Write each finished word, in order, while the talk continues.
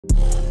Yo,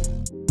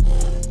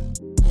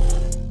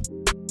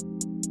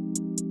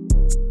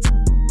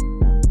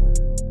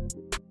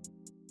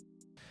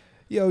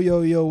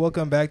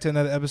 welcome back to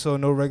another episode of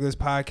No Regulars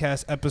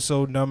Podcast,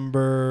 episode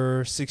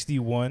number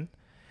 61.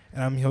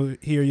 And I'm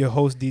here, your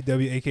host,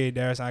 DW, a.k.a.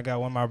 Darris, and I got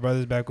one of my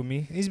brothers back with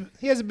me.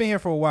 He hasn't been here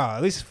for a while,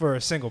 at least for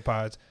a single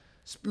pods.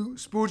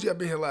 Spoogie, I've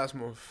been here last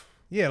month.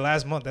 Yeah,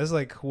 last month. That's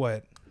like,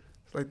 what?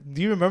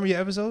 Do you remember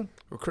your episode?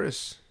 With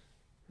Chris.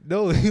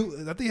 No, I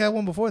think you had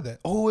one before that.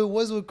 Oh, it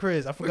was with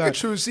Chris. I forgot. Look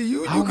at you. See,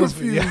 you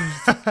confused.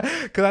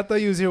 Because I thought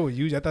you was here with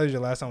you. I thought it was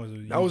your last time was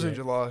with you. That was in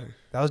July.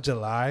 That was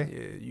July? Yeah.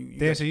 You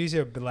Damn, so you was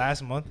here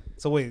last month?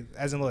 So wait,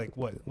 as in like,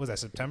 what? Was that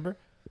September?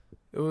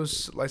 It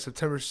was like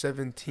September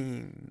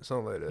 17,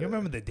 something like that. You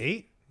remember the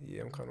date?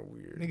 Yeah, I'm kind of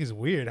weird. Nigga's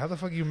weird. How the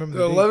fuck you remember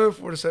the date?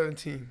 11th or the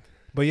 17th.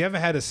 But you haven't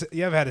had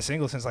a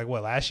single since like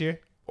what, last year?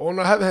 Oh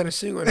no, I haven't had a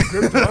single in a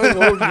grip. I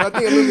think I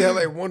literally had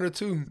like one or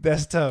two.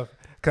 That's tough.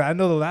 Cause I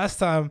know the last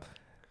time,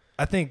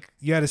 I think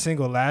you had a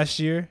single last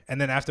year,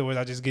 and then afterwards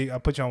I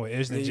put you on with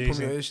Ish and Jason. You put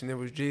me on Ish, and it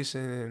was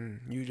Jason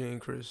and UJ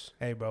and Chris.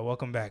 Hey bro,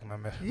 welcome back, my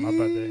brother.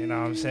 You know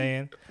what I'm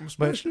saying? I'm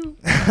special.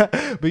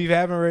 But you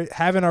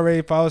haven't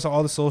already followed us on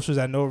all the socials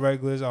at No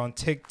Regulars on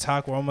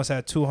TikTok. We're almost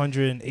at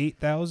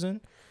 208,000.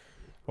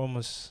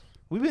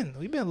 We've been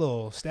a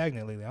little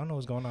stagnant lately. I don't know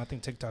what's going on. I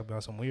think TikTok been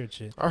on some weird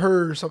shit. I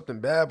heard something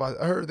bad about.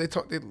 I heard they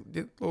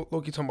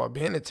low-key talking about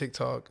banning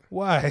TikTok.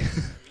 Why?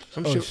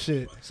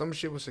 Shit. Some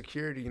shit with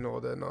security, all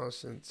that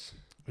nonsense.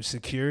 With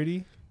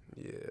security?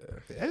 Yeah.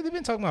 They've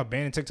been talking about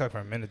banning TikTok for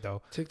a minute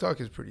though.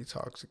 TikTok is pretty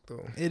toxic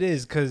though. It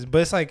is,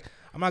 but it's like,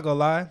 I'm not gonna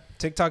lie,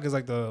 TikTok is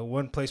like the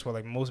one place where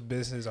like most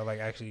businesses are like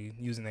actually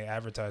using their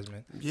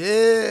advertisement.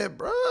 Yeah,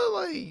 bro.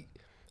 Like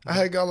I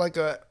had got like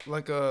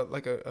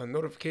a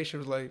notification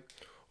was like,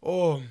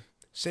 oh,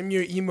 send me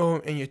your email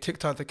and your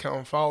TikTok account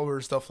and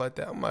followers, stuff like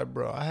that. I'm like,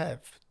 bro, I have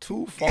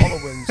 2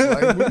 followings.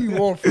 Like, what do you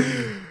want from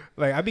me?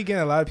 Like, I be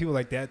getting a lot of people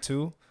like that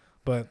too,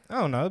 but I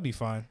don't know, it'll be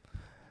fine.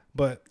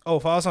 But,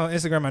 follow us on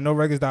Instagram at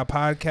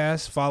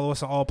noregulars.podcast. Follow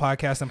us on all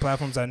podcasting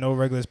platforms at No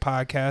Regulars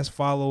Podcast.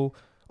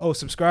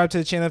 Subscribe to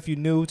the channel if you're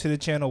new to the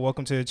channel.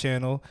 Welcome to the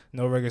channel,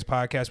 No Regulars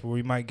Podcast, where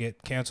we might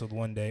get canceled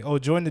one day.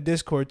 Join the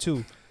Discord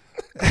too.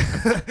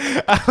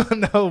 I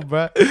don't know,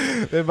 bro.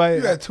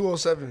 You got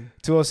 207.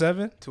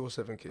 207?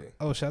 207K.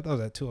 Oh, shit, I thought it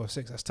was at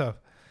 206. That's tough.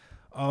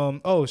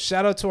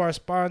 Shout out to our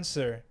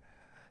sponsor.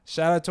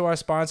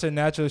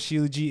 Natural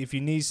Shield-G. If you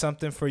need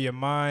something for your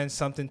mind,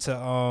 something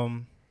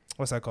to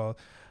what's that called?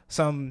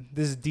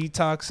 This is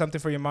detox, something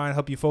for your mind,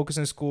 help you focus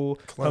in school,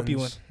 help you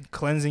with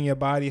cleansing your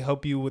body,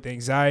 help you with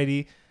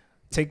anxiety.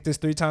 Take this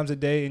 3 times a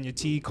day in your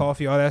tea,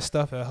 coffee, all that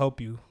stuff. It'll help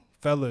you.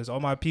 Fellas,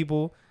 all my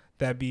people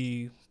that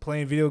be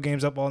playing video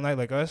games up all night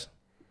like us.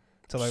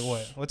 To like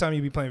what? What time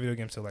you be playing video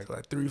games till like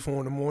 3, 4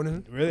 in the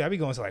morning? Really? I be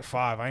going to like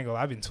 5. I ain't gonna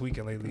lie. I've been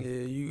tweaking lately.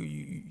 Yeah,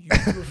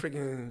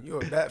 you're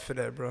a bat for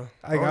that, bro.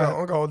 I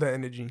don't got all that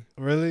energy.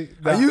 Really?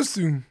 Nah. I used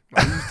to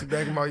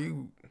back in my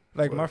youth.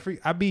 Like my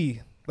I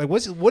be like,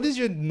 what is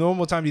your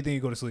normal time do you think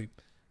you go to sleep?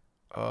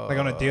 Like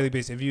on a daily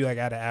basis, if you like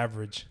at an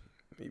average.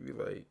 Maybe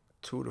like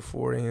 2 to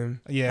 4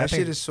 a.m. Yeah, that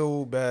shit is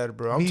so bad,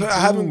 bro. I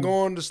haven't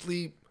gone to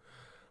sleep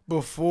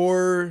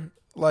before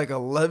like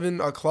 11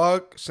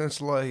 o'clock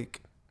since like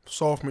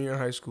sophomore year in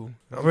high school.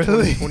 I'm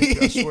really? 20,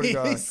 I swear to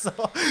God.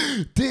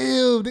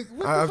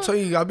 Damn. I'm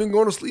telling you, I've been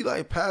going to sleep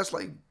like past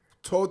like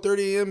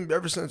 12:30 a.m.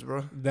 ever since,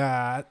 bro.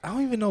 Nah, I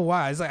don't even know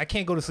why. It's like I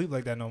can't go to sleep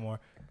like that no more.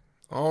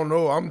 I don't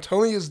know. I'm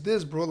telling you it's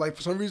this, bro. Like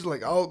for some reason,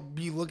 like I'll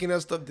be looking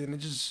at stuff, then it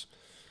just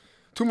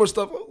too much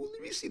stuff. Oh,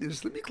 let me see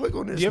this. Let me click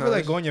on this. Do you ever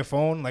like go on your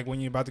phone like when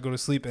you're about to go to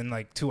sleep and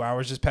like 2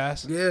 hours just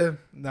pass? Yeah.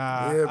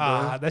 Nah. Yeah,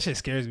 bro. That shit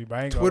scares me,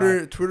 bro. Twitter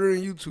and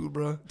YouTube,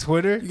 bro.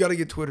 Twitter? You gotta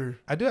get Twitter.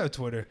 I do have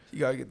Twitter. You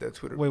gotta get that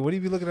Twitter. Wait, what do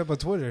you be looking up on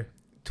Twitter?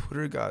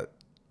 Twitter got.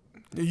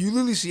 You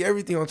literally see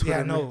everything on Twitter.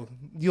 Yeah, I know.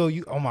 Yo,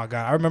 oh my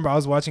God. I remember I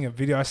was watching a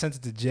video. I sent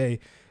it to Jay.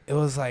 It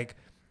was like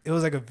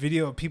a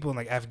video of people in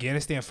like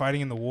Afghanistan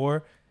fighting in the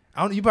war.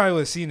 You probably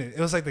would have seen it.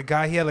 It was like the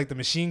guy, he had like the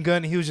machine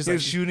gun. And he was just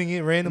like shooting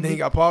it randomly. And then he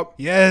got popped?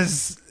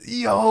 Yes.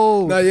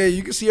 Yo. Nah, yeah,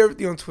 you can see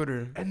everything on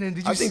Twitter. And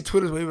then I think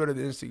Twitter's way better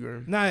than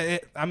Instagram. Nah,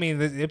 it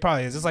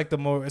probably is. It's like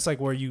it's like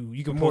where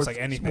you can post like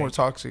anything. It's more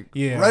toxic.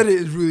 Yeah. Reddit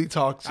is really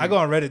toxic. I go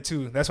on Reddit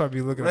too. That's why I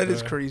be looking at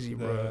Reddit's crazy,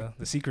 bro.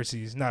 The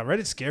secrecies. Nah,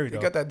 Reddit's scary though.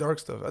 They got that dark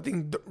stuff. I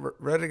think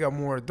Reddit got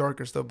more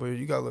darker stuff, but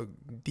you gotta look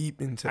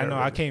deep into that. I know.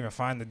 Reddit. I can't even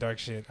find the dark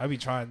shit. I be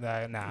trying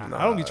that. Nah,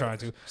 I don't be trying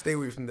to. Stay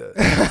away from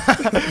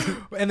that.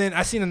 And then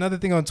I seen another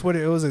thing on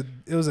Twitter. It was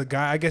a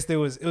guy. I guess it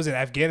was in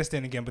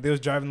Afghanistan again, but they was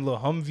driving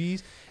little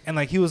Humvees, and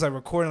like he was like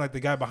recording like the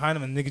guy behind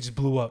him, and the nigga just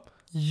blew up.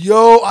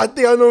 Yo, I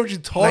think I know what you're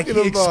talking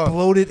like he about.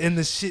 Exploded in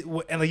the shit,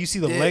 and like you see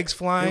the legs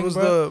flying. It was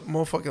the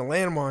motherfucking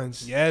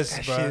landmines. Yes,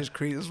 that bro. Shit is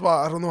crazy. That's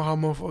why I don't know how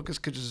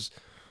motherfuckers could just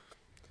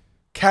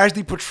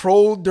casually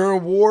patrol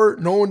during war,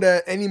 knowing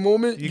that any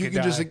moment you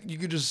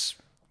could just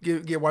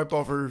get wiped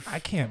off Earth. I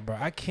can't, bro.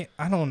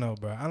 I don't know,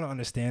 bro. I don't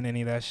understand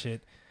any of that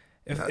shit.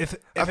 If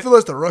I feel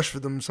that's the rush for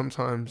them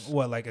sometimes.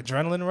 What, like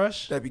adrenaline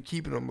rush? That be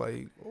keeping them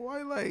like,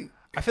 why, like?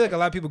 I feel like a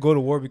lot of people go to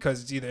war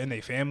because it's either in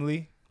their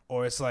family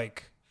or it's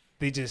like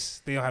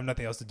they don't have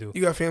nothing else to do.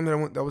 You got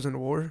family that was in the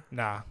war?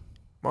 Nah.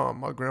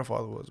 My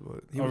grandfather was,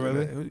 but he was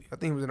really? I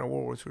think he was in that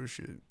World War II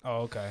shit.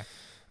 Oh, okay.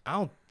 I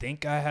don't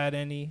think I had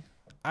any.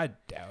 I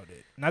doubt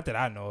it. Not that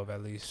I know of,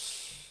 at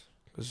least.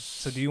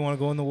 So do you want to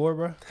go in the war,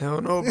 bro?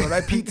 Hell no, bro.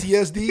 That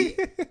PTSD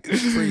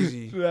is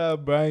crazy. Nah,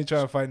 bro. I ain't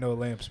trying to fight no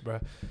lamps, bro.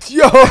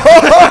 Yo,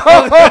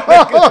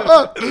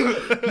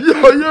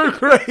 you're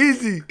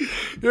crazy.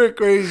 You're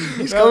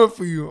crazy. He's coming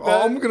for you.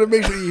 I'm gonna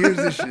make sure he hears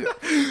this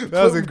shit.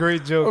 That was a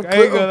great joke.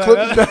 I ain't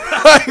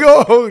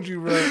gonna hold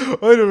you, bro.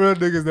 Only the real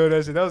niggas know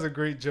that shit. That was a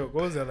great joke.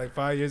 What was that, like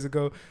 5 years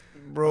ago?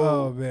 Bro,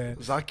 oh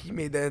man, Zaki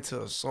made that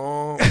into a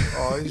song.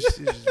 Oh, this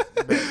shit just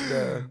back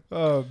down.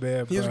 Oh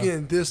man, he was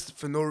getting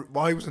dissed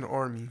while he was in the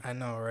army. I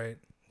know, right?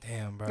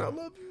 Damn, bro. I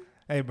love you.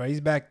 Hey, bro,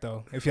 he's back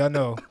though. If y'all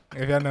know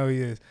who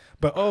he is.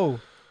 But I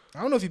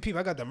don't know if you peep.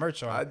 I got the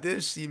merch on. I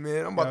did see,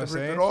 man. I'm about to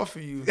rip it off for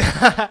you.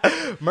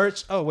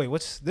 Merch. Oh wait,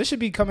 this should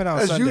be coming out.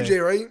 That's Sunday. you, Jay,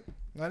 right?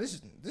 No,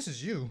 this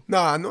is you.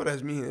 Nah, I know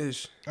that's me and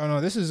Ish. Oh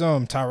no, this is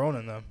Tyrone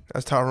and them.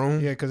 That's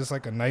Tyrone. Yeah, because it's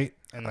like a knight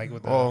and like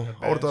with the. I would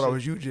have thought I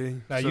was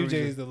UJ. Nah, UJ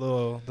is the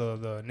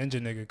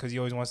ninja nigga because he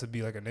always wants to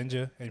be like a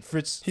ninja. And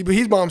Fritz. But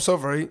he's by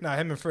himself, right? Nah,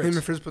 him and Fritz. Him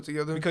and Fritz put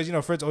together. Because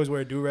Fritz always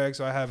wear a do-rag,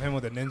 so I have him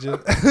with a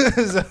ninja.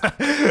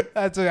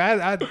 So I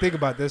had to think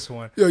about this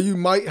one. Yo, you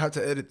might have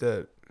to edit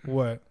that.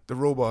 What? The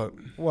robot.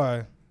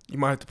 Why? You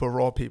might have to put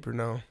raw paper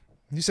now.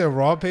 You said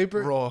raw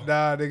paper? Raw.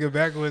 Nah, nigga,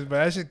 backwards,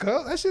 but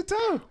that shit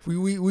tough.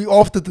 We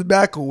off the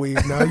tobacco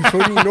wave now. You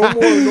feel me?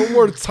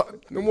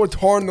 No more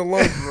tar in the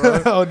lungs,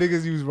 bro. Oh,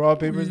 niggas use raw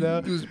papers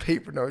now? Use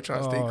paper now. We're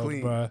trying to stay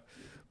clean. Bro.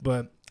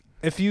 But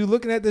if you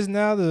looking at this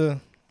now,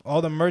 all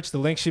the merch, the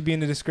link should be in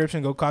the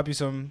description. Go copy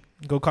some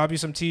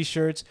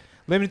t-shirts.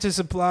 Limited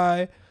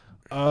supply.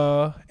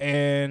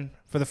 And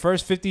for the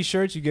first 50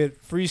 shirts, you get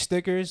free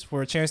stickers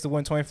for a chance to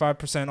win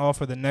 25% off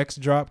for the next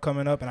drop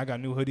coming up. And I got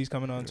new hoodies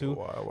coming on too.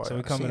 Wow. So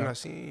we coming up. I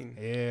seen.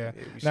 Yeah.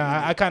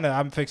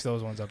 I'm fixed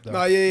those ones up though.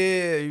 Nah,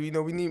 yeah. We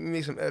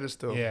make some edits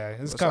though. Yeah,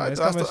 it's coming.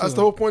 That's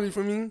the whole point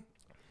for me.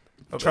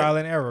 Trial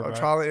and error, bro.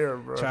 Trial and error,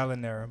 bro. Trial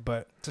and error.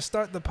 But to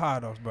start the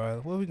pod off,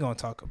 bro, what are we gonna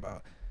talk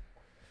about?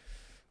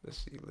 Let's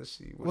see.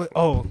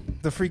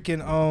 The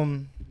freaking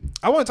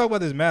I want to talk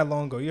about this mad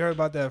long ago. You heard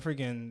about that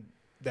freaking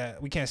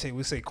that we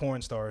say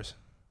corn stars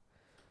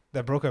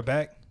that broke her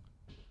back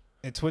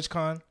at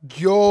TwitchCon?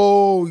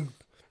 Yo,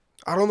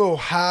 I don't know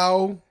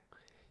how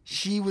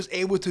she was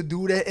able to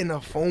do that in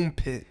a foam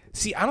pit.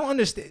 See, I don't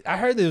understand. I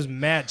heard it was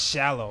mad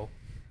shallow.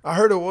 I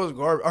heard it was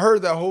garbage. I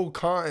heard that whole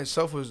con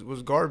itself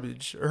was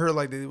garbage. I heard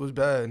like it was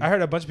bad. I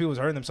heard a bunch of people was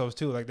hurting themselves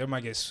too. Like they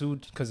might get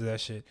sued because of that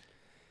shit.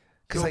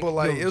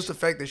 But it was the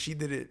fact that she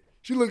did it.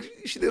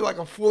 She did like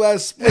a full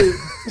ass split.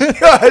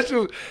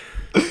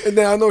 And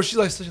then I know she's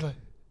like,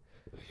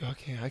 yo,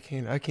 I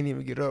can't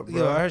even get up,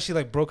 bro. Yeah, I heard she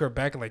like broke her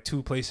back in like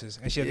 2 places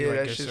and she had to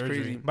like get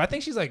surgery. Crazy. But I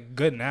think she's like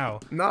good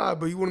now. Nah,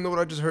 but you want to know what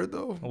I just heard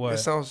though? What? It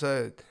sounds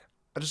sad.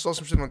 I just saw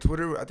some shit on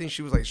Twitter. I think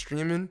she was like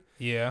streaming.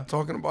 Yeah.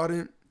 Talking about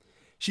it.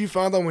 She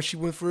found out when she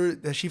went for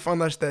it that she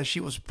found out that she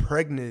was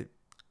pregnant.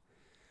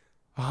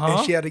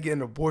 And she had to get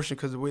an abortion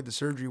because of the way the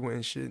surgery went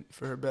and shit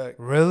for her back.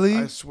 Really?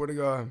 I swear to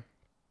God.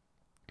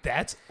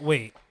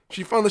 Wait.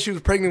 She found that she was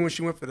pregnant when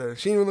she went for that.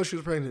 She didn't even know she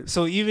was pregnant.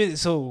 So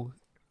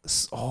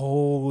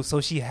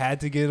she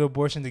had to get an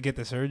abortion to get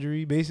the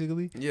surgery,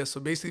 basically? Yeah, so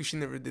basically if she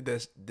never did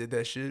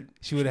that shit,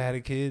 she would have had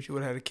a kid? She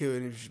would have had a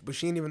kid, but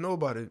she didn't even know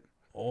about it.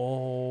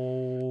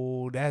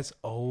 Oh, that's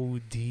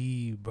OD,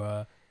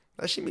 bruh.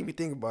 That shit made me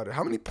think about it.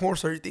 How many porn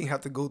stars do you think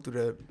have to go through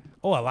that?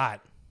 Oh, a lot.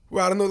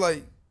 Well, I don't know,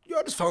 like,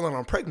 I just found out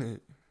I'm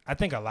pregnant. I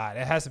think a lot.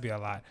 It has to be a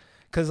lot.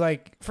 Cause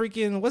like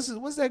freaking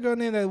what's that girl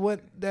name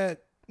that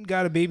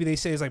got a baby? They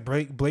say it's like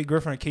Blake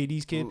Griffin or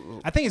KD's kid.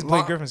 I think it's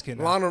Blake Griffin's kid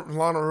now.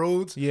 Lana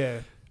Rhodes. Yeah.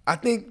 I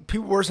think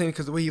people were saying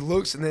because the way he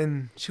looks, and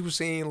then she was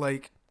saying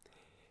like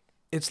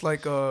it's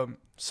like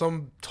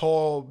some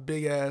tall,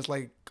 big ass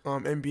like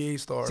NBA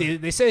star. See,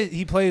 they say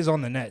he plays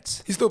on the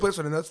Nets. He still plays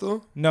for the Nets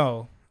though?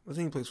 No. I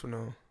think he plays for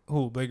now.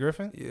 Who? Blake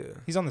Griffin? Yeah.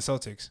 He's on the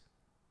Celtics.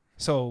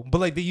 So, but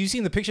like, you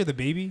seen the picture of the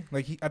baby?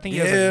 Like, I think he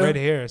has like red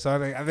hair. So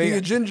I think he's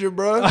a ginger,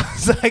 bro.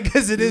 So I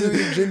guess it is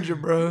a ginger,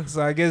 bro.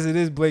 So I guess it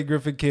is Blake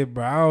Griffin kid,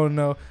 bro. I don't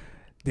know.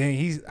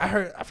 Dang,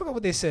 I forgot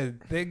what they said.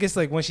 I guess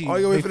like when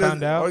they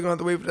found out. All you gonna have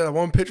to wait for that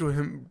one picture with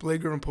him. Blake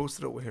Griffin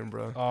posted up with him,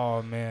 bro.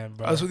 Oh man,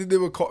 bro. That's what they did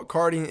with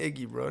Cardi and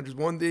Iggy, bro. Just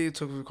one day it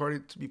took for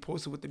Cardi to be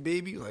posted with the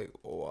baby. Like,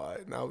 oh, all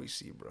right, now we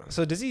see, bro.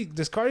 So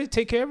does Cardi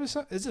take care of his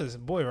son? It's his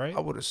boy, right? I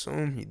would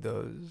assume he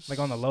does. Like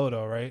on the low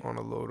though, right? On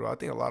the low though. I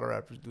think a lot of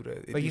rappers do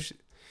that. Like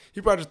he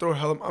probably just throw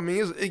hell. I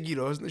mean, it's Iggy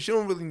though. She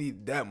don't really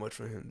need that much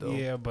from him though.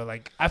 Yeah, but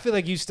like I feel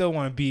like you still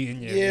want to be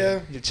in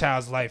your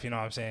child's life. You know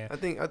what I'm saying? I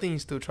think he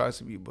still tries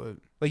to be, but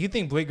like you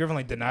think Blake Griffin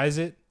like denies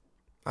it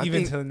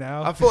even till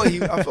now? I feel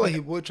like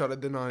he would try to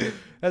deny it.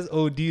 That's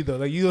OD though.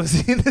 Like you don't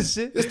see this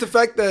shit. It's the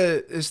fact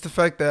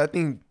that I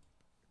think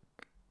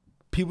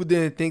people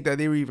didn't think that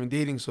they were even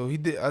dating. So he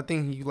did. I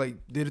think he like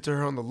did it to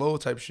her on the low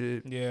type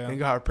shit. Yeah, and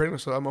got her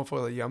pregnant. So that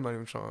motherfucker like, yeah, I'm not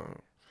even trying.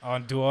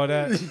 do all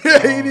that.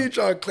 Yeah, he didn't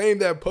try to claim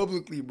that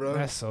publicly, bro.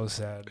 That's so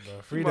sad,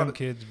 bro. Free them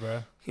kids,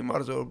 bro. He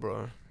might as well,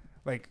 bro.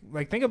 Like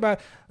think about.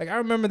 Like I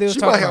remember they was She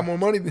talking. might have more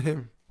money than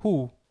him.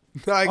 Who?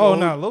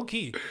 No, low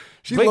key.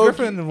 Blake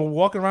Griffin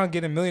walking around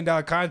getting $1 million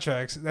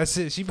contracts. That's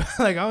it. She like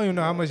I don't even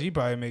know how much he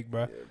probably make,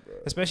 bro. Yeah, bro.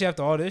 Especially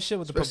after all this shit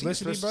with the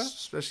publicity, bro.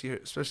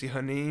 Especially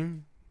her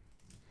name.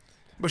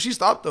 But she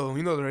stopped though.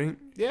 You know that, right?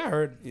 Yeah, I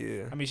heard.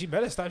 Yeah. I mean, she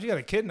better stop. She got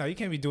a kid now. You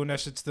can't be doing that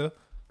shit still.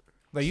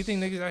 Like you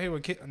think niggas out here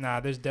with kids? Nah,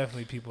 there's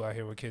definitely people out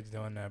here with kids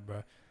doing that,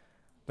 bro.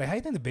 Like how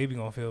you think the baby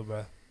gonna feel,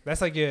 bro?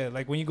 That's like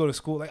like when you go to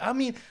school. Like I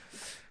mean.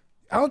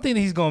 I don't think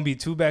that he's gonna be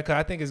too bad. Cause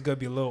I think it's gonna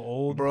be a little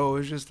old, bro.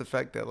 It's just the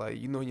fact that like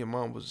your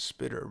mom was a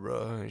spitter,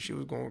 bro, and she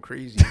was going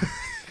crazy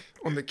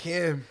on the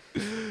cam.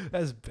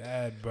 That's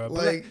bad, bro.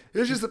 Like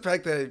it's just the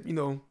fact that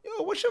yo,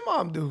 what's your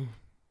mom do?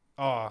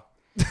 Oh,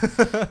 you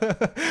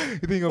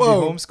think you're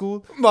gonna be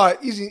homeschooled? My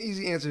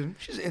easy answer.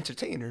 She's an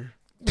entertainer.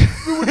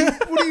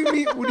 What do you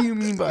mean? What do you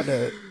mean by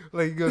that?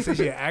 Like you gonna say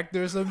she's an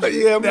actor or something?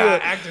 Yeah,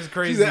 actor's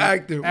crazy. She's an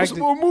actor. What's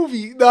more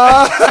movie?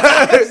 Nah.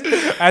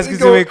 Asking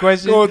too many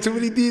questions. Going too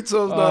many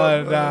details.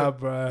 Nah,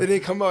 bro. It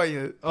didn't come out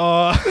yet.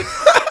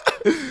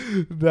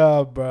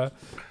 Nah, bro.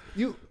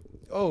 You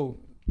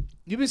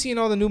been seeing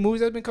all the new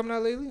movies that's been coming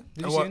out lately?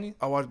 Did you see any?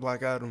 I watched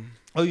Black Adam.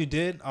 Oh, you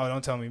did? Oh,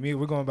 don't tell me.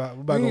 We're about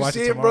to go watch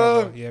it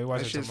tomorrow. Bro. Yeah, we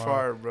watch it tomorrow. That shit's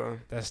fire, bro.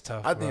 That's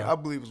tough. I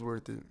believe it's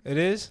worth it. It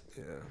is?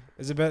 Yeah.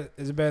 Is it better?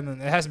 It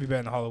has to be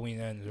better than Halloween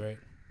Ends, right?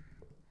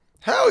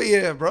 Hell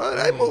yeah, bro.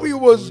 That movie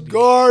was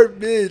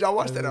garbage. I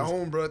watched that at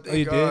home, bro.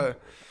 Thank God. Did?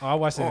 Oh, I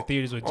watched it in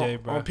theaters with Jay,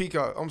 bro. On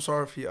Peacock. I'm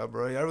sorry for y'all,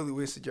 bro. Y'all really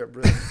wasted your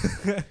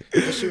breath.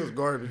 That shit was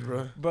garbage,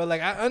 bro.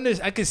 Like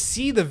I could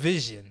see the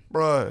vision.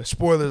 Bro,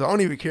 spoilers. I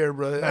don't even care,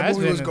 bro. That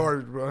movie was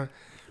garbage, bro.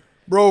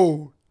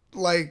 Bro,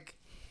 like,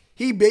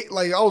 I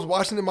was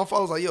watching it. My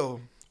father was like, yo,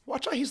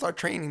 watch how he start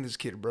training this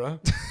kid, bro.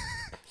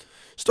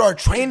 Start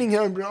training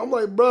him, bro. I'm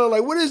like, bro,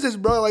 like, what is this,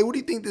 bro? Like, what do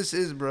you think this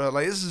is, bro?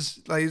 Like, this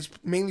is, like, it's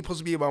mainly supposed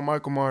to be about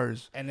Michael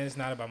Myers. And it's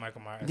not about Michael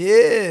Myers.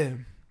 Yeah.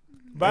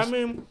 But, I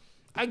mean,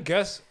 I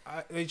guess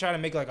they try to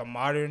make, like, a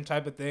modern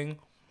type of thing.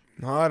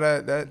 Nah,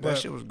 that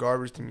shit was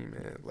garbage to me,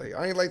 man. Like,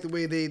 I ain't like the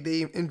way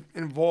they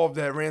involved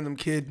that random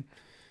kid.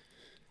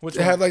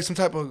 They had, like, some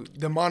type of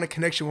demonic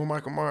connection with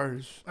Michael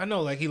Myers. I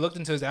know, like, he looked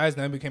into his eyes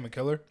and then became a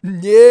killer.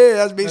 Yeah,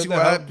 that's basically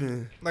what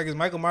happened. Like, is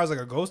Michael Myers like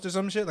a ghost or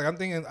some shit? Like,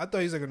 I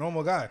thought he's like a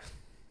normal guy.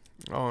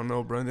 I don't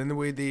know, bro. And then the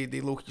way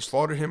they low-key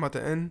slaughtered him at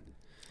the end.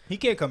 He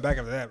can't come back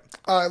after that.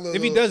 Look,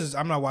 if he does,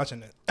 I'm not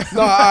watching it.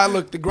 No,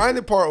 look, the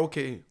grinding part,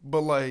 okay. But,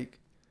 like,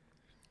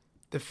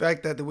 the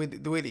fact that the way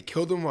they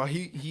killed him while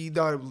he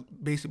died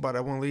basically by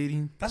that one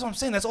lady. That's what I'm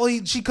saying. That's all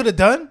she could have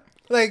done?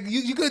 Like,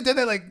 you could have done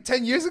that, like,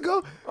 10 years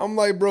ago? I'm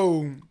like,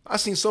 bro, I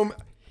seen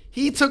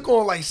he took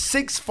on, like,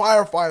 6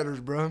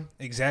 firefighters, bro.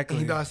 Exactly.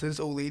 And he died to this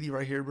old lady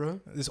right here, bro.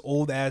 This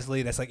old-ass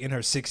lady that's, like, in her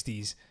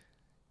 60s.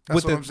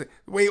 That's what I'm saying.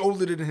 Way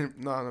older than him.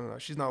 No.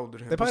 She's not older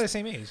than him. They're probably the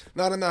same age.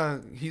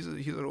 No. He's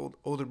an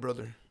older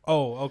brother.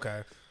 Oh,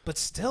 okay. But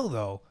still,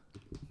 though,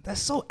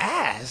 that's so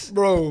ass.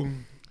 Bro,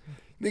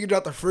 nigga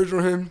dropped the fridge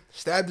on him,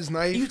 stabbed his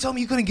knife. You told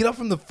me you couldn't get up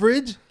from the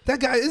fridge? That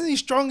guy, isn't he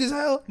strong as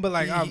hell? But,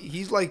 like,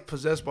 he's, like,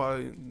 possessed by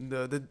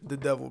the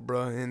devil,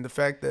 bro. And the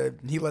fact that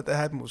he let that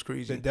happen was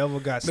crazy. The devil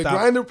got stopped. The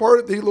grinder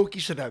part, they low-key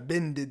should have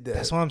been did that.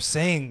 That's what I'm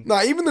saying.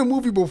 Nah, even the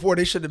movie before,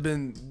 they should have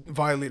been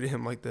violated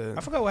him like that.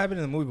 I forgot what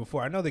happened in the movie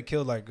before. I know they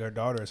killed, like, her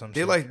daughter or something.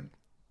 They, like,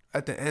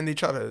 at the end, they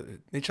try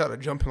to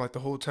jump in, like, the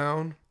whole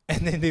town.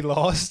 And then they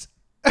lost?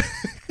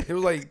 It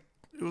was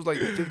like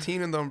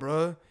 15 of them,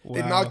 bro. Wow.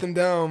 They knocked him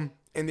down.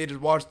 And they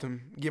just watched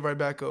him get right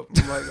back up.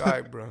 I'm like, all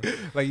right, bro.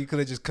 Like, you could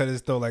have just cut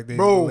his throat like the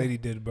lady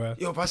did, bro.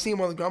 Yo, if I see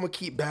him on the ground, I'm going to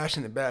keep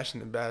bashing and bashing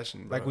and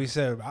bashing, bro. Like we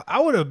said, I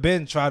would have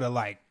been trying to,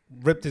 like,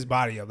 rip his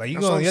body up. Like, you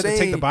have to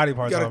take the body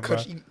parts off, bro.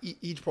 You got to cut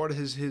each part of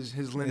his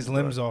limbs, his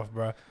limbs off,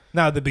 bro.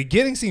 Now, the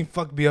beginning scene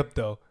fucked me up,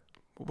 though.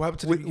 What happened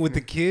to with the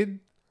kid?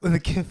 When the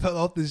kid fell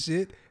off the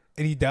shit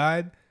and he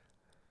died?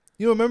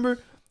 You remember?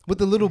 With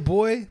the little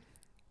boy?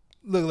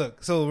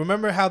 Look. So,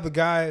 remember how the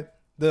guy,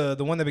 the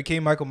one that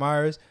became Michael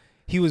Myers,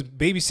 he was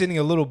babysitting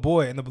a little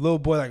boy, and the little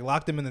boy like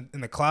locked him in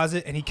the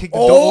closet, and he kicked the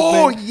door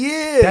open. Oh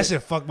yeah, that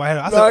shit fucked my head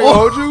up. I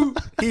told you,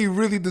 he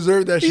really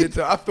deserved that shit.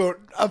 So I felt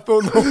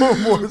no more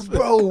remorse,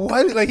 bro.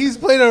 What? Like he's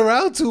playing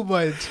around too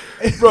much,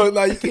 bro.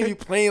 Like you can't be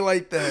playing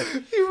like that.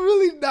 He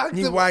really knocked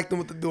him. He whacked him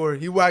with the door.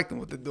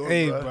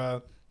 Hey,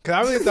 bro. Cause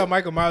I really thought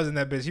Michael Myers in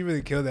that bitch. He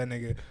really killed that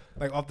nigga,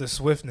 like off the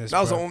swiftness. That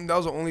was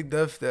the only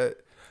death that.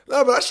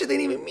 No, but that shit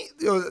didn't even mean.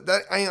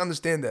 I ain't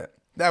understand that.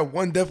 That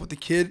one death with the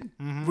kid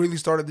really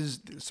started this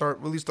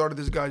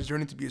guy's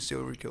journey to be a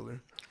serial killer.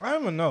 I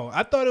don't even know.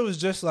 I thought it was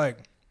just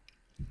like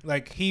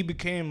he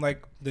became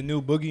like the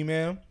new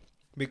boogeyman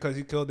because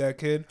he killed that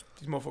kid.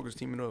 These motherfuckers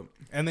teaming up.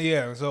 And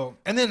then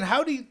and then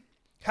how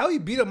he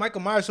beat up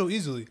Michael Myers so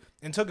easily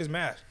and took his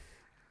mask.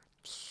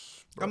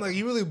 Bro. I'm like,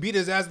 he really beat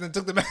his ass and then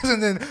took the mask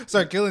and then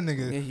started killing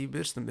niggas. Yeah, he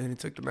bitched him and he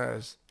took the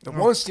mask. The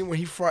one scene when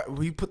he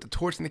put the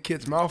torch in the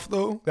kid's mouth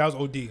though. That was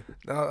OD.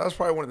 That was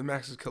probably one of the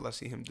maxest kills I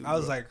see him do. I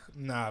was like,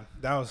 nah,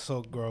 that was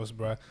so gross,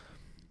 bro.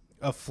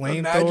 a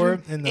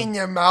flamethrower in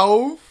your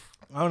mouth.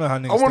 I don't know how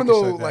niggas. I want to know,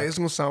 like like, it's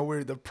gonna sound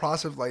weird. The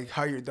process, like,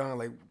 how you're done,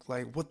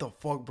 like, what the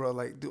fuck, bro?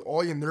 Like, do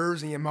all your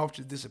nerves in your mouth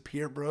just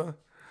disappear, bro?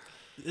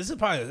 This is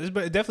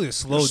definitely a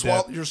slow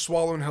death. You're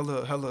swallowing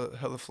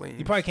hella flames.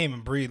 You probably can't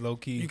even breathe, low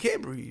key. You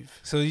can't breathe.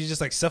 So you're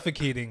just like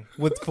suffocating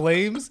with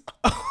flames.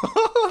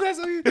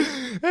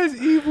 That's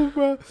evil,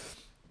 bro.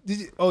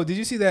 Did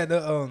you see that?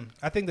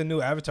 I think the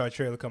new Avatar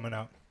trailer coming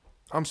out.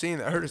 I'm seeing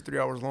that. I heard it's 3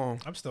 hours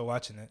long. I'm still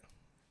watching it.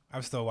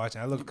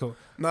 I look cool.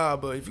 Nah,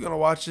 but if you're gonna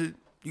watch it,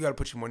 you gotta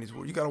put your money's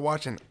worth. You gotta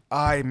watch an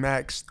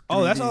IMAX 3D.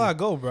 Oh, that's all I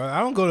go, bro.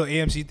 I don't go to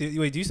AMC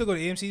theater. Wait, do you still go to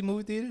AMC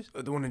movie theaters?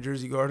 The one in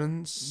Jersey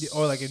Gardens,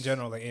 Or like in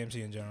general, like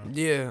AMC in general.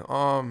 Yeah.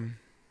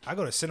 I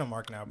go to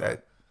Cinemark now, bro.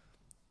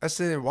 That's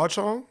in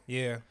Watchung.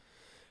 Yeah.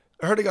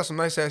 I heard they got some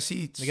nice ass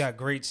seats. They got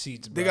great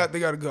seats, bro. They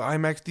got a good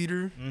IMAX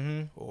theater.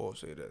 Mm-hmm. Oh,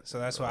 say that. So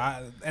that's why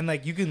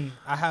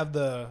I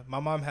have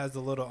my mom has the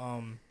little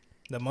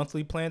the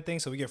monthly plan thing,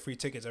 so we get free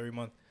tickets every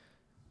month.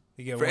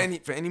 You get for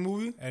any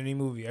movie. Any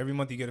movie every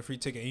month you get a free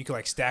ticket, and you can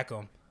like stack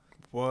them.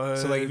 What?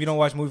 So like if you don't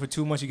watch a movie for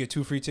 2 months, you get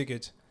 2 free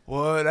tickets.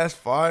 What? That's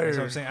fire. That's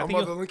what I'm saying. I'm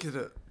about to look at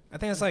it. I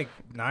think it's like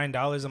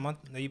 $9 a month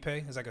that you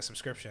pay. It's like a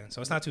subscription, so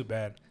it's not too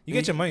bad. You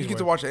get your money's worth. You get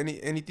to watch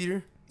any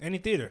theater. Any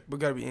theater. But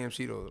gotta be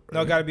AMC though. Right?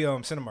 No, it gotta be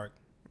Cinemark.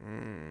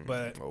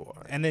 But right.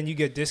 And then you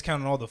get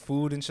discount on all the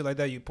food and shit like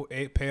that. You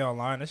pay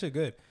online. That shit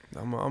good.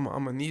 I'm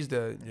gonna need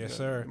that. Yes,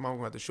 sir. Mom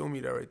gonna have to show me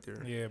that right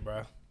there. Yeah,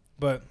 bro.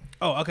 But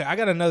okay. I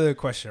got another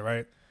question,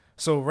 right?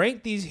 So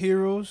rank these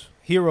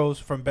heroes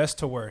from best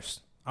to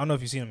worst. I don't know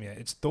if you've seen them yet.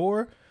 It's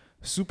Thor,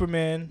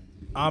 Superman,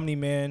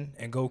 Omni-Man,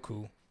 and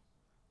Goku.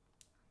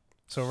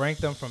 So rank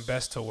them from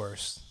best to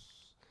worst.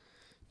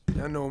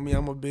 Y'all know me.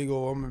 I'm a big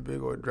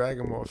old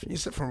Dragon Ball. You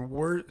said from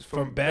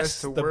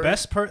best to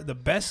worst. The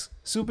best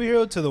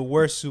superhero to the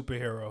worst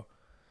superhero.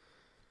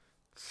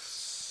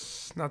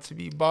 Not to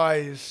be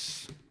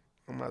biased,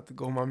 I'm about to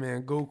go my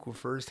man Goku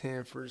first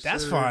hand first.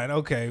 That's serve. fine.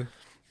 Okay.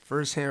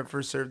 First hand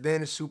first serve.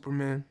 Then it's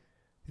Superman.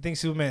 You think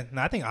Superman?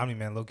 No, I think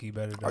Omni-Man low key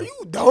better. Though. Are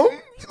you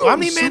dumb?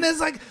 Omni-Man is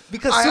like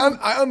because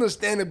I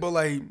understand it, but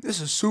like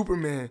this is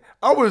Superman.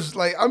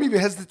 I'm even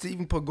hesitant to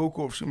even put Goku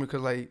over Superman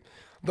because like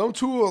them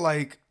two are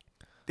like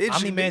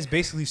Omni-Man's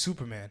basically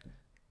Superman.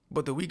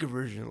 But the weaker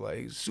version,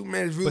 like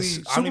Superman is really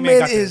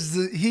Superman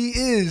he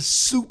is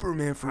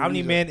Superman for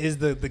Omni-Man is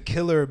the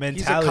killer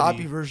mentality. He's a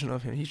copy version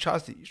of him. He's trying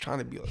to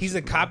be like he's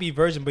Superman. a copy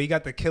version, but he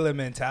got the killer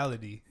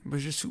mentality. But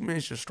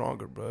Superman's just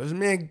stronger, bro. This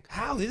man,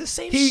 how? They're the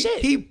same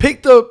shit. He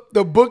picked up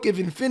the Book of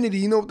Infinity.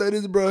 You know what that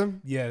is, bro?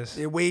 Yes.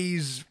 It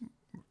weighs.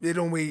 It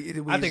don't weigh.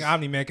 It weighs. I think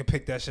Omni-Man can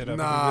pick that shit up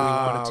if he really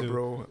wanted to.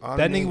 Bro.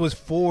 That nigga was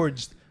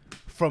forged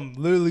from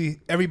literally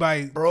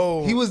everybody.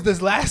 Bro. He was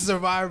this last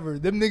survivor.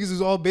 Them niggas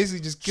was all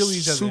basically just killing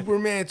each other.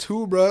 Superman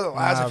too, bro. The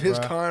last of his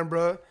kind,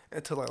 bro.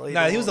 Until like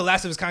later. He was the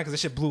last of his kind because that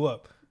shit blew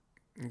up.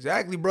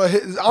 Exactly, bro.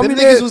 Them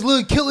niggas was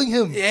literally killing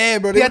him. Yeah,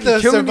 bro. They were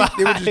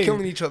just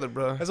killing each other,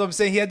 bro. That's what I'm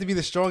saying. He had to be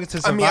the strongest to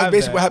survive. I mean, that's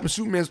basically what happened to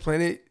Superman's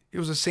planet. It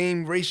was the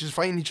same race just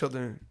fighting each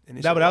other.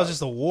 But that was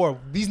just a war.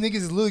 These niggas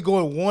is literally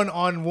going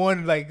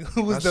 1-on-1, like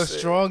who was the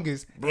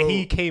strongest, bro. And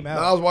he came out.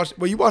 I was watching.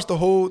 Well, you watched the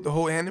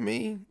whole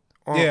anime.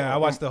 I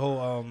watched the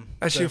whole.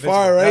 That shit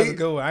fire, right? That was a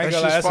good one. I ain't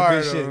gonna lie, that's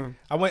some good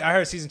shit. I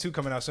heard season 2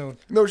 coming out soon.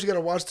 You know what you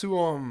gotta watch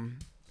too?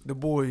 The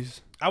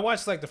Boys. I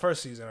watched like the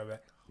first season of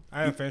it. I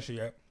haven't finished it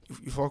yet.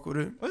 You fuck with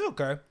it? It's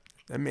okay.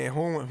 That man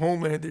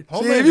Homelander.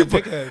 Homelander's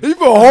a dickhead. He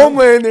put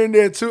Homelander in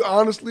there too.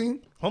 Honestly,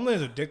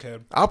 Homelander's a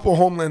dickhead. I put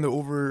Homelander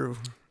over.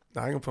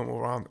 Nah, I ain't gonna put him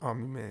over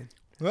Omni-Man.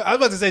 I was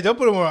about to say, don't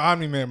put him over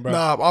Omni-Man, bro.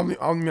 Nah,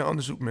 Omni-Man on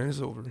the Superman. It's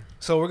over.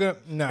 So we're gonna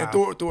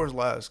And Thor's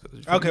last.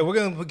 Okay, we're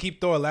gonna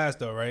keep Thor last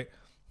though, right?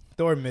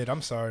 Thor mid.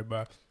 I'm sorry,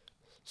 bro.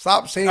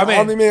 Stop saying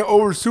Omni-Man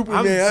over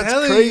Superman.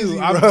 That's crazy,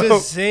 bro. I'm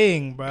just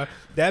saying, bro.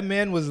 That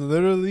man was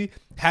literally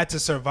had to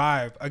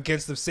survive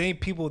against the same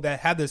people that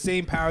had the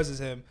same powers as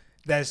him.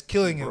 That's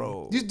killing him.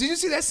 Bro. Did you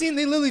see that scene?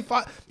 They literally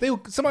fought.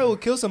 Somebody will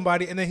kill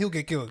somebody and then he'll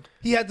get killed.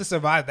 He had to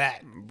survive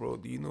that. Bro,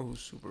 do you know who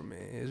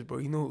Superman is, bro?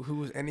 You know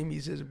who his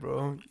enemies is,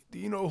 bro? Do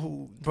you know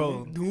who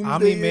Doomsday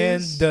Omni-Man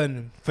is?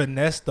 done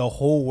finessed the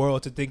whole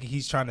world to think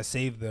he's trying to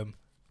save them.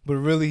 But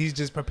really, he's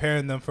just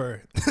preparing them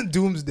for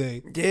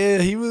Doomsday. Yeah,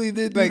 he really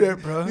did do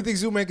that, bro. You think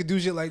Superman could do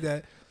shit like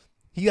that?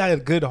 He got a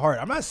good heart.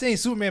 I'm not saying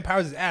Superman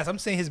powers his ass. I'm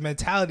saying his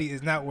mentality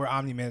is not where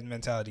Omni-Man's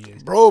mentality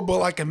is. Bro, but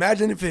like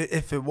imagine if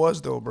it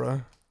was though,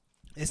 bro.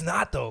 It's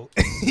not though.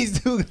 He's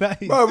too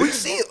nice. Bro, we've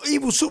seen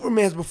evil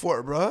Supermans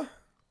before, bro.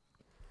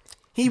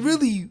 He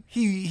really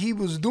he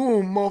was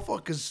doing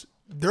motherfuckers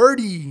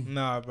dirty.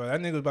 Nah, bro. That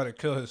nigga was about to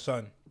kill his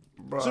son.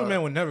 Bro.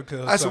 Superman would never kill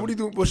his son. So what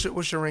do you do?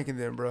 What's your ranking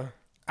then, bro?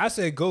 I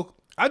say Goku.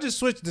 I just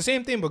switched the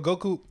same thing, but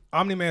Goku,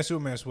 Omni-Man,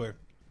 Superman, swear.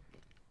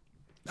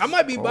 I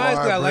might be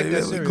biased because I like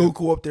that series.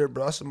 Goku up there,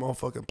 bro. That's a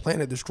motherfucking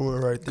planet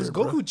destroyer right there,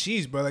 bro. Goku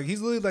cheese, bro. Like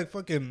he's literally like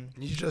fucking.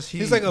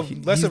 He's like a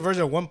lesser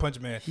version of One Punch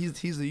Man.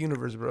 He's the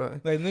universe,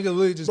 bro. Like nigga,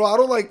 literally just. Bro, I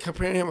don't like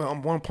comparing him to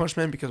One Punch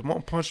Man because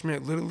One Punch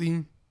Man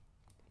literally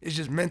is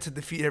just meant to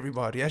defeat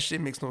everybody. That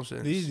shit makes no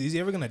sense. Is he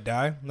ever gonna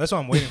die? That's what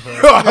I'm waiting for.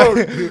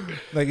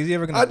 Like, is he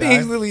ever gonna die? I think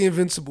he's literally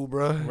invincible,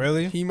 bro.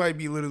 Really? He might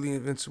be literally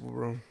invincible,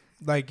 bro.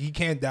 Like, he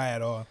can't die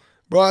at all.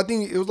 Bro, I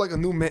think it was like a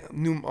new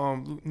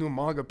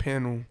manga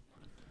panel.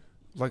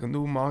 Like a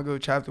new manga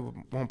chapter with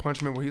One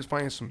Punch Man where he was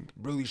fighting some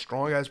really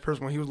strong ass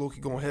person when he was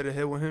low-key going head to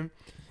head with him.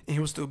 And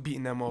he was still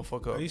beating that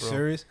motherfucker up, Are you bro.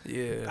 serious?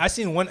 Yeah. I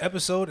seen one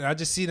episode and I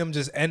just see them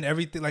just end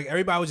everything. Like,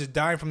 everybody was just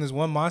dying from this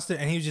one monster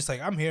and he was just like,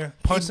 I'm here.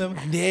 Punch him.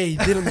 Yeah, he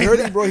did him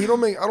dirty, bro. I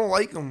don't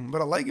like him,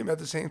 but I like him at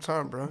the same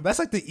time, bro. That's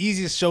like the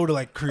easiest show to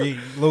like create,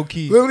 low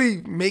key.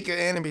 Literally make an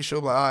anime show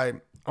like, all right,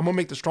 I'm gonna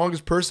make the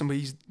strongest person, but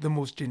he's the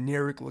most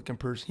generic looking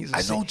person. He's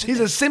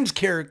a Sims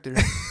character.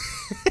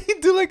 He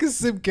do like a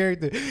sim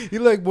character. He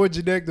like more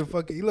generic than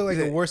fucking. He look like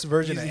the worst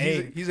version of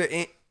A. He's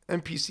an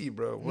NPC,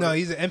 bro. No,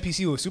 he's an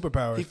NPC with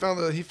superpowers. He found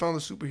the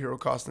superhero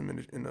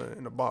costume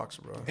in a box,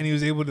 bro. And he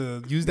was able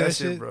to use that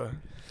shit, bro.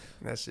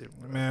 That's it,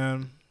 bro.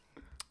 Man.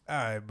 All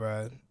right,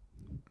 bro.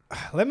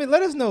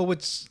 Let us know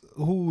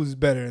who's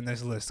better in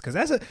this list, because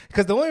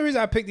the only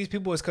reason I picked these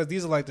people is because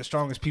these are like the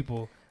strongest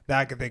people that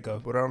I could think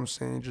of. But I'm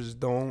saying, just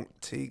don't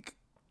take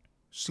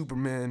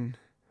Superman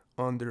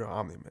under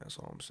Omni-Man. That's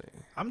all I'm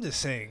saying. I'm just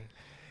saying,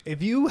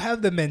 if you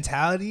have the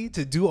mentality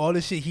to do all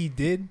the shit he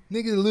did,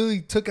 nigga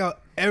literally took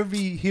out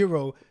every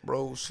hero.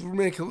 Bro,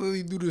 Superman can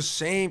literally do the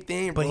same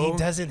thing, bro. But he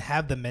doesn't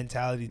have the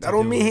mentality to I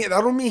don't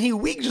mean he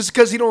weak just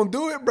because he don't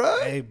do it, bro.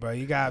 Hey, bro,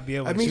 you gotta be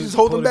able to just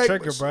hold him back,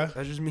 trigger, bro.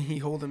 That just mean he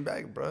holding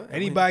back, bro.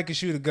 Anybody can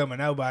shoot a gun, but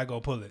nobody go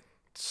pull it.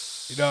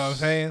 You know what I'm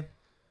saying?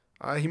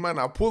 He might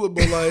not pull it,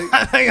 but like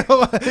he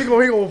gonna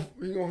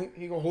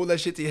hold that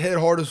shit to your head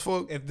hard as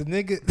fuck. If the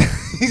nigga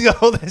he's gonna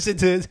hold that shit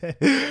to his head.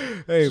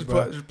 Hey, just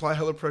bro, just apply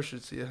hella pressure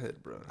to your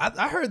head, bro.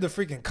 I heard the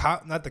freaking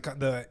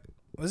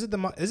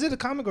is it a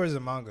comic or is it a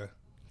manga?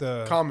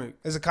 The comic.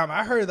 It's a comic.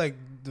 I heard like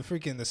the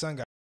sun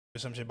got or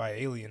some shit by an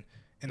alien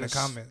in the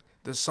comic.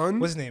 The sun?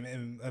 What's his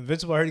name?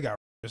 Invincible. I heard he got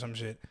or some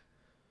shit.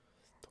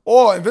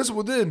 Oh,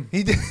 Invincible did.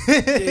 He did. Yeah,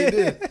 he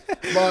did.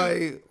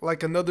 By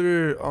like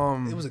another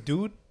It was a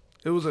dude.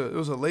 It was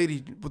a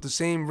lady with the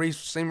same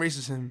race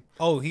as him.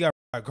 Oh, he got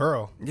a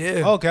girl.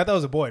 Yeah. Oh, okay, I thought it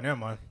was a boy. Never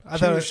mind.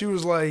 She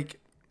was like,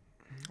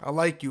 I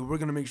like you. We're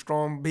gonna make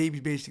strong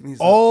babies, basically.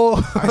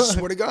 I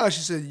swear to God,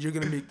 she said you're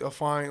gonna make a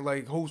fine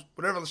like host,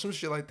 whatever, some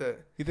shit like that.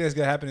 You think it's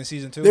gonna happen in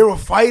season 2? They were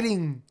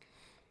fighting.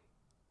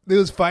 They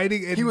was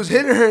fighting, and he was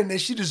hitting her, and then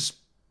she just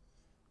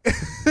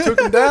took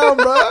him down,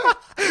 bro.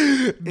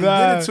 And did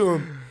it to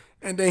him.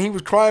 And then he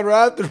was crying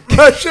right after.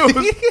 That shit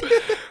was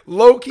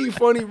low key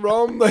funny,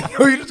 bro. I'm like,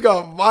 yo, you just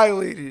got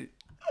violated.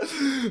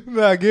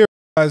 Nah, give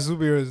my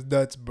superheroes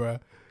nuts, bro.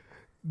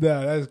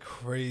 Nah, that's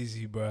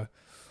crazy, bro.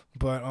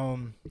 But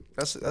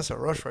that's a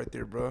rush right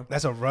there, bro.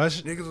 That's a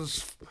rush. Niggas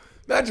was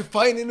imagine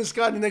fighting in the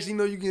sky. The next thing you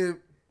know, you get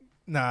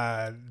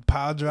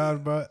pile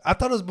drive, bro. I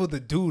thought it was about the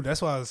dude.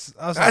 That's why I was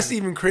that's like,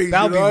 even crazy.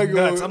 That would be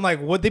nuts. I'm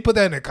like, what? They put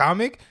that in a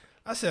comic?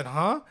 I said,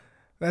 huh?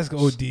 That's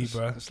OD,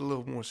 bro. It's a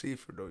little more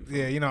safer though.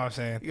 Yeah, you know what I'm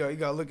saying. You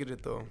gotta look at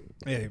it though.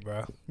 Yeah,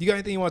 bro. You got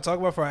anything you want to talk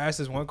about before I ask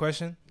this one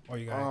question? Or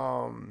you got?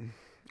 I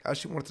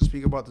actually wanted to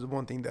speak about this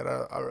one thing that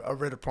I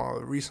read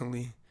upon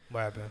recently.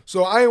 What happened?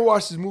 So I ain't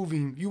watched this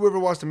movie. You ever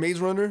watched The Maze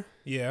Runner?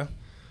 Yeah.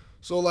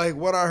 So like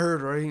what I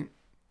heard, right?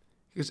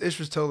 Because Ish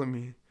was telling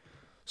me.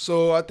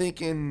 So I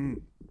think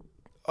in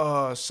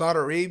Saudi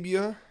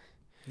Arabia,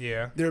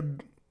 yeah,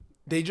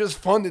 they just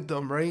funded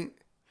them, right?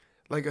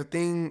 Like a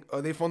thing,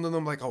 they funded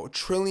them like $1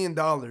 trillion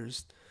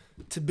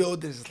to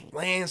build this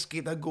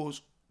landscape that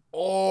goes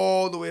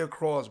all the way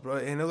across, bro.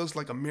 And it looks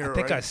like a mirror. I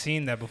think right? I've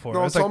seen that before.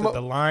 No, it's like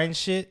the line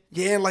shit.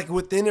 Yeah, and like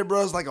within it,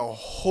 bro, it's like a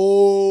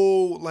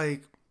whole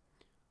like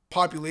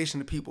population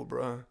of people,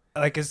 bro.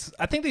 Like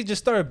I think they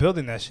just started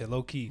building that shit,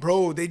 low key.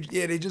 Bro, they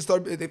just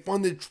started. They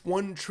funded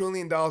 $1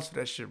 trillion for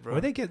that shit, bro.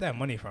 Where'd they get that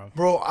money from?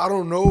 Bro, I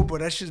don't know,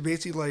 but that's just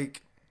basically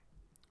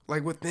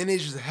like within it,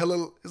 just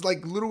hella. It's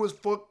like little as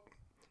fuck.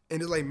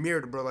 And it's like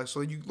mirrored, bro. Like,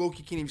 so you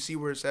low-key can't even see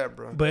where it's at,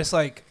 bro. But it's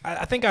like,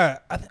 I think I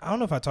don't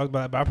know if I talked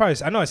about it, but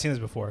I know I've seen this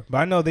before. But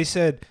I know they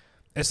said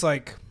it's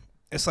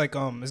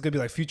gonna be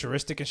like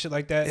futuristic and shit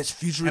like that. It's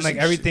futuristic, and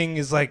like everything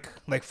is like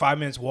 5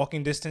 minutes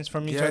walking distance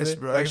from each other.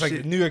 Bro, like it's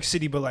like New York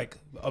City, but like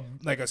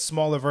a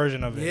smaller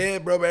version of it. Yeah,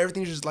 bro. But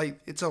everything's just like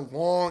it's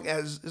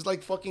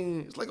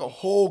like a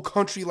whole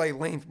country like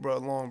length, bro.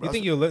 Long. Bro. You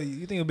think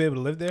you'll be able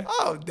to live there?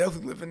 Oh,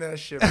 definitely live in that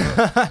shit, bro.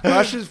 But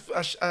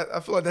I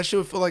feel like that shit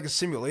would feel like a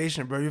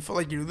simulation, bro. You feel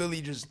like you're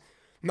literally just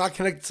not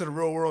connected to the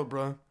real world,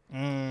 bro.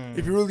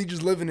 If you're really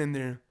just living in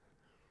there.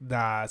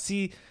 Nah,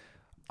 see.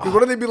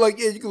 What if they be like,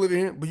 yeah, you can live in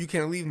here, but you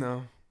can't leave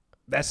now?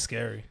 That's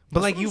scary.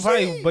 But like you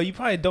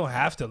probably don't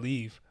have to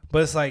leave.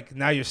 But it's like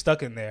now you're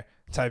stuck in there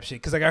type shit.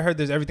 Cause like I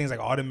heard everything's like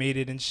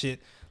automated and shit.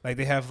 Like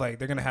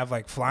they're gonna have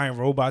like flying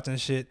robots and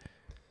shit.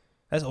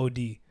 That's OD.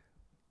 Let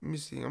me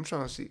see. I'm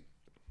trying to see.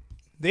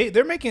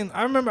 They're making.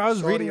 I remember I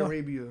was Saudi reading.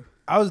 Arabia.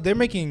 They're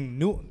making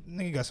new.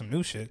 Nigga got some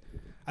new shit.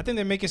 I think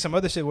they're making some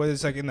other shit where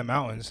it's like in the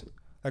mountains.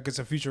 Like it's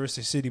a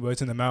futuristic city, but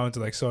it's in the mountains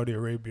of like Saudi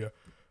Arabia.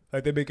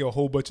 Like they make a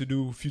whole bunch of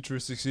new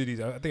futuristic cities.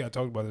 I think I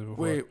talked about this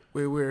before.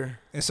 Wait, where?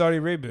 In Saudi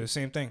Arabia,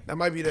 same thing. That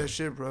might be that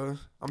shit, bro.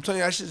 I'm telling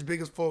you, that shit's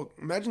big as fuck.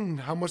 Imagine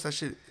how much that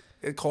shit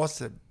it costs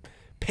to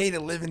pay to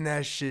live in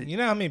that shit. You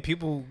know how many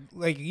people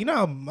like? You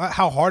know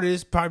how hard it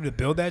is probably to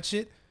build that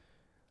shit.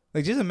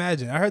 Like just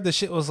imagine. I heard the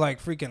shit was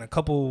like freaking a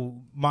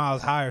couple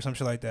miles high or some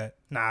shit like that.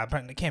 Nah,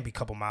 it can't be a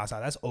couple miles high.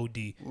 That's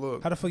OD.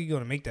 Look, how the fuck you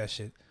gonna make that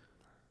shit?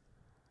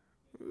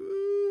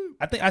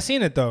 I think I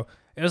seen it though.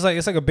 It's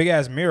like a big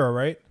ass mirror,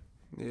 right?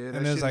 Yeah,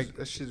 and it's like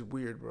that shit's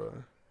weird, bro.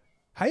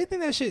 How you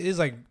think that shit is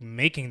like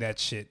making that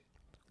shit?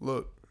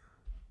 Look,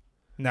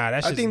 nah,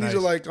 that shit. I think nice.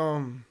 these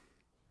are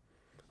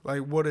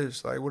like what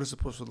is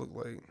supposed to look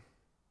like?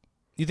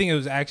 You think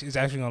it's actually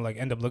gonna like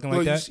end up looking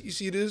like that? You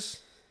see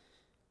this?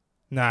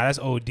 Nah, that's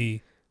OD.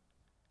 And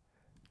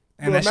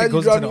bro, that shit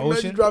goes into the ocean.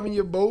 Imagine driving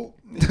your boat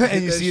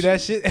and you see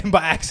that shit, and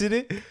by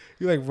accident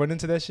you like run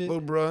into that shit.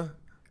 Look, bro.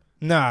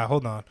 Nah,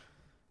 hold on.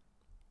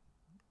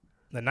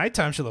 The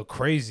nighttime should look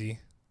crazy.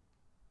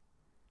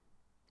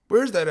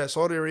 Where's that at?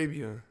 Saudi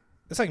Arabia.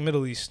 It's like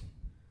Middle East.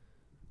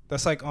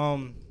 That's like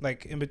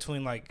in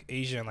between like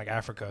Asia and like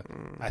Africa,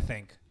 I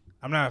think.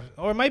 I'm not,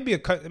 or it might be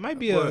its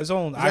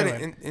own is island.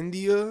 That in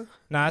India?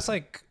 Nah, it's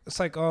like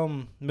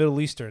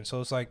Middle Eastern.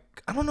 So it's like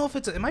I don't know if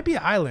it might be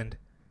an island.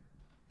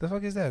 The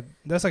fuck is that?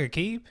 That's like a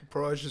cave?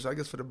 Bro, it's just I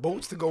guess for the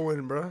boats to go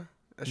in, bro.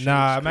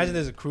 Nah, imagine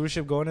there's a cruise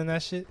ship going in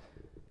that shit.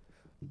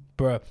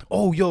 Bruh.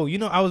 Oh, yo, you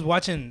know I was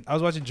watching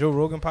Joe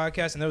Rogan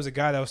podcast and there was a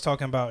guy that was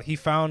talking about he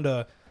found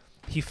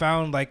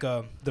like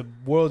the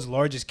world's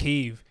largest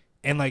cave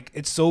and like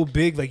it's so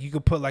big like you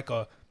could put like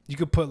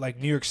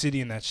New York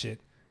City in that shit.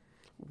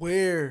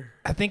 Where?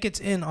 I think it's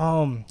in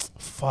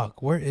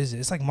where is it?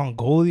 It's like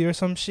Mongolia or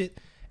some shit.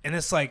 And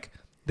it's like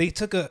they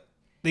took a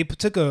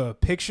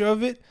picture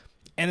of it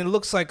and it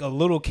looks like a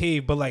little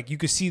cave, but like you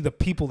could see the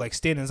people like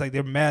standing. It's like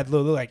they're mad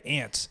little, they're like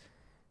ants.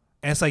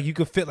 And it's like you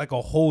could fit like a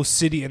whole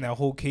city in that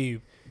whole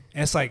cave.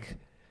 And it's like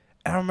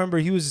I remember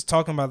he was just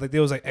talking about like they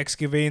was like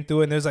excavating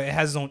through it and there's like it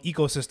has its own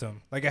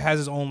ecosystem. Like it has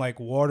its own like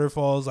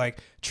waterfalls, like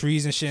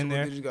trees and shit in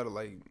there. They just gotta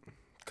like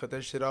cut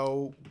that shit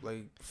out,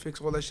 like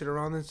fix all that shit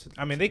around it.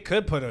 I mean, they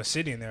could put a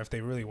city in there if they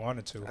really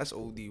wanted to. That's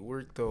OD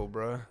work though,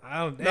 bro.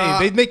 Hey,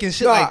 they making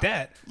shit like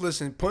that.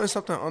 Listen, putting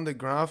something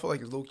underground, I feel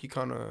like it's low key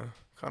kind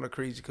of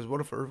crazy. Because what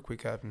if an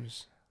earthquake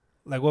happens?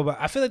 Like, well, but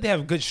I feel like they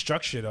have good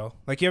structure though.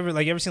 Like, you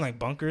ever seen like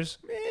bunkers?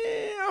 Man,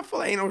 I feel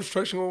like ain't no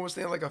structure going to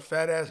withstand like a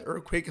fat ass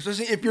earthquake,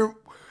 especially if you're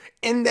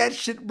in that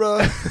shit, bro.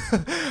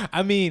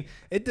 I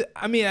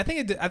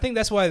think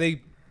that's why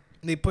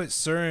they put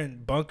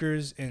certain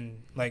bunkers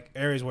in like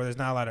areas where there's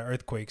not a lot of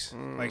earthquakes,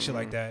 like shit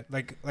like that,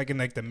 like in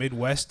like the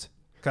Midwest.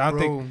 Cause I don't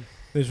think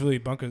there's really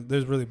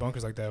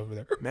bunkers like that over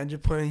there.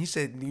 Imagine he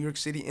said New York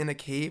City in a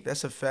cave.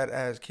 That's a fat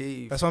ass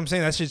cave. That's what I'm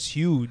saying. That shit's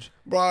huge,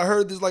 bro. I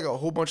heard there's like a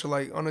whole bunch of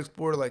like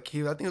unexplored like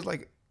caves. I think it's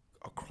like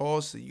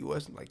across the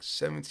U.S. like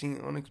 17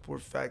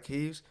 unexplored fat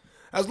caves.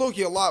 That's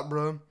low-key a lot,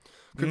 bro.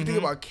 Because if you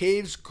think about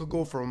caves, could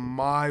go for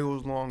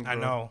miles long. Bro. I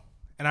know,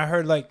 and I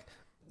heard like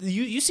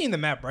you seen the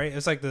map, right?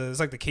 It's like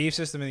the cave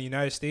system in the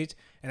United States,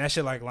 and that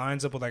shit like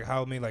lines up with like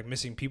how many like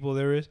missing people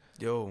there is.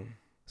 Yo,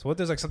 so what?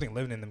 There's like something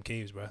living in them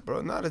caves, bro.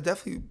 Bro, nah, it's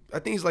definitely. I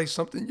think it's like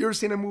something. You ever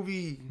seen a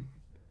movie?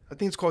 I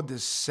think it's called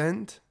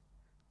Descent.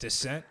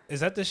 Descent?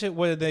 Is that the shit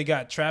where they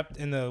got trapped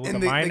in the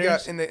miners? They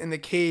got in the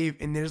cave,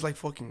 and there's like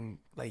fucking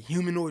like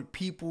humanoid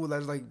people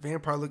that's like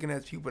vampire looking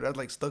at people that's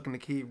like stuck in the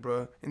cave,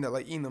 bro, and they're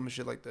like eating them and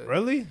shit like that.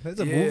 Really? That's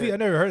a movie? I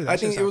never heard of that. I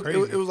think it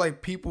was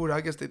like people that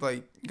I guess they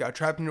like got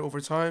trapped in it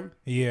over time.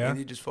 Yeah. And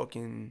they just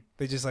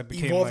like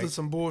became evolved like into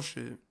some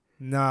bullshit.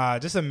 Nah,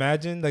 just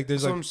imagine like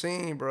there's that's like what I'm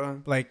saying,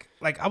 bro. Like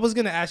I was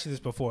gonna ask you this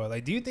before.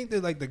 Like, do you think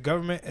that like the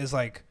government is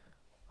like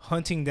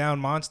hunting down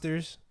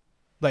monsters?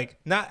 Like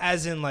not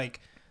as in like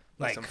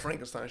some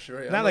Frankenstein shit,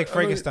 right? Not like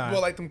Frankenstein.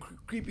 Well, like them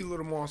creepy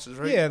little monsters,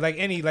 right? Yeah, like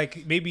any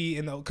like maybe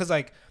in the because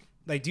like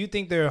do you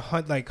think they're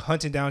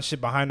hunting down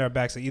shit behind our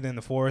backs, like either in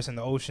the forest, in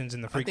the oceans,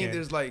 in the freaking? I think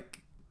there's like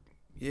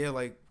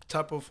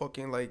type of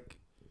fucking like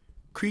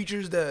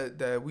creatures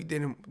that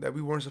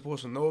we weren't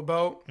supposed to know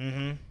about.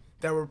 Mm-hmm.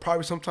 That were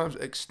probably sometimes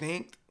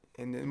extinct,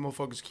 and then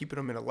motherfuckers keeping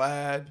them in a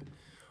lab.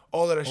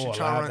 All of that shit,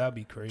 that'd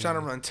be crazy. Trying to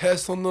run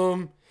tests on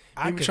them.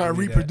 Maybe trying to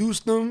reproduce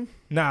them.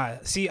 Nah,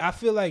 see, I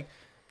feel like.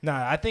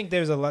 Nah, I think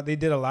there's a lot. They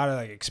did a lot of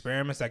like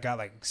experiments that got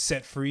like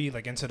set free,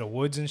 like into the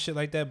woods and shit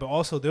like that. But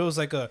also there was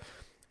like I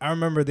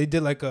remember they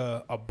did like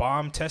a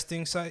bomb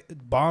testing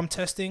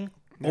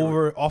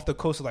over off the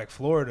coast of like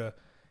Florida,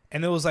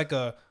 and it was like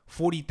a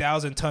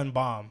 40,000 ton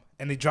bomb,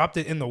 and they dropped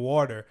it in the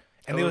water,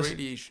 and there was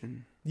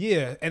radiation.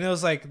 Yeah, and it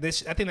was like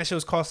this. I think that shit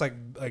was cost like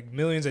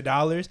millions of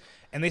dollars,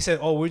 and they said,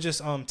 "Oh, we're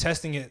just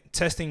testing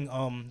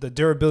the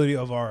durability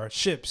of our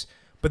ships."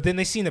 But then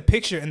they seen a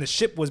picture and the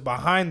ship was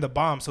behind the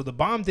bomb. So the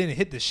bomb didn't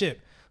hit the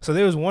ship. So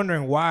they was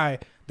wondering why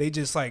they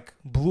just like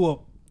blew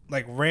up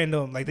like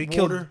random, like they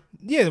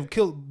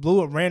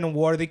blew up random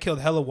water. They killed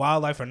hella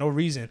wildlife for no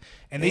reason.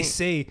 And they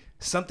say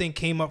something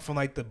came up from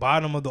like the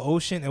bottom of the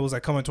ocean. It was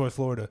like coming towards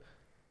Florida.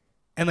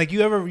 And like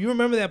you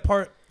remember that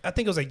part I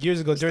think it was like years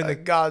ago during the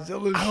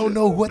Godzilla shit. I don't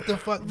know what the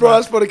fuck. Bro,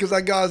 that's funny because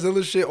that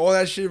Godzilla shit, all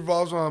that shit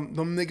revolves on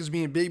them niggas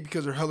being big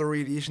because they're hella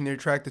radiation they're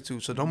attracted to.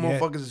 So them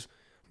motherfuckers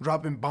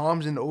dropping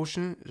bombs in the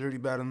ocean is already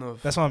bad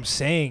enough. That's what I'm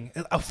saying.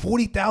 A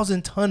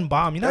 40,000 ton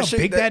bomb. You know how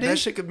big that is? That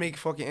shit could make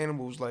fucking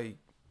animals like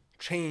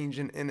change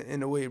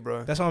in a way,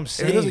 bro. That's what I'm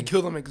saying. It doesn't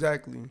kill them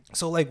exactly.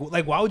 So like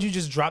why would you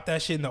just drop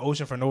that shit in the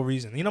ocean for no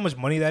reason? You know how much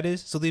money that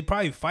is? So they'd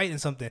probably fight in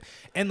something.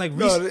 And like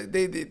no,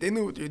 they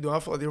knew what they were doing. I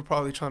feel like they were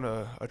probably trying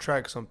to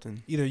attract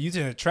something. Either use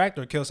it to attract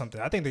or kill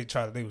something. I think they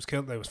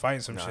was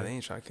fighting some shit. They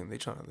ain't trying to kill. They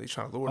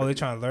trying to lure. Oh, they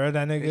trying to lure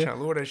that nigga. They trying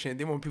to lure that shit.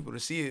 They want people to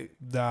see it.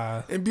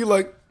 Nah. And be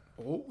like,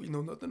 oh, you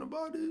know nothing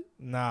about it.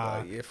 Nah.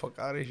 Like, yeah, fuck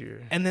out of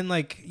here. And then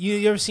like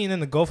you ever seen in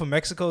the Gulf of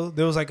Mexico,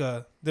 there was like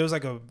a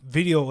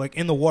video like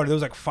in the water. There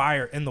was like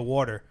fire in the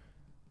water.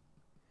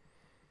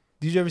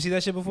 Did you ever see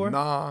that shit before?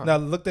 Nah. Now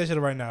look that shit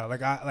up right now.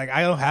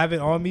 I don't have it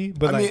on me,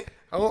 but I mean,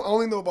 I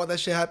only know about that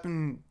shit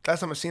happened.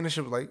 Last time I seen that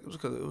shit was like it was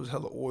because it was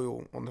hella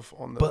oil on the.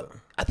 But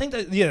I think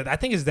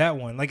it's that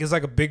one. Like it's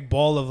like a big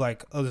ball of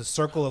like a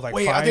circle of like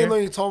Wait, fire. I think I know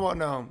what you're talking about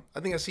now. I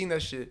think I seen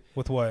that shit.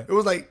 With what? It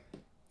was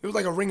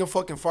like a ring of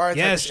fucking fire. Yes,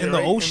 type of shit, in the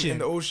right? ocean. In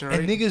the ocean, right?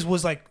 And niggas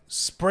was like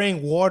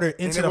spraying water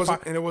into the fire.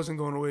 And it wasn't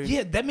going away.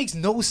 Yeah, that makes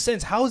no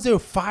sense. How is there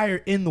fire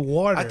in the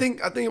water? I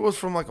think it was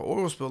from like an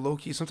oil spill, low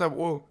key, some type of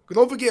oil. Cause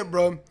don't forget,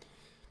 bro,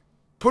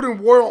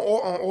 putting water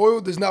on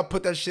oil does not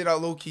put that shit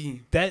out low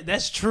key.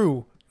 That's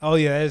true. Oh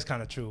yeah, that is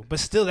kind of true.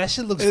 But still, that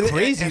shit looks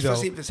crazy though.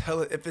 Especially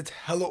if it's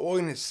hella oil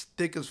and it's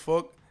thick as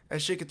fuck,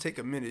 that shit could take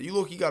a minute. You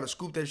low key gotta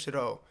scoop that shit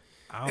out.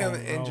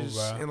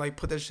 And like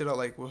put that shit out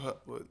like with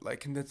like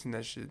condensing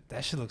that shit.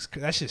 That shit looks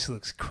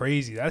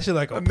crazy. That shit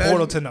like a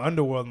portal to the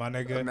underworld, my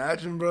nigga.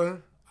 Imagine,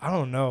 bro. I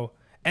don't know.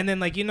 And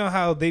then like you know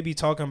how they be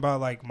talking about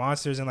like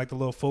monsters and like the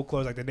little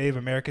folklore, like the Native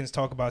Americans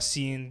talk about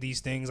seeing these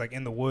things like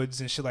in the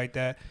woods and shit like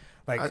that.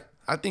 Like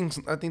I think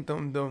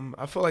them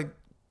I feel like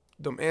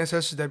them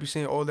ancestors that be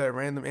saying all that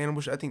random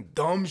animal shit. I think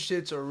dumb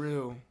shits are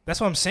real.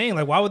 That's what I'm saying.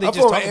 Like why would they just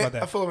talk about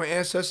that? I feel like my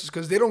ancestors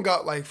because they don't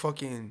got like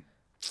fucking.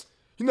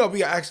 You know, we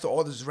got access to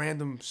all this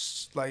random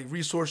like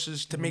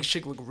resources to make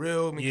shit look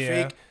real, make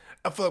fake.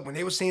 I feel like when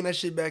they were saying that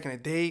shit back in the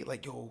day,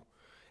 like yo,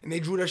 and they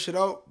drew that shit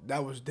out,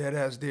 that was dead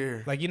ass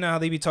there. Like you know how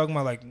they be talking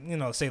about like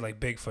say like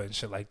Bigfoot and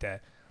shit like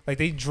that. Like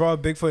they draw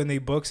Bigfoot in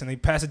their books and they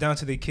pass it down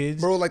to their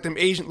kids. Bro, like them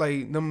Asian,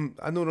 like them,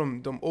 I know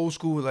them old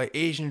school like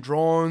Asian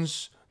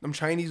drawings, them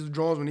Chinese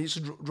drawings when they used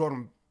to draw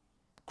them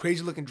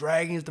crazy looking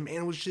dragons, them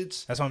animal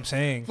shits. That's what I'm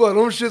saying. Bro,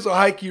 them shits are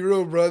high key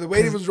real, bro. The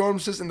way they was drawing them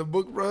shits in the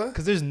book, bro.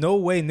 Because there's no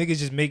way niggas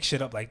just make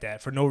shit up like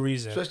that for no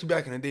reason. Especially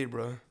back in the day,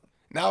 bro.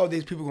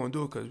 Nowadays, people gonna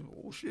do it because,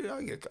 oh shit,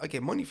 I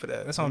get money for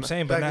that. That's what I'm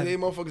saying. Back but in the day,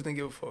 motherfuckers didn't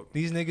give a fuck.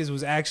 These niggas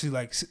was actually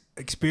like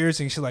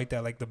experiencing shit like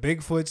that, like the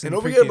Bigfoots. And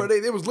don't forget, bro,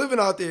 they was living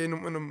out there in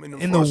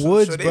the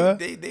woods, so bro.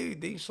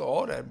 They saw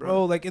all that, bro.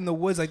 Bro, like in the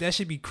woods, like that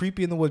should be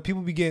creepy in the woods.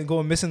 People be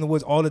going missing in the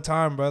woods all the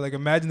time, bro. Like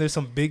imagine there's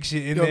some big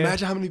shit in there.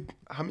 Imagine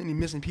how many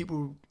missing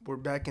people were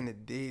back in the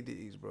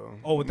days, bro.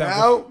 Oh, with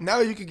that now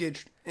you could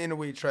get in a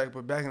way tracked,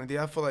 but back in the day,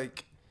 I feel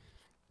like.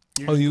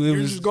 It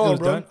was just gone,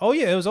 bro. Done? Oh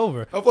yeah, it was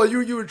over. I feel like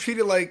you were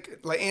treated like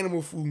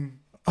animal food,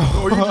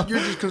 or you're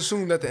just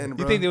consumed at the end,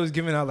 bro. You think they was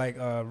giving out like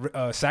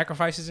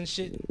sacrifices and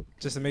shit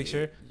just to make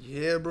sure?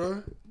 Yeah,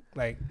 bro.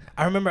 Like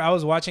I remember I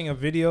was watching a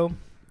video.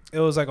 It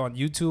was like on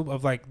YouTube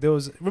of like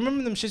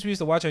remember them shits we used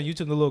to watch on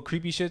YouTube, the little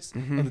creepy shits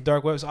on the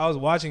dark web. So I was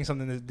watching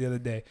something the other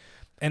day.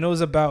 And it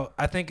was about,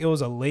 I think it was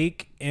a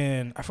lake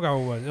in, I forgot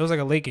what it was. It was like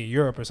a lake in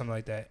Europe or something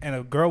like that. And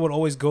a girl would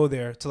always go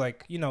there to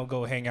like,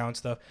 go hang out and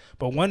stuff.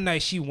 But one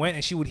night she went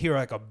and she would hear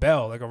like a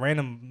bell, like a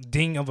random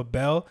ding of a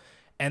bell.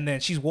 And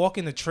then she's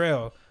walking the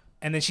trail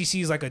and then she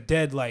sees like a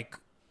dead like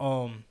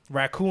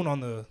raccoon on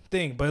the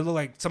thing. But it looked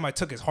like somebody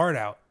took his heart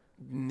out.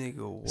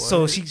 Nigga, what?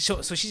 So she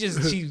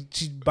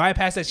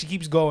bypassed that. She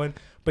keeps going,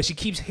 but she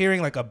keeps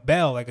hearing like a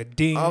bell, like a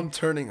ding. I'm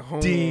turning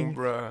home, ding,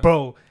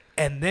 bro.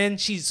 And then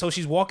she's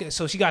walking.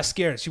 So she got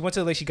scared. She went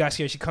to the lake. She got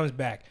scared. She comes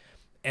back,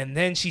 and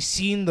then she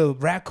seen the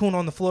raccoon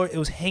on the floor. It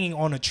was hanging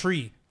on a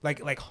tree,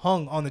 like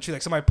hung on the tree.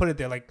 Like somebody put it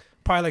there. Like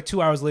probably like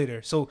 2 hours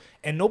later. So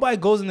and nobody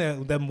goes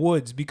in them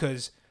woods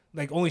because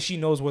like only she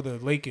knows where the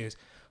lake is.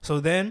 So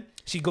then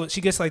she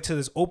gets like to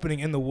this opening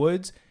in the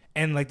woods,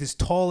 and like this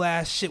tall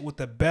ass shit with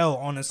the bell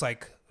on its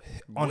like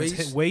on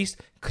its waist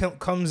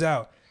comes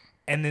out.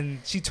 And then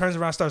she turns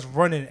around, starts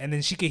running, and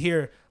then she could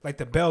hear like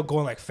the bell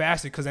going like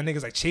faster because that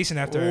nigga's like chasing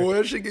after her. Oh,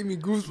 that shit gave me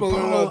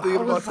goosebumps. Bro,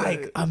 I was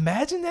like,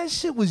 imagine that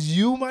shit was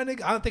you, my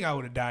nigga. I don't think I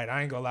would have died.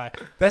 I ain't gonna lie.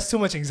 That's too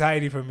much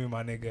anxiety for me,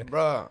 my nigga.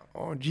 Bro,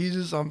 on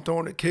Jesus, I'm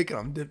throwing a kick and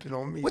I'm dipping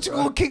on me. What you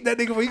gonna kick that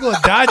nigga for? You gonna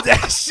dodge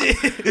that shit?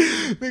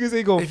 Niggas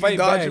ain't gonna fight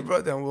back. If you dodge it,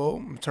 bro, then well,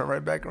 I'm gonna turn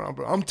right back around,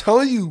 bro. I'm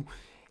telling you.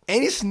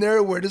 Any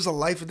scenario where there's a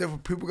life or death where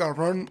people gotta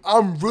run,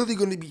 I'm really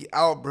gonna be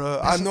out, bro.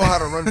 I know how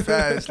to run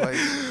fast, like,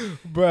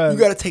 bro. You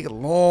gotta take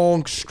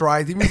long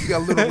strides. Even if you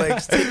got little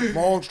legs, take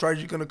long strides.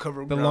 You're gonna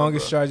cover the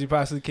longest strides you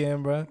possibly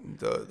can, bro.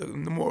 The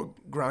more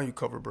ground you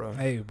cover, bro.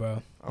 Hey,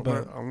 bro.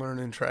 I'm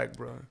learning track,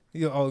 bro.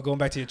 You going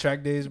back to your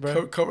track days,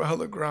 bro? Cover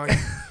hella ground.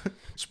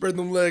 Spread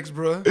them legs,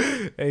 bro.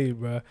 Hey,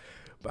 bro.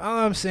 But all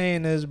I'm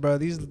saying is, bro,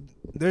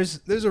 there's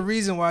a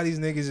reason why these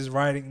niggas is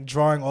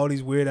drawing all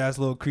these weird ass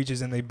little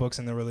creatures in their books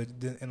and the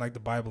religion, in like the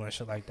Bible and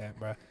shit like that,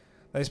 bro.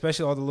 Like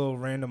especially all the little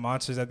random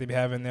monsters that they be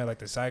having there, like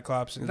the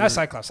Cyclops. Not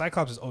Cyclops.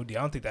 Cyclops is OD. I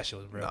don't think that shit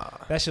was real. Nah.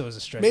 That shit was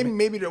a stretch.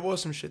 Maybe there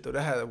was some shit though.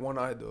 That had one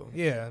eye though.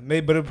 Yeah,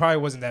 maybe, but it probably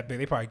wasn't that big.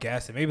 They probably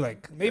gassed it.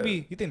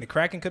 Maybe you think the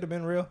Kraken could have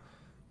been real?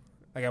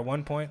 Like at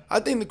one point. I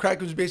think the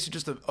Kraken was basically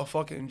just a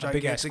fucking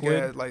gigantic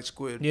ass like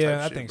squid. Yeah, type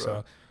I shit, think bro.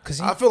 so. Cause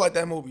I feel like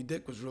that Moby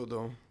Dick was real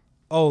though.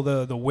 Oh,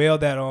 the whale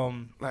that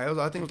Like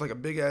I think it was like a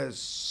big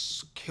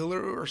ass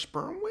killer or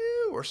sperm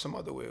whale or some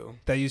other whale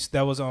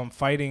that was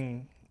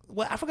fighting.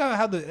 What I forgot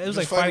how it was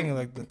like fighting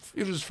like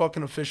it was just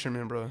fucking a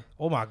fisherman, bro.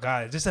 Oh my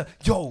god, just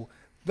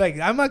like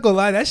I'm not gonna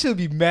lie, that should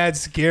be mad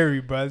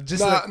scary, bro.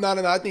 Just no.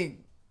 I think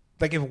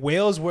like if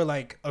whales were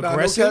like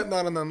aggressive.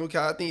 No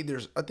cap.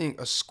 I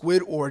think a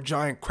squid or a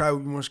giant crab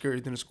would be more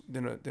scary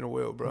than a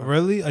whale, bro.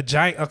 Really? A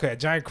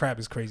giant crab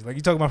is crazy. Like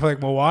you talking about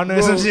like Moana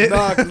or some shit?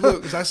 Nah,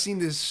 cause I seen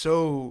this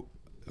show.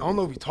 I don't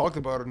know if we talked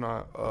about it or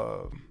not.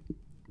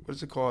 What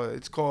is it called?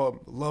 It's called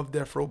Love,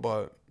 Death,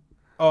 Robot.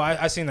 Oh,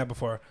 I seen that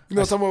before. You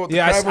know what I'm talking about?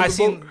 Yeah, I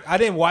seen. I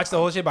didn't watch the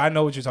whole shit, but I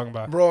know what you're talking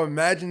about. Bro,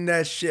 imagine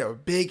that shit. A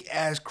big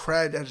ass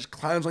crab that just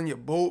climbs on your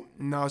boat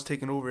and now it's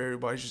taking over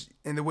everybody.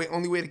 And the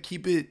only way to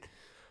keep it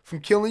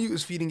from killing you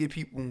is feeding it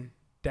people.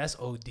 That's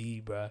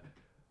OD, bro.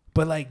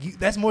 But like,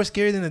 that's more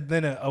scary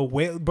than a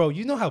whale, bro.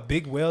 You know how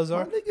big whales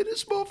are. My nigga,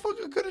 this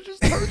motherfucker could have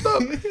just turned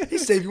up. He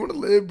said, "If you want to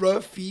live,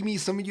 bro, feed me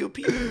some of your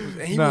people."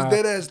 And he was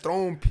dead ass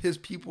throwing his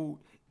people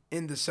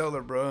in the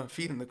cellar, bro,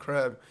 feeding the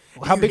crab.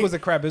 How big was the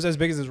crab? Is it as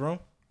big as his room?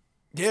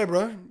 Yeah,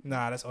 bro.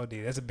 Nah, that's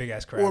OD. That's a big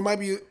ass crab. Or it might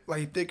be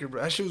like thicker,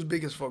 bro. That shit was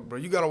big as fuck, bro.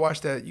 You gotta watch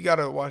that.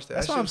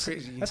 That's why I'm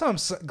crazy. That's why I'm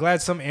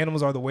glad some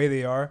animals are the way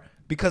they are.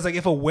 Because like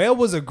if a whale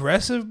was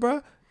aggressive,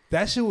 bro,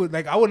 that shit would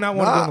I would not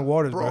want to go in the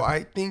waters, bro.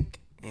 I think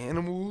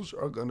animals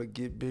are gonna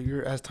get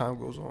bigger as time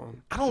goes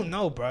on. I don't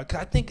know, bro.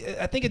 'Cause I think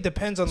it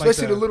depends on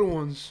especially the little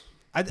ones.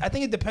 I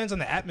think it depends on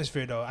the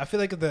atmosphere though. I feel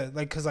like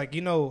because I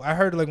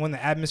heard like when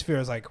the atmosphere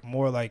is like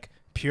more like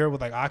pure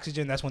with like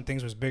oxygen, that's when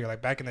things was bigger.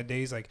 Like back in the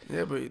days, like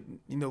yeah, but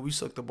we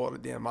sucked up all the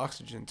damn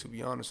oxygen, to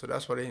be honest. So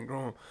that's why they ain't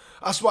growing.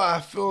 That's why I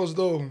feel as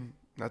though,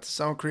 not to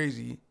sound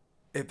crazy,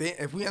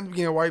 if we end up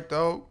getting wiped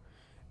out,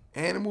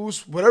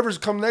 animals, whatever's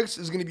come next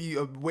is gonna be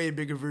a way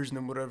bigger version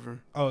than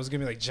whatever. Oh, it's gonna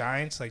be like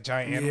giants, like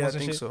giant animals. Yeah, I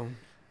think shit? so.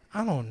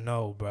 I don't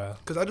know, bro.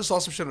 Cause I just saw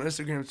some shit on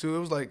Instagram too. It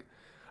was like,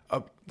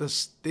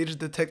 they just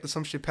detected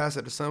some shit past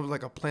it. The sun was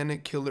like a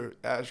planet killer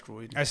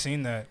asteroid. I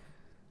seen that.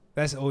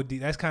 That's OD.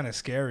 That's kind of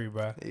scary,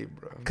 bro. Hey,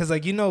 bro. Cause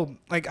like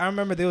like I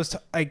remember there was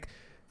like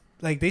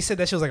they said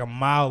that shit was like a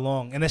mile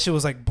long, and that shit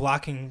was like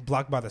blocked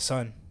by the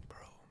sun. Bro,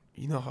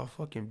 you know how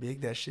fucking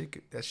big that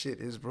shit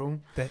is, bro.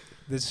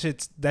 That's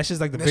just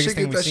like the biggest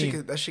thing we've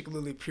seen. That shit could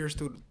literally pierce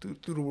through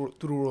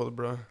the world,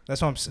 bro.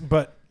 That's what I'm saying.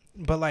 But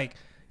like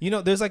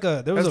there's like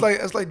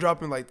it's like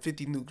dropping like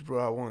 50 nukes,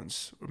 bro, at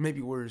once, or maybe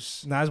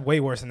worse. Nah, it's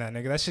way worse than that,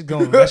 nigga. That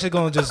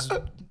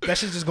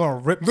shit's just gonna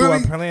rip through our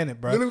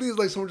planet, bro. Literally, it's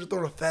like someone just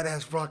throwing a fat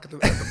ass rock at the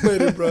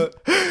planet, bro.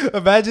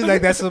 Imagine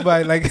like that's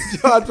somebody like. Yo,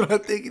 that's what I'm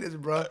thinking is,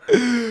 bro.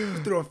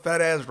 Just throw a fat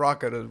ass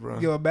rock at us, bro.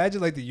 Yo, imagine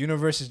like the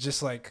universe is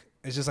just like.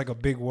 It's just like a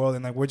big world,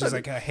 and like we're just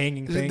like a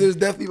hanging thing. There's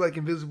definitely like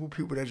invisible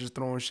people that just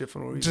throwing shit for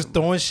no reason. Just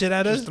throwing shit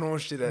at us. Just throwing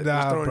shit at.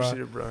 Nah, just throwing bro.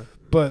 shit, bro.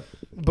 But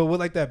with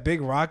like that big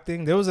rock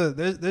thing, there's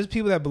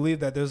people that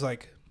believe that there's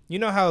like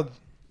how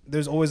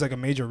there's always like a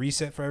major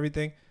reset for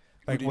everything,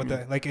 like with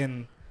the like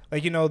in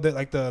like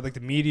the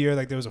meteor,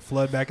 like there was a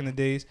flood back in the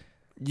days.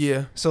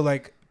 Yeah. So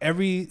like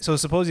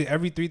supposedly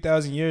every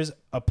 3,000 years,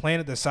 a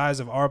planet the size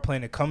of our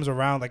planet comes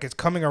around, like it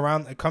comes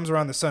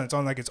around the sun. It's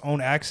on like its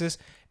own axis,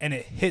 and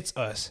it hits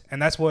us.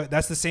 And that's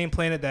the same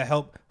planet that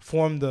helped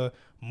form the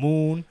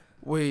moon.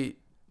 Wait.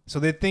 So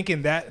they're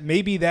thinking that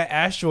maybe that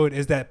asteroid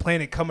is that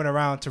planet coming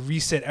around to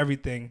reset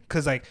everything.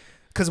 Cause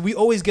we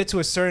always get to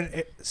a certain.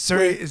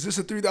 Wait, is this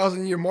a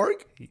 3,000 year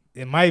mark?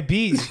 It might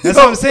be. That's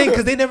what I'm saying.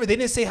 Cause they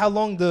didn't say how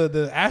long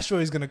the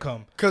asteroid is gonna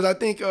come. Cause I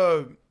think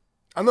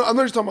I know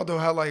you're talking about though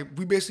how like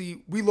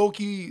we low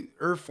key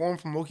Earth formed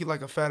from low key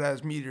like a fat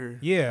ass meteor.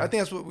 Yeah, I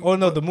think that's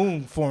what. The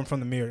moon formed from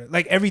the mirror.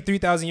 Like every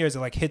 3,000 years, it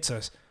like hits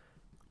us.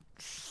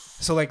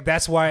 So like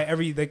that's why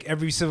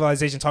every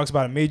civilization talks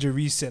about a major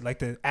reset.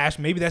 Like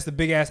maybe that's the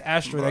big ass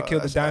asteroid that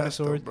killed the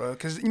dinosaurs, bro.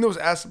 Because what's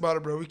asked about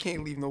it, bro. We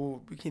can't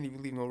even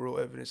leave no real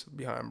evidence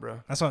behind, bro.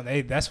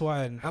 That's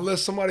why.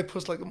 Unless somebody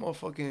puts like a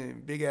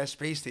motherfucking big ass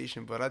space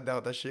station, but I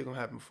doubt that shit gonna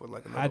happen for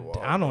like another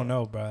while. I don't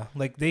know, bro.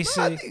 Like they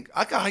say,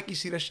 I can highly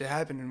see that shit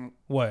happening.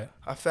 What?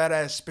 A fat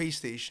ass space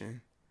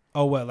station.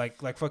 Oh, what?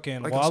 Like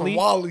fucking like Wall-E?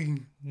 Wall-E.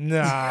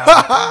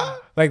 Nah.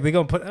 Like they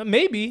gonna put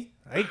maybe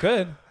they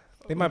could.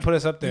 They might put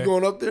us up there. You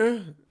going up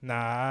there?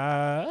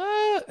 Nah.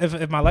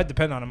 If my life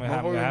depends on it,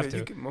 I'm gonna have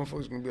to.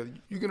 Motherfuckers gonna be like,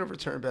 you gonna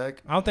return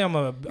back. I don't think I'm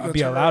gonna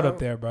be allowed up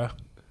there, bro.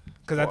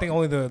 Because I think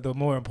only the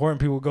more important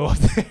people go up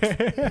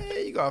there. Yeah,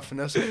 you got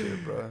finesse up there,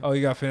 bro. Oh,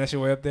 you got finesse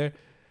your way up there?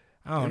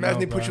 I don't know, Imagine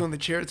they bro. put you on the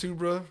chair too,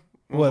 bro.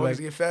 What, Motherfuckers like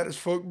get fat as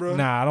fuck, bro.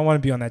 Nah, I don't want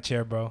to be on that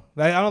chair, bro.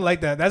 Like I don't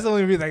like that. That's the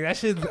only reason. Like that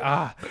shit.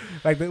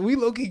 Like we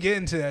low key get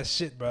into that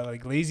shit, bro.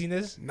 Like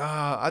laziness.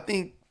 Nah, I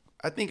think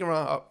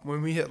around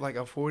when we hit like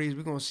our 40s,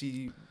 we're gonna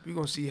see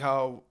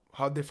how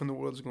different the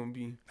world's gonna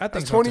be. I think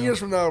that's so 20 too. years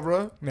from now,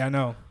 bro. Yeah, I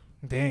know.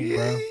 Dang, Yay.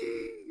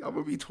 bro. I'm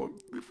gonna be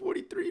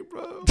 43,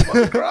 bro. I'm about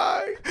to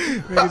cry.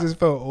 Niggas just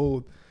felt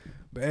old.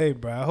 But hey,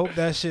 bro, I hope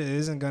that shit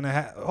isn't gonna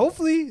happen.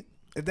 Hopefully,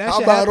 if that How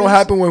shit about happens, it don't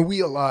happen when we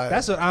alive?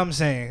 that's what I'm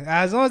saying.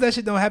 As long as that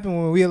shit don't happen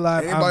when we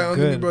alive, Anybody I'm under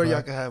good, me, bro, bro.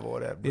 y'all can have all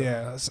that, bro.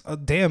 Yeah.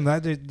 Damn,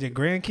 that your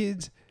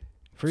grandkids.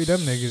 Free them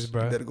niggas,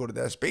 bro. You better go to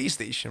that space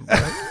station, bro.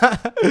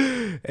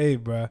 Hey,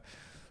 bro.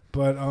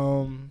 But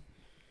what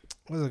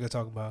was I gonna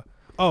talk about?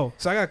 Oh,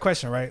 so I got a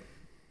question, right?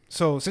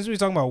 So since we were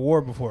talking about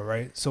war before,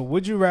 right? So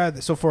would you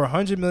rather? So for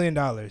 $100 million,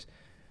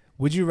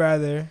 would you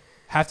rather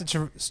have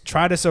to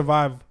try to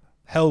survive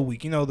Hell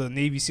Week? You know, the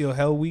Navy SEAL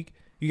Hell Week.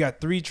 You got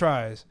 3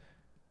 tries.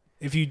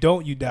 If you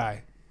don't, you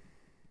die.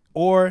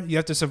 Or you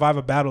have to survive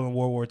a battle in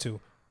World War II.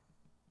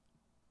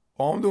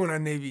 Oh, I'm doing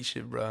that Navy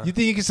shit, bro. You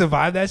think you can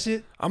survive that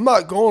shit? I'm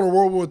not going to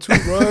World War II,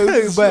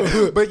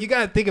 bro. but you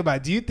gotta think about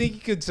it. Do you think you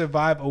could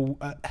survive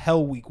a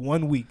Hell Week,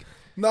 1 week?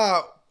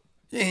 Nah.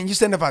 Yeah, and you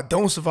said if I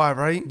don't survive,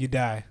 right? You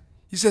die.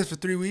 You said for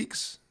 3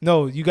 weeks?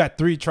 No, you got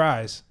 3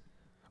 tries.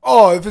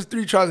 Oh, if it's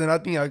 3 tries, then I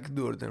think I could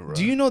do it then, bro.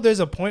 Do you know there's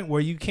a point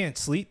where you can't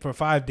sleep for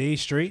 5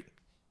 days straight?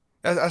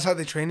 That's how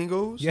the training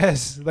goes?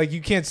 Yes, like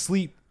you can't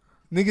sleep.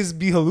 Niggas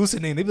be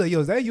hallucinating. They be like,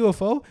 "Yo, is that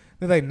UFO?"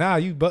 They're like, "Nah,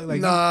 you but like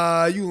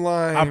nah, you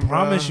lying. I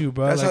promise you,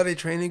 bro. That's like, how their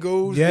training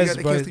goes. Yes,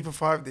 they but can't sleep for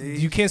 5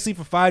 days. You can't sleep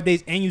for 5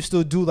 days, and you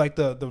still do like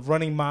the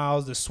running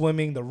miles, the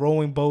swimming, the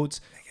rowing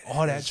boats,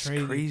 all that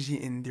training.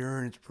 Crazy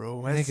endurance,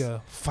 bro.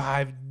 Nigga,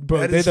 5,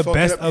 bro. They're the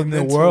best of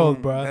the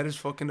world, bro. That is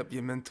fucking up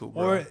your mental,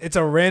 bro. Or it's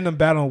a random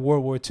battle in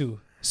World War II.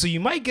 So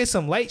you might get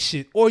some light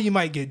shit, or you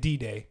might get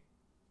D-Day.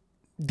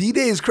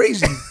 D-Day is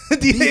crazy.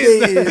 D-Day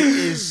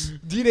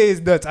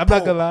is nuts. I'm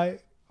not gonna lie.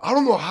 I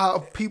don't know how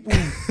people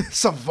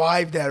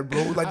survive that,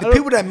 bro. Like the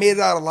people that made it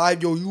out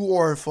alive, yo, you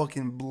are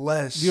fucking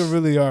blessed. You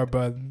really are,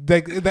 bro.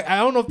 Like I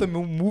don't know if the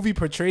movie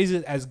portrays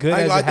it as good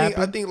as it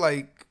happened. I think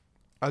like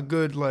a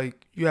good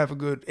you have a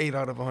good 8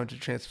 out of 100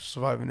 chance of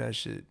surviving that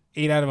shit.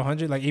 8 out of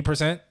 100, like 8%. 8%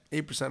 out of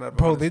 100.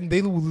 Bro,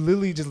 they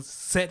literally just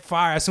set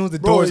fire as soon as the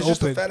doors open. Bro, it's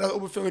just open. a fat ass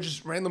open field and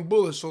just random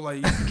bullets. So like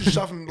you can just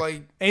shot from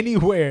like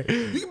anywhere.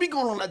 You can be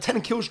going on that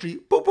 10 kill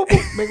streak. Boop boop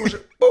boop. Make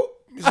sure. Boop.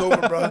 It's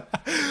over, bro.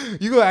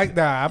 You gonna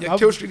act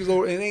kill streak is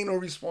over. It ain't no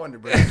responder,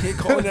 bro. You can't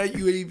call that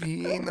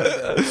UAV. Ain't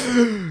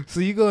nothing. So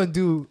you gonna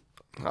do?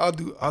 I'll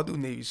do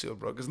Navy SEAL,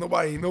 bro. Cause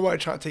nobody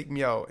trying to take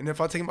me out. And if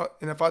I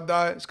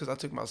die, it's cause I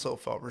took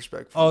myself out.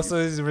 Respect. Oh, so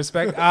it's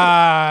respect.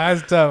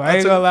 That's tough. I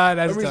ain't gonna lie.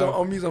 That's tough.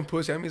 That means I'm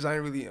pussy. That means I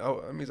ain't really.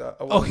 That means I.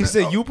 Oh, he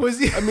said you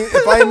pussy. I mean,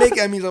 if I ain't make it,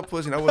 that means I'm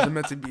pussy. And I wasn't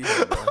meant to be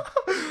here,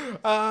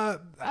 bro.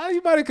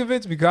 You might have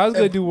convinced me. Cause I was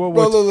gonna do World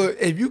War II. Look.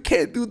 If you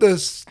can't do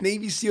the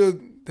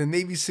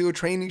Navy SEAL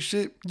training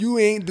shit, you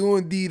ain't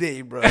doing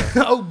D-Day, bro.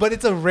 Oh, but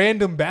it's a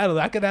random battle.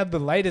 I could have the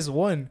lightest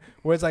one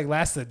where it's like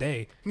lasts a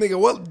day. Nigga,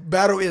 what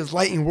battle is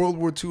light in World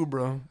War II,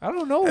 bro? I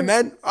don't know. And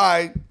then,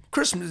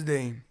 Christmas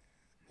Day.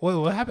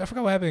 What happened? I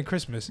forgot what happened in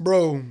Christmas.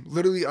 Bro,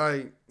 literally,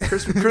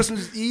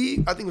 Christmas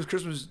Eve. I think it was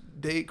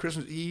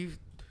Christmas Eve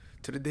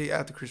to the day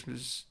after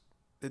Christmas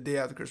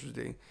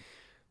Day.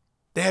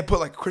 They had put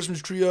like a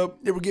Christmas tree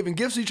up. They were giving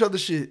gifts to each other.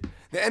 Shit,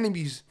 the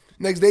enemies.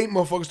 Next day,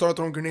 motherfuckers started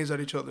throwing grenades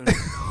at each other.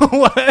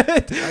 What?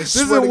 This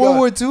is in World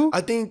War II? I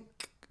think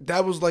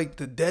that was like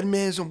the Dead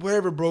Man's or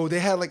whatever, bro.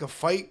 They had like a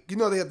fight. You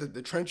know, they had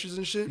the trenches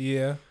and shit.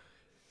 Yeah.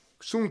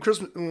 Soon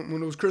Christmas,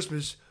 when it was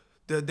Christmas,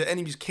 the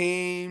enemies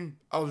came.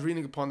 I was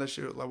reading upon that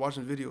shit, like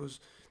watching videos.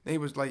 They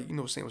was like,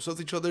 saying what's up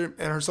to each other,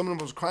 and some of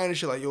them was crying and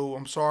shit, like, "Yo,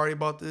 I'm sorry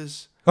about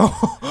this."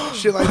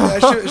 Shit like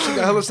that. Shit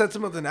got hella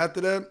sentiment. And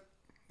after that,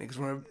 niggas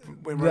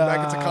went right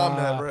back into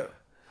combat, bro.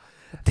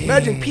 Damn.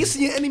 Imagine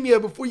piecing your enemy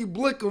up before you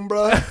blick them,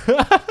 bro.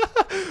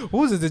 Who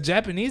was it? The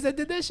Japanese that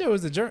did that shit? Or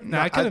was the German?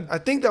 Nah, I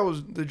think that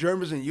was the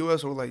Germans in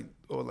U.S. or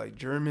like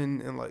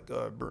German and like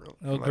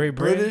Great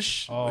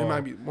British. Oh. It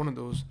might be one of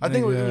those. I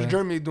think it was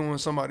Germany doing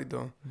somebody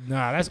though.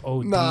 Nah, that's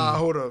OD. Nah,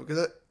 hold up.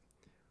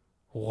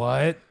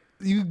 What?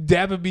 You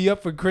dabbing me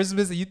up for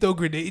Christmas and you throw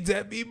grenades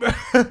at me, bro?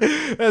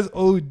 That's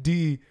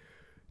OD.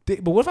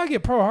 But what if I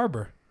get Pearl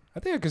Harbor? I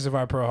think I could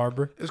survive Pearl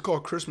Harbor. It's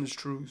called Christmas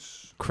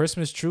Truce.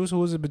 Christmas Truce? Who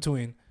was it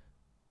between?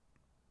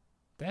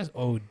 That's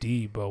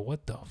OD, bro.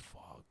 What the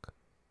fuck?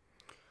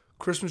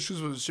 Christmas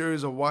Truce was a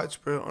series of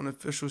widespread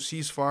unofficial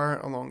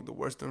ceasefire along the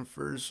western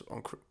fronts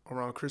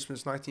around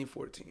Christmas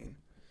 1914.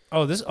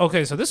 Oh,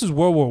 so this is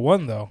World War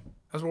I, though.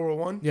 That's World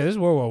War I? Yeah, this is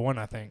World War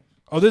I think.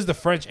 Oh, this is the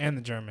French and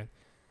the German.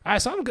 All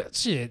right, so I'm good.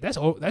 Shit, that's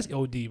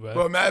OD, bro.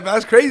 But man,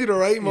 that's crazy though,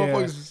 right?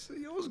 Motherfuckers,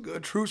 it was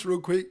good. Truce real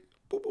quick.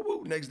 Boop, boop,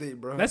 boop. Next day,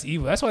 bro. That's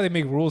evil. That's why they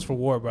make rules for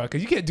war, bro.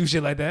 Because you can't do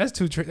shit like that.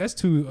 That's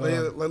too.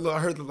 Look, I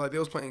heard that they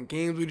was playing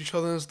games with each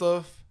other and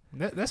stuff.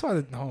 That's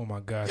why. Oh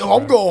my gosh. Yo,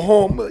 I'm going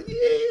home. Like,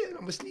 yeah,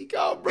 I'm gonna sneak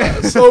out, bro.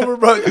 It's over,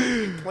 bro.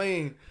 You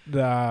playing.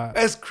 Nah.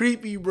 That's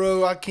creepy,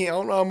 bro. I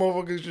don't know how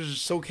motherfuckers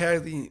just so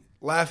casually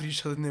laugh at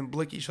each other and then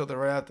blick each other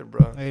right after,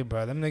 bro. Hey,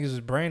 bro, them niggas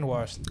was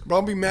brainwashed. Bro,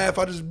 I'll be mad if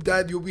I just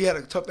died. We had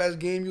a tough ass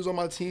game. You was on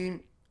my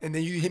team, and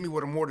then you hit me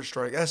with a mortar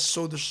strike. That's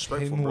so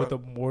disrespectful, Hitting bro. with a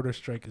mortar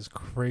strike is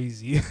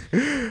crazy.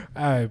 All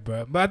right,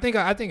 bro. But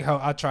I think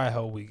I'll try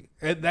Hell Week.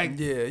 Yeah,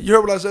 you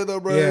heard what I said though,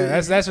 bro. Yeah,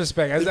 that's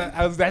respect.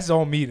 That's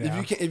on me now.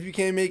 If you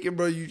can't make it,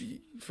 bro, you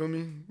feel me?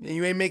 And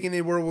you ain't making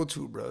it World War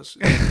II, bro. All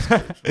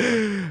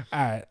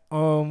right.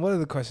 What are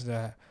the questions I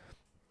have?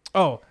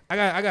 Oh,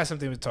 I got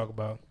something to talk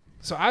about.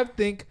 So I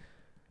think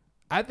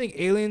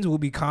aliens will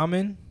be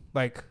common,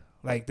 like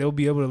they'll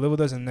be able to live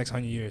with us in the next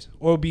 100 years,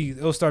 or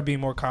it'll start being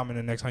more common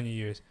in the next 100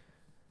 years.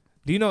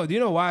 Do you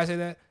know why I say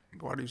that?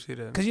 Why do you say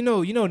that? Because you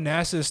know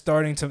NASA is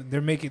starting to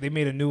they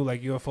made a new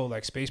like UFO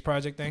like space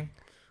project thing.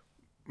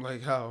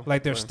 Like how?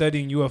 Like they're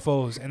studying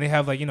UFOs, and they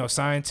have like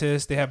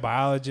scientists, they have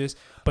biologists,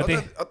 but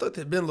I thought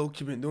they'd been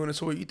low-key been doing it.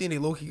 So you think they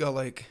low-key got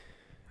like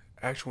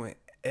actual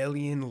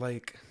alien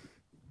like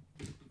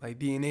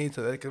DNA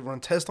so they could run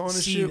tests on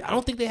this shit? I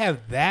don't think they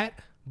have that,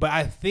 but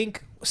I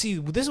think this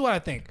is what I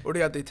think. Or they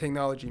got their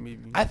technology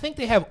maybe. I think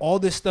they have all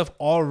this stuff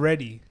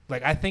already.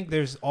 Like I think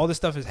there's all this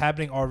stuff is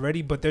happening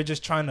already, but they're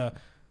just trying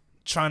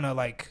to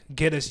like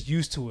get us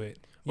used to it.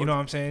 You know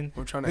what I'm saying?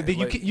 We're trying to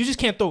you just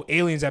can't throw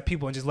aliens at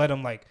people and just let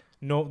them like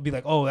be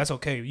like, oh, that's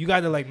okay. You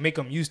gotta like make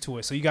them used to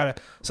it. So you gotta.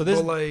 So this.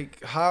 But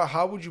like,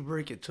 how would you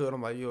break it to it?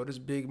 I'm like, yo, this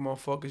big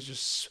motherfucker's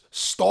just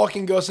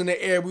stalking us in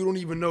the air. We don't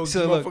even know. So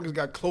these look, motherfuckers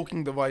got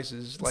cloaking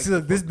devices. Like,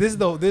 so this is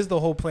the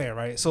whole plan,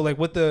 right? So like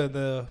with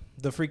the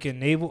freaking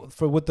naval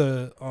with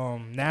the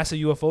NASA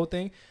UFO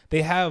thing,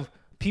 they have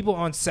people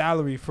on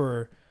salary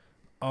for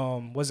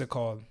what's it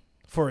called,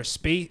 for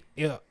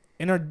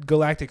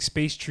intergalactic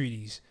space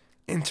treaties.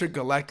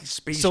 Intergalactic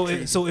space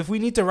treaty. So if we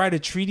need to write a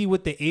treaty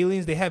with the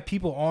aliens, they have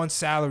people on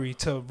salary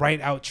to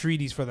write out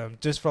treaties for them,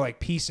 just for like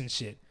peace and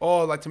shit.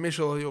 Oh, like to make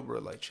sure, yo, bro,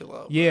 like chill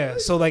out. Yeah.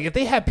 So like if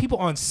they have people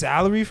on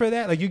salary for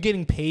that, like you're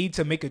getting paid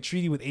to make a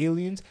treaty with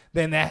aliens,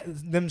 then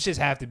them shits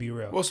have to be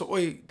real. Well, so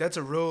wait, that's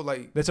a real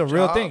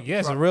real thing. Yeah,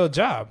 it's a real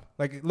job.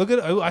 Like look at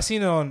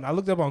I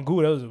looked up on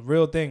Google. That was a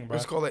real thing, bro.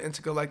 It's called an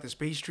intergalactic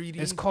space treaty.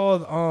 It's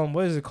called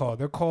what is it called?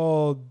 They're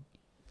called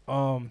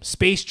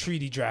space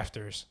treaty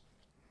drafters.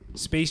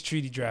 Space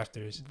treaty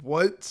drafters.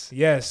 What?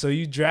 Yeah, so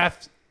you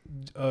draft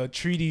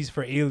treaties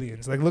for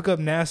aliens. Like look up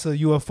NASA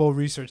UFO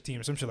research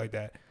team or some shit like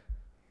that.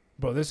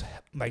 Bro,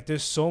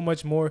 there's so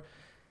much more.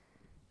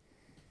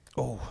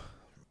 Oh,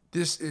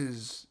 this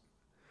is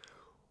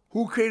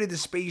who created the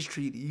space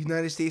treaty?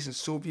 United States and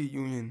Soviet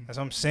Union. That's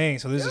what I'm saying.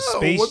 So there's a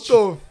space. What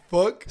the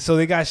fuck? So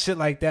they got shit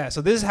like that.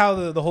 So this is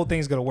how the whole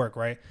thing's gonna work,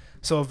 right?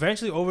 So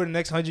eventually, over the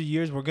next 100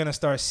 years, we're gonna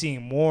start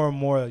seeing more and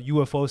more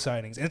UFO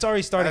sightings, and it's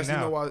already starting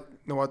now.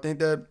 I think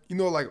that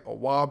like a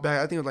while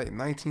back, I think it was like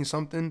 19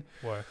 something.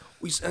 What?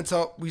 We sent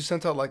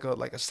out like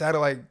a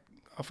satellite.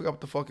 I forgot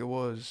what the fuck it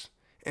was,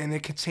 and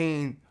it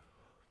contained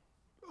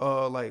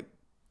like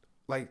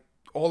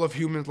all of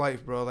human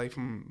life, bro. Like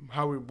from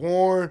how we're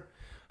born.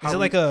 Is it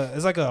like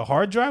a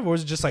hard drive, or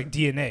is it just like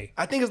DNA?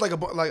 I think it's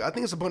I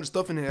think it's a bunch of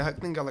stuff in there. I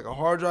think it got like a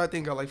hard drive. I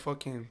think it got like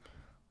fucking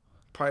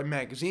probably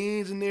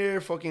magazines in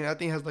there. Fucking, I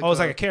think it has like. Oh, it's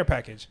like a care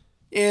package.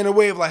 In a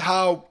way of like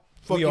how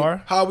we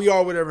are,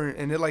 whatever,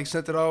 and it like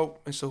sent it out,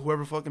 and so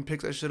whoever fucking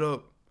picks that shit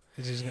up,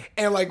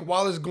 and like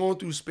while it's going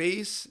through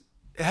space,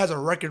 it has a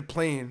record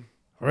playing.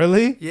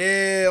 Really?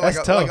 Yeah,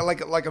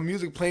 like a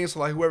music playing, so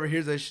like whoever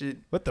hears that shit.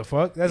 What the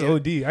fuck? That's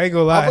OD. I ain't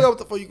gonna lie. I forgot what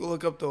the fuck you can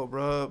look up though,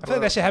 bro. I feel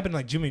like that shit happened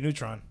like Jimmy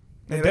Neutron.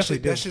 Yeah,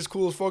 that shit's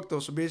cool as fuck though.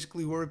 So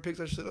basically, whoever picks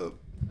that shit up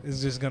is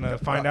just gonna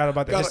find out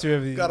about the history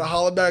of the. Gotta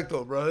holler back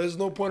though, bro. There's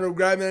no point of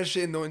grabbing that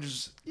shit and no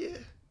just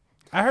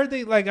I heard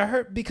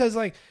because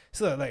this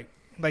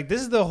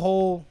is the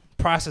whole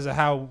process of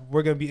how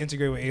we're gonna be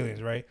integrated with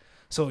aliens, right?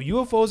 So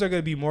UFOs are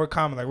gonna be more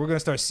common. Like we're gonna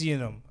start seeing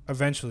them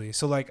eventually.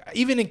 So like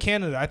even in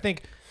Canada, I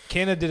think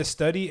Canada did a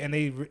study and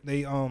they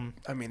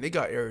I mean they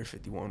got Area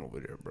 51 over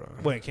there, bro.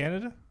 What, in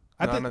Canada?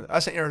 I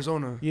said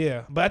Arizona.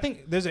 Yeah, but I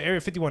think there's an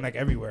Area 51 like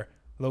everywhere.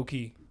 Low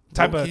key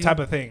type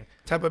of thing,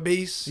 type of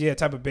base. Yeah,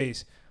 type of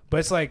base.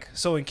 But it's like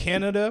so in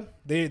Canada,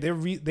 they got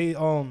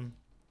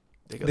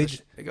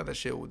that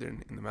shit over there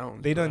in the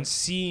mountains. They done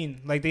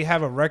seen like they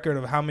have a record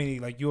of how many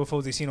like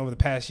UFOs they seen over the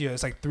past year.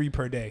 It's like 3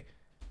 per day.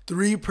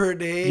 3 per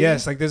day.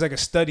 Yes, like there's like a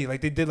study,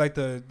 like they did like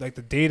the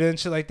data and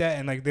shit like that,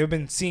 and like they've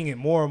been seeing it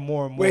more and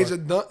more and more. Wait,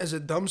 is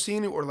it dumb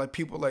seeing it or like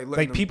people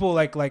like people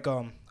like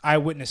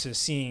eyewitnesses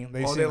seeing?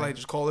 They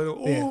just call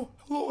it.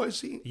 Hello, I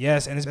see.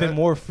 Yes, and it's been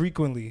more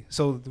frequently.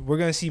 So we're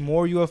gonna see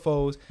more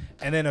UFOs,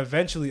 and then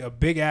eventually a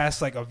big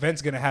ass like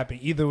event's gonna happen.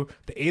 Either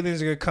the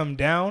aliens are gonna come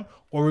down,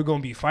 or we're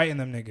gonna be fighting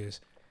them niggas.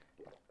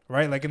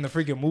 Right, like in the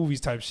freaking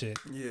movies type shit.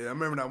 Yeah, I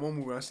remember that one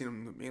movie I seen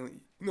them. You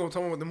know,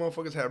 talking about the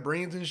motherfuckers had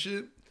brains and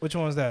shit. Which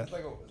one was that? It's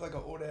like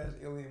an old ass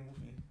alien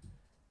movie.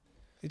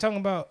 You talking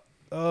about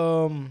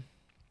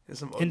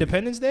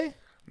Independence Day?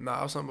 Nah,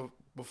 I was something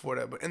before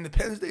that. But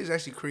Independence Day is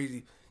actually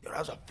crazy. Yo, that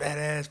was a fat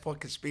ass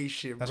fucking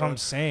spaceship. That's bro. what I'm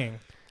saying.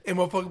 And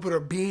motherfucker put a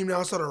beam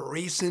down, started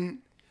racing.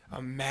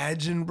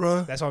 Imagine,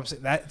 bro. That's what I'm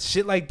saying. That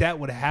shit like that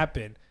would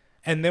happen.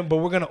 but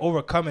we're gonna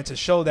overcome it to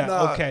show that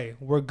okay,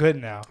 we're good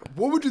now.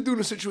 What would you do in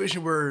a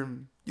situation where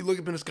you look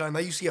up in the sky and now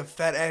you see a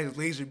fat ass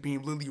laser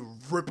beam literally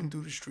ripping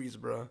through the streets,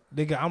 bro?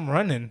 Nigga, I'm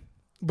running,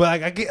 but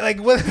like I get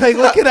what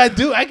can I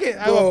do? I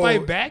will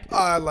fight back.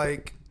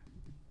 Like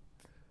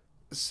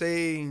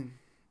say,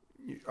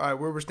 all right,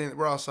 where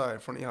we're outside in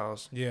front of your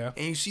house, yeah,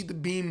 and you see the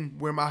beam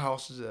where my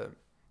house is at.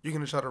 You're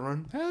gonna try to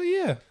run? Hell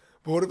yeah.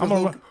 But what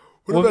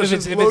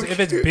if if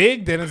it's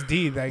big, then it's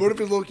D. Like, what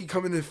if it's low-key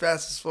coming in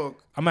fast as fuck?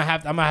 I'm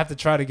gonna have to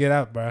try to get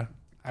out, bro.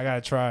 I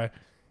gotta try.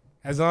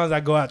 As long as I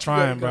go out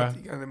trying, bro.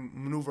 You gotta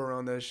maneuver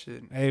around that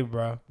shit. Hey,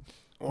 bro.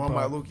 Or I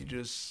might low-key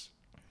just.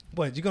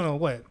 What you gonna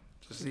what?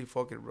 Just say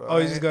fuck it, bro. Oh,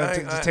 you just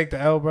gonna just take the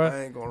L, bro.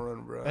 I ain't gonna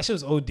run, bro. That shit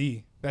was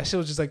OD. That shit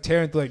was just like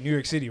tearing through like New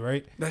York City,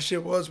 right? That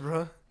shit was,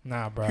 bro.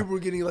 Nah, bro. People were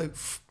getting like,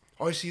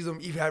 all you see them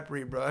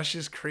evaporate, bro. That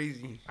shit's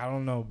crazy. I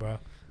don't know, bro.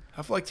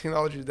 I feel like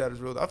technology that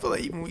is real. I feel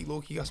like even we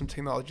low-key got some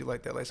technology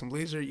like that, like some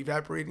laser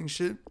evaporating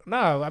shit.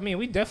 No, I mean,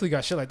 we definitely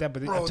got shit like that,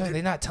 but bro,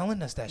 they're not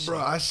telling us that shit. Bro,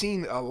 I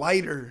seen a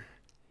lighter.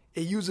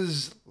 It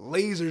uses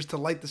lasers to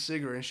light the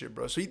cigarette and shit,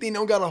 bro. So you think they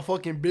don't got a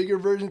fucking bigger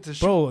version to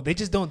shoot? Bro, they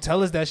just don't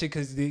tell us that shit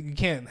because you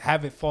can't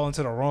have it fall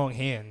into the wrong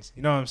hands.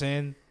 You know what I'm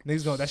saying?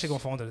 That shit gonna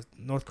fall into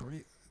North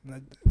Korea.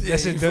 That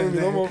shit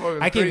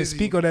I can't even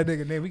speak on that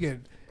nigga name. We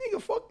get... Nigga,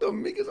 fuck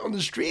them niggas on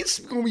the streets.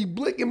 Gonna be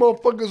blicking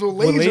motherfuckers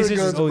with laser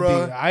guns,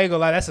 bro. I ain't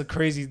gonna lie, that's a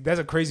crazy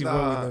world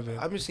we live in.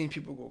 I've been seeing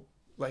people go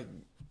like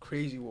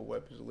crazy with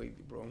weapons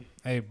lately, bro.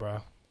 Hey,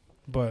 bro.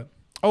 But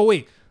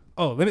wait.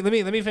 Oh, let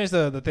me finish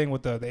the thing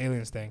with the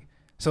aliens thing.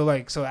 So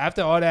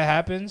after all that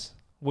happens,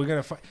 we're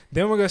gonna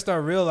then we're gonna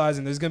start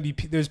realizing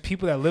there's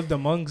people that lived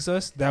amongst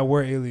us that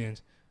were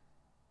aliens.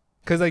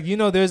 Cause like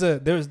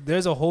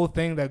there's a whole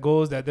thing that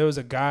goes that there was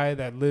a guy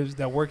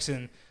that works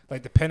in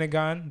like the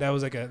Pentagon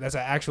that's an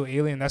actual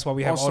alien. That's why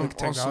we have all the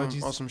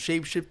technologies on some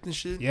shape-shifting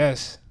shit.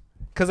 Yes,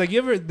 cause like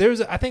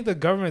I think the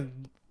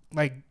government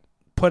like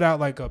put out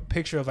like a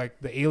picture of like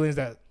the aliens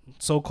that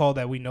so-called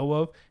that we know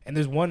of, and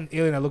there's one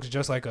alien that looks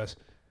just like us.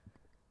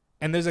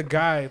 And there's a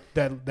guy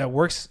that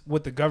works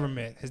with the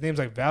government. His name's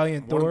like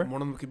Valiant Thor.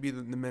 One of them could be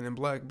the Men in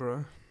Black,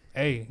 bro.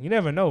 Hey, you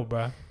never know,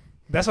 bro.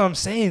 That's what I'm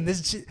saying.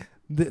 This shit,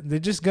 they're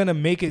just gonna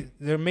make it.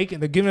 They're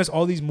giving us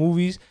all these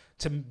movies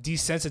to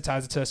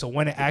desensitize it to us. So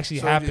when it actually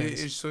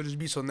happens, so just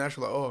be so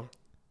natural. Like, oh,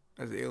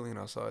 there's an alien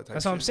outside.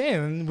 That's what I'm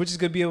saying. We're just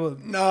gonna be able.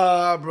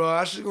 Nah, bro.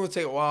 That's just gonna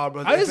take a while,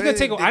 bro. I didn't say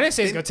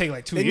it's gonna take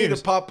like 2 years. They need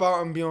to pop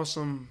out and be on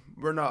some.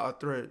 We're not a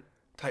threat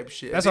type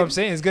shit. That's what I'm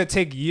saying. It's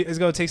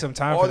gonna take some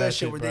time. All for that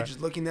shit bro. where they just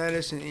looking at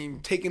us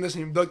and taking us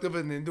and abducting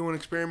us and then doing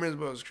experiments,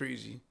 but it's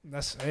crazy.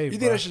 Hey, you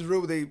think that shit's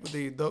real? They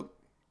abduct?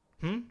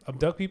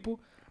 Abduct people?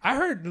 I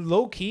heard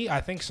low key.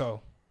 I think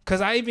so. Cause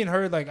I even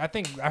heard I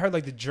heard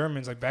like the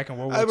Germans like back in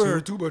World War II. I haven't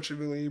heard too much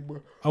of it, bro.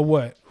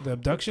 What? The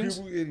abductions?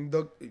 People getting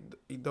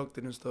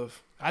abducted and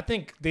stuff. I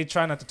think they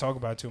try not to talk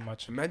about it too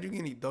much. Imagine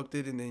getting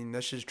abducted and then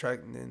that shit's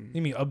tracked and then.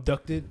 You mean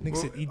abducted? Nigga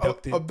said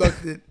abducted.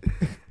 Abducted.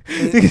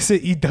 Nigga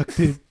said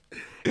abducted.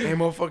 And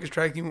motherfuckers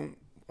track you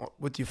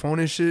with your phone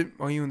and shit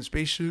while you in the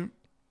spaceship.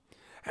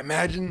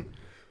 Imagine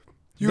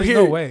There's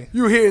no way.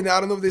 You hear it now. I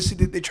don't know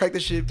if they track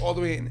that shit all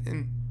the way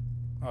in.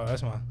 Oh,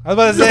 that's mine. I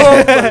was about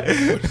to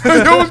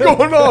say. Yo, what's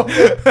going on?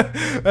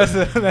 that's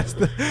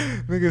the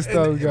nigga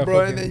stuff we got.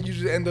 Bro, and then you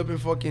just end up in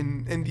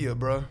fucking India,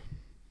 bro.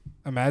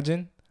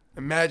 Imagine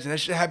that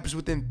shit happens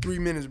within 3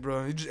 minutes,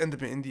 bro. You just end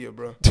up in India,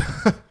 bro.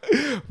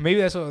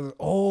 Maybe that's what.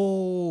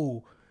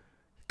 Oh.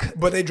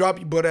 But they drop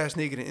you butt ass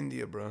naked in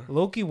India, bro.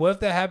 Loki, what if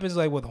that happens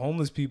like with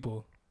homeless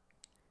people?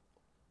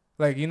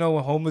 Like when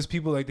homeless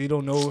people they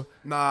don't know.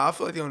 Nah, I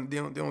feel like they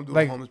don't do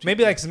like homeless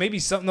people. maybe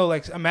something. No,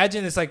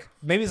 imagine it's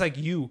maybe it's like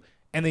you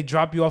and they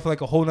drop you off like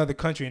a whole nother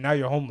country and now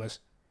you're homeless.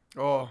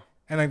 Oh.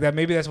 And like that,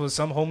 maybe that's what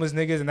some homeless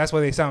niggas and that's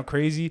why they sound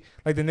crazy.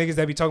 Like the niggas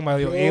that be talking about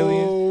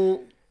aliens.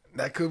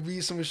 That could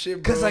be some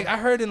shit, bro. Because I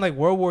heard in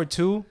World War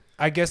II,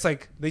 I guess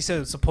they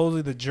said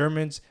supposedly the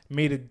Germans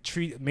made a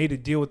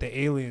deal with the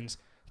aliens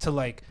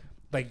to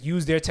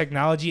use their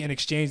technology in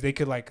exchange they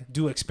could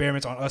do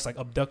experiments on us,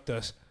 abduct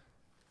us.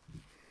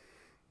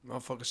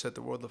 Motherfuckers set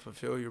the world up for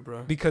failure,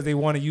 bro. Because they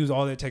want to use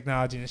all their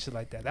technology and shit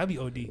like that. That'd be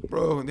OD.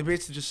 Bro, they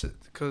basically just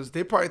because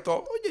they probably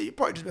thought, oh yeah, you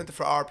probably just meant it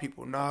for our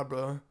people. Nah,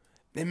 bro.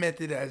 They meant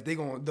it as they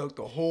gonna abduct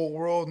the whole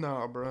world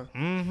now, bro.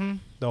 Mm-hmm.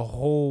 The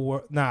whole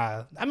world.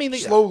 Nah. I mean,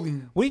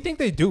 slowly. What do you think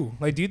they do?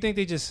 Do you think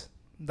they just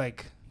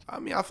I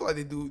mean, I feel like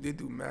they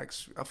do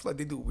max. I feel like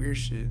they do weird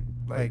shit.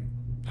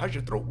 How's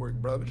your throat work,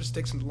 bro? It just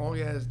takes some long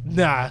ass.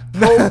 Nah.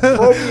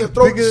 Probe in your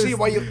throat to see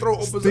why your throat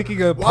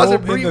opens up. Why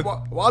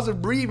is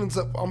it breathing?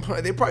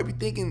 They probably be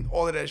thinking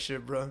all of that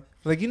shit, bro.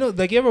 You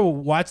ever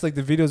watch the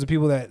videos of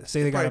people that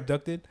say they got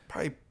abducted?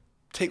 Probably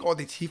take all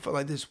their teeth out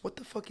like this. What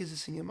the fuck is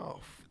this in your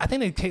mouth? I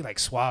think they take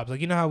swabs.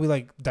 You know how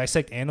we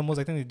dissect animals?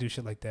 I think they do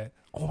shit like that.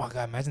 Oh my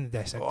god, imagine they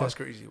dissect us. That's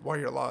crazy. While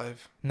you're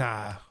alive.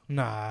 Nah,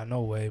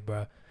 no way,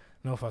 bro.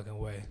 No fucking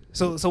way.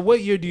 So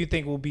what year do you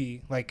think will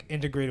be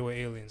integrated with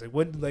aliens?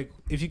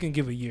 If you can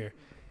give a year.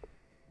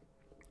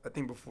 I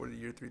think before the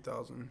year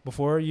 3000.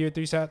 Before year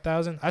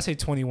 3000? I say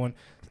 21.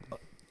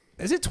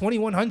 Is it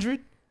 2100?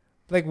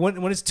 Like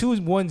when it's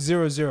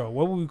 2100,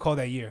 what would we call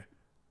that year?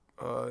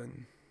 The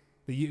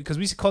year, because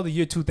we used to call the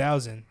year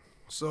 2000.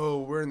 So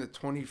we're in the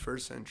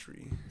 21st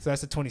century. So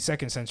that's the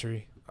 22nd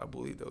century. I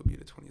believe that would be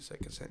the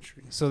 22nd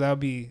century. So that would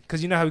be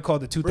because you know how we call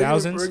it the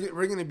 2000s.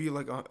 We're gonna be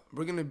like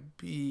we're gonna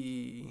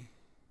be.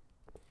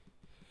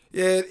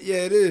 Yeah,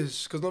 it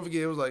is. Cause don't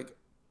forget, it was like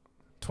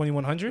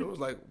 2100. It was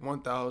like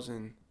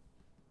 1,000,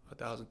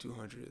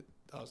 1,200,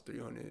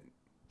 1,300.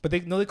 But they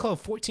call it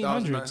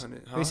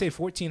 1400s. Huh? They say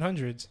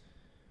 1400s.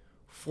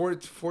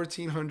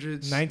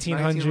 1400s,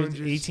 1900s,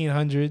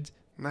 1800s,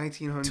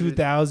 1900s,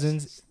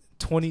 2000s,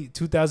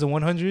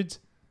 2100s.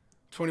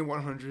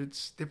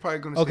 2100s. They're probably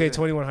gonna say okay, that.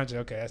 2100.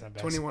 Okay, that's not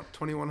bad.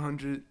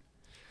 2100.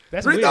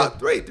 That's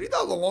 3,000. Wait,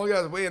 3,000 is a long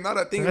ass way. And now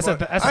that I think that's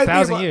about, that's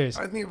 1,000 years.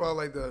 I think about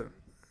like the.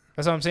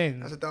 That's what I'm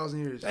saying. That's 1,000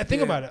 years.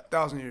 Think about it.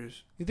 1,000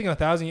 years. You think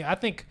 1,000 years? I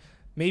think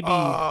maybe.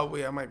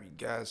 Wait, I might be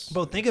gassed.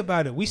 Bro, think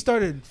about it. We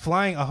started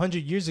flying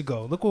 100 years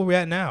ago. Look where we're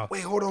at now.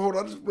 Wait, hold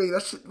on.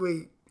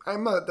 Wait.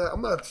 I'm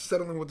not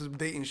settling with this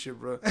dating shit,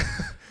 bro.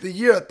 The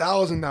year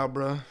 1,000 now,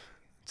 bro.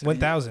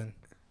 1,000.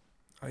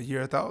 A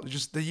year 1,000.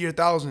 Just the year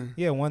 1,000.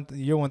 Yeah,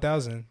 year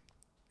 1,000,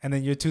 and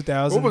then year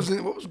 2000.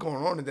 What was going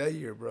on in that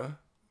year, bro?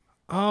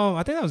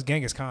 I think that was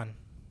Genghis Khan.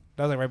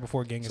 That was like right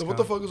before Genghis Khan. So what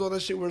the fuck is all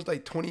that shit where it's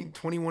like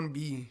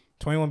 21B?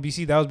 21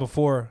 BC. That was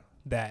before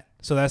that.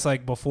 So that's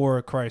like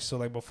before Christ. So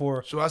like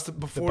before. So that's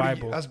before the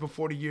Bible. That's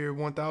before the year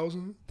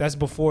 1,000. That's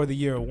before the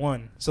year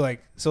 1. So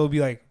it'd be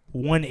like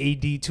 1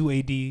 AD, 2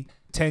 AD,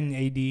 10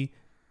 AD,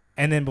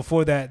 and then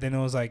before that, then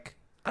it was like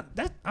I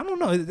don't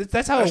know.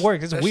 That's how it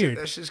works. It's weird.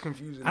 That shit's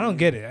confusing. I don't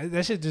get it.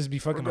 That should just be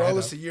fucking.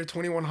 Regardless, the year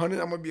 2100,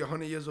 I'm gonna be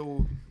 100 years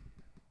old.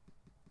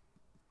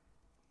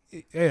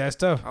 Hey, that's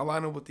tough. I'll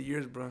line up with the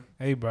years, bro.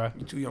 Hey, bro.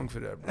 You're too young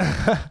for that,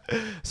 bro.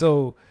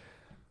 So,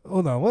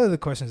 hold on. What are the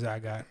questions that I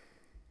got?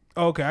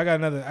 Oh, okay, I got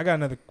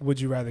another.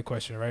 Would you rather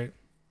question, right?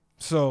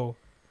 So,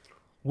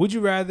 would you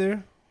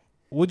rather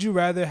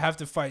have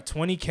to fight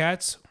 20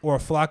 cats or a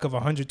flock of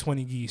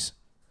 120 geese?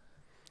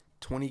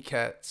 20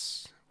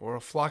 cats or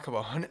a flock of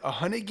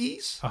 100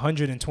 geese?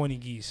 120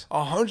 geese.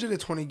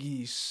 120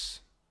 geese.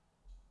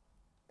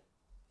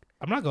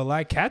 I'm not gonna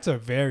lie. Cats are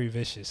very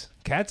vicious.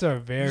 Cats are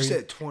very. You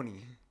said 20.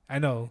 I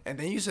know. And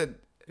then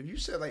if you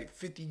said like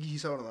 50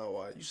 geese, I don't know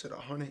why. You said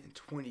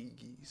 120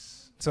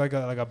 geese. It's like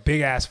a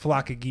big ass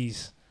flock of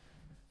geese.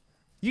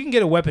 You can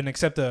get a weapon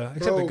except a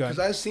gun. Because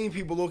I've seen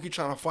people low-key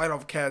trying to fight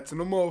off cats,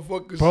 and them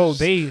motherfuckers. Bro,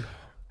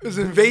 it's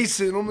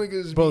invasive. Them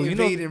niggas be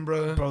invading,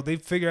 bro. Bro, they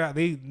figure out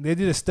they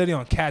did a study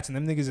on cats, and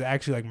them niggas are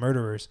actually like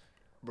murderers.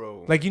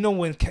 Bro, like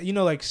when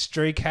like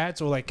stray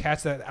cats or like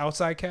cats that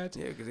outside cats.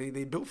 Yeah, because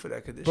they built for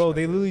that condition. Bro,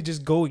 they literally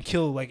just go and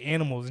kill like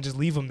animals and just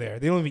leave them there.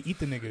 They don't even eat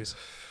the niggas.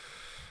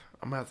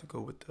 I'm gonna have to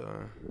go with the.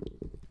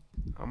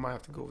 I'm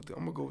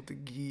gonna go with the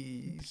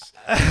geese.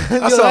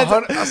 That's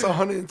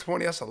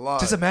 120. That's a lot.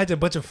 Just imagine a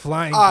bunch of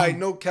flying.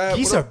 No cap.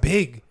 Geese are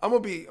big. I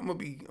might be a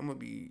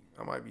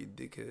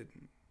dickhead.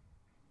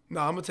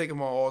 Nah, I'm gonna take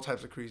them on all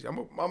types of crazy.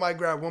 I might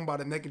grab one by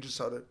the neck and just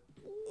start.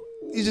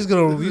 You're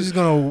just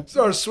gonna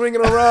start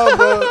swinging around,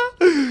 bro.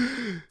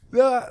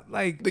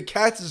 Like the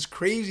cats is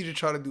crazy to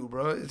try to do,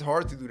 bro. It's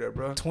hard to do that,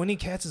 bro. 20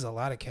 cats is a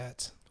lot of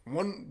cats.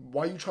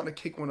 Why you trying to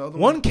kick one other one?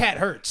 One cat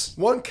hurts.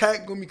 One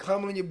cat gonna be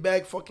climbing on your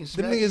back, fucking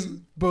smacking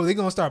you. Bro, they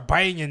gonna start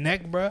biting your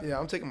neck, bro. Yeah,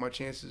 I'm taking my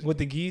chances. With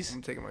the geese?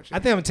 I'm taking my chances. I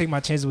think I'm gonna take my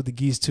chances with the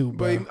geese too,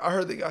 bro. But I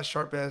heard they got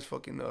sharp ass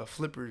fucking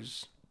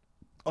flippers.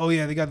 Oh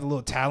yeah, they got the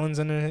little talons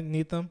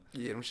underneath them.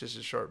 Yeah, them shits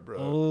is sharp, bro.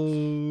 Oh.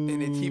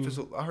 And their teeth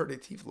I heard their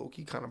teeth low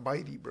key kind of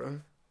bitey,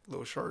 bro. A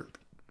little sharp.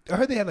 I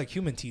heard they had like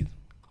human teeth.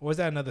 Or is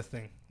that another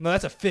thing? No,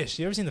 that's a fish.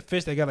 You ever seen the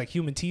fish that got like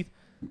human teeth?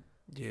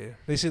 Yeah.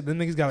 Them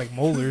niggas got like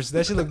molars.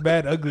 That shit look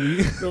bad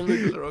ugly. Them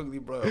niggas are ugly,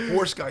 bro.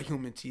 Horse got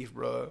human teeth,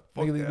 bro.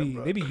 Fuck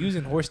bro. They be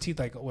using horse teeth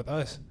like with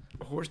us.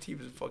 Horse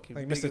teeth is fucking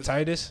like Mr.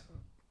 Titus.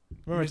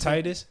 Remember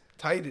Titus?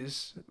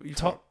 Titus?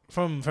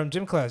 From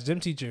gym class, gym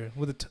teacher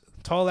with a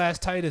tall ass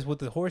Titus with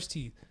the horse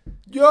teeth.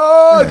 Yo,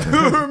 I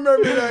do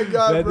remember that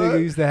guy, that bro.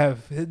 His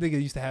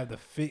nigga used to have the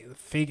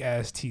fake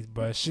ass teeth,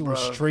 bro. Shit was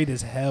straight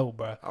as hell,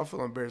 bro. I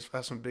feel embarrassed if I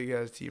have some big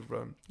ass teeth,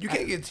 bro. You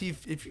can't get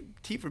teeth if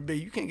teeth are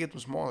big. You can't get them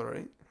smaller,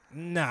 right?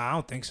 Nah, I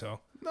don't think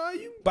so. Nah,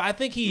 But I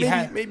think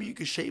maybe you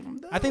could shave them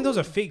down. I think those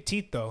are fake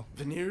teeth though.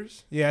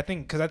 Veneers? Yeah, I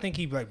think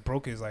he like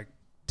broke his like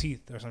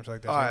teeth or something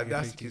like that. Alright,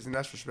 that's the case, and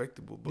that's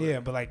respectable. But yeah,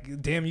 but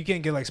like, damn, you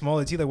can't get like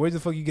smaller teeth. Like, where the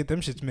fuck you get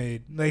them shits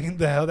made? Like,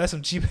 the hell, that's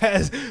some cheap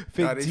ass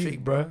fake teeth,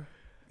 fake, bro.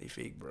 They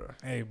fake, bro.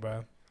 Hey,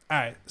 bro. All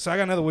right, so I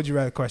got another would you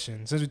rather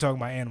question. Since we're talking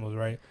about animals,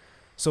 right?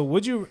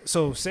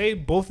 So say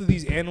both of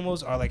these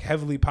animals are like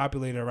heavily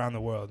populated around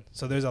the world.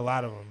 So there's a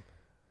lot of them.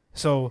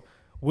 So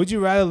would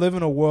you rather live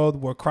in a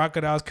world where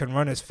crocodiles can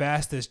run as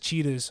fast as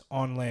cheetahs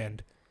on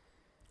land,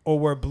 or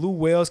where blue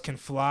whales can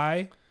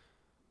fly,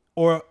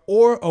 or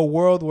a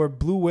world where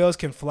blue whales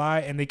can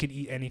fly and they could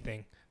eat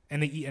anything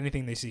and they eat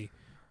anything they see?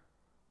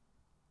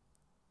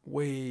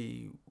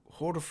 Wait,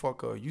 hold the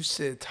fuck up. You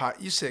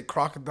said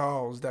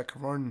crocodiles that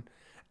can run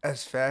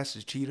as fast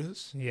as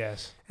cheetahs.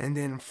 Yes. And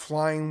then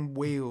flying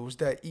whales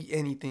that eat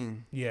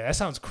anything. Yeah, that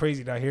sounds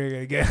crazy not hearing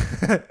it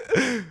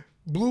again.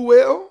 Blue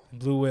whale?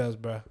 Blue whales,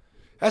 bro.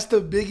 That's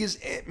the biggest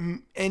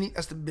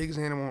that's the biggest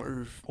animal on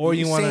Earth. Or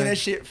you want saying that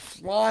shit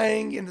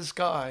flying in the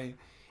sky,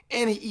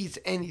 and he eats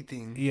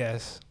anything.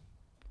 Yes.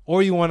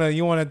 Or you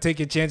wanna take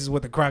your chances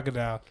with the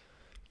crocodile.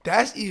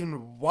 That's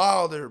even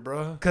wilder,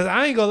 bro. Cause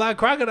I ain't gonna lie,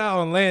 crocodile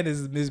on land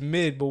is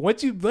mid, but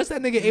once that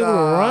nigga able to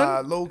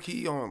run, low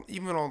key bro.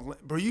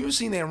 You ever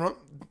seen them run?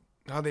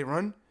 How they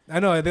run? I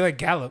know they like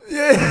gallop.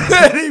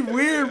 Yeah, they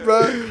weird,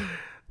 bro.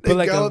 They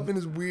like galloping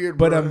is weird,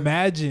 bro. But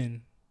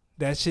imagine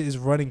that shit is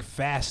running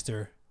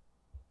faster.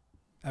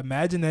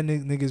 Imagine that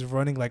nigga's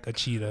running like a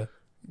cheetah.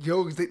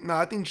 Yo,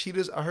 I think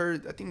cheetahs. I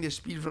think their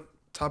speed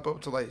top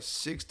up to like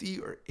 60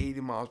 or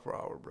 80 miles per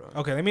hour, bro.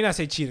 Okay, let me not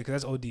say cheetah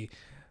because that's OD.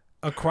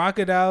 A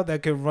crocodile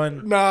that could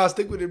run. Nah,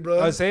 stick with it,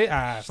 bro. I say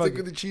stick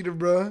with the cheetah,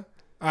 bro.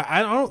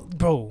 I don't,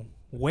 bro.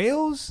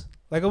 Whales,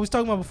 like I was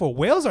talking about before,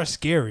 whales are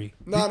scary.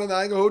 Nah, I ain't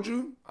gonna hold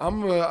you.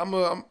 I'm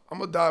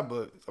a die,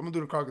 but I'm gonna do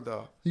the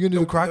crocodile. You gonna do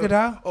the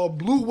crocodile? A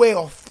blue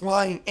whale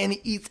flying and it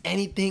eats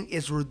anything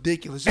is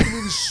ridiculous. It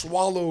really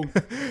swallow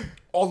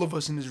all of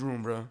us in this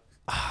room, bro.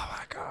 Oh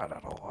my god, I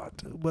don't want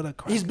to. But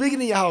he's bigger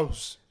than your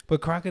house. But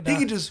crocodile, he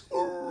can just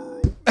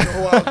go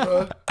out,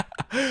 bro.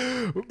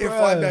 And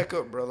fly back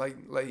up, bro.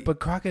 Like. But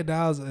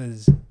crocodiles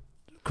is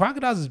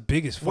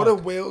big as fuck. What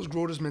if whales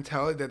grow this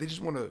mentality that they just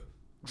want to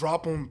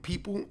drop on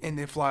people and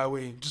then fly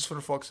away just for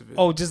the fucks of it?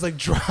 Oh, just like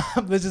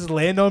drop? Let's just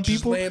land on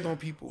people? Just land on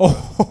people.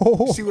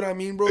 Oh. You see what I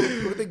mean, bro? What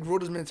if they grow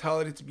this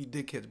mentality to be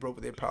dickheads, bro,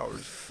 with their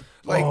powers?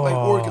 Like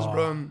orcas,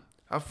 bro.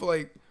 I feel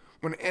like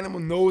when an animal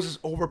knows it's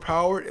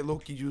overpowered, it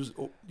low-key use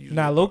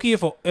Nah, low-key,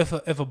 if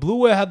a blue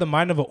whale had the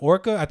mind of an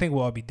orca, I think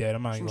we'll all be dead.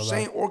 I'm not even gonna lie.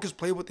 I'm saying orcas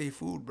play with their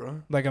food,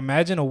 bro. Like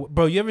imagine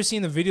bro, you ever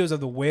seen the videos of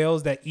the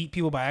whales that eat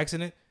people by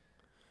accident?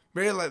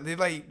 Bro,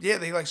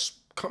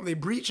 they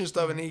breach and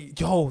stuff and they.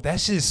 Yo, that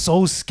shit is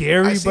so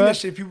scary, bro. I seen that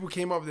shit. People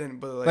came up then,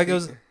 but like it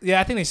was.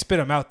 Yeah, I think they spit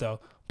them out though.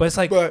 But it's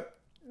like. But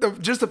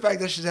just the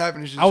fact that shit's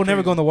happening. I would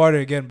never go in the water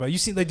again, bro.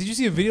 Did you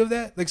see a video of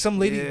that? Like some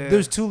lady,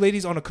 there's two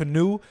ladies on a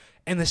canoe.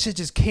 And the shit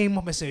just came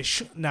up and said,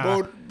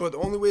 nah. But the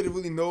only way to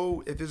really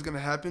know if it's going to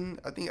happen,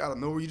 I think out of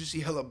nowhere, you just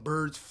see hella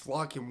birds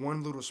flock in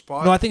one little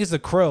spot. No, I think it's the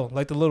krill.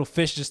 Like the little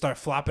fish just start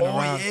flopping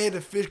around. Oh, yeah, the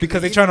fish.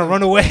 Because they're trying to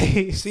run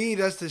away. See,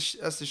 that's the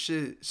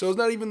shit. So it's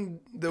not even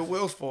the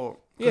whale's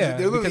fault. Yeah,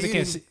 because they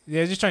can't see.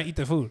 They're just trying to eat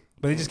the food.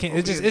 But they just can't.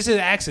 It's an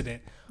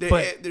accident.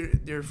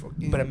 They're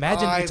fucking. But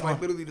imagine eyes it's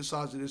like literally the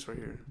size of this right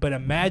here. But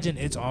imagine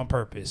it's on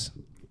purpose.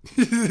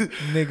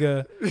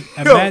 Nigga,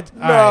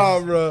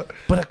 bro.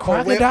 But a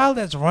crocodile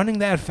that's running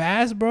that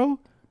fast, bro.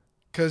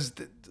 Because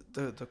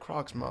the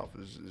croc's mouth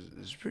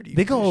is pretty.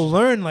 They gonna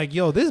learn like,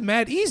 yo, this is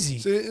mad easy.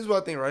 So this is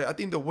what I think, right? I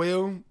think the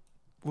whale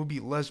will be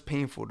less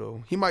painful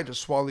though. He might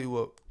just swallow you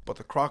up, but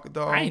the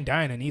crocodile. I ain't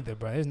dying in either,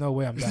 bro. There's no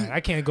way I'm dying.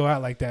 I can't go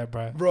out like that,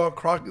 bro. Bro, a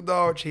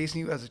crocodile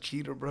chasing you as a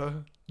cheetah,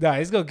 bro. Nah,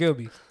 it's gonna kill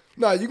me.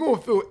 Nah, you're gonna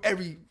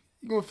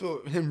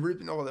feel him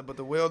ripping all that, but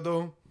the whale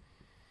though.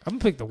 I'm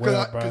gonna pick the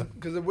whale, bro.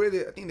 Because the way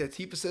that I think that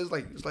Tifa says,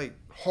 like, it's like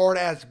hard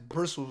ass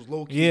bristles,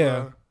 low key. Yeah.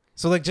 Bro.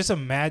 So like, just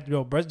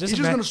imagine, bro. He's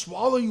just gonna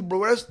swallow you,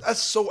 bro.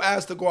 That's so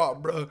ass to go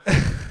out, bro.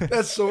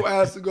 That's so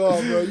ass to go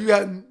out, bro.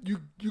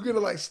 You gonna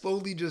like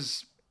slowly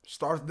just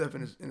starve to death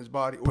in his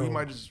body, or you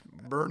might just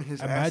burn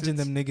his. Imagine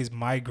acids. them niggas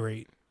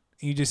migrate,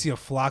 and you just see a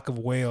flock of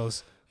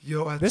whales.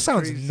 Yo, this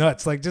sounds crazy.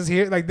 Nuts. Like just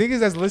hear, like niggas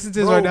that's listening to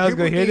this right now is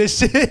gonna hear this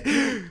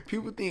shit.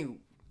 People think,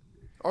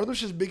 are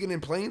those shits bigger than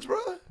planes, bro?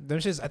 Them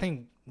shits, I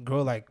think,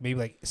 grow like maybe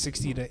like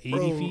 60 to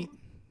 80 feet.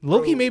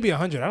 Loki maybe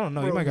 100. I don't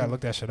know. You might gotta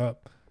look that shit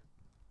up.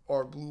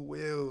 Are blue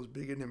whales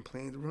bigger than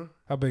planes, bro?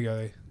 How big are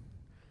they?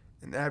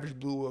 An average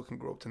blue whale can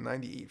grow up to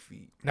 98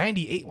 feet.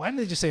 98? Why didn't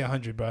they just say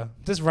 100, bro?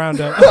 Just round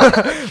up.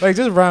 Like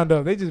just round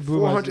up. They just blew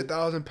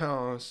 400,000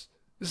 pounds.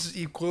 This is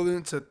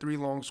equivalent to 3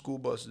 long school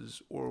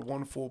buses or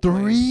 1 full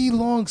plane. 3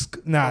 long?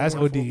 That's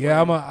OD.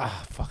 Yeah,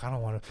 fuck. I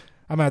don't want to.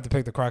 I'm gonna have to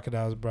pick the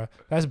crocodiles, bro.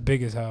 That's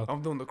big as hell.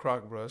 I'm doing the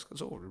croc, bro.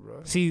 It's over,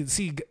 bro. See,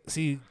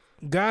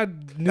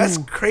 God knew. That's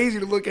crazy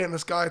to look at in the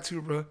sky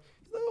too, bro. Like,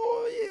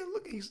 oh yeah,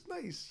 look, he's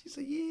nice. He's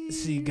like, yeah.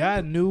 See,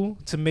 God knew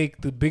to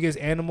make the biggest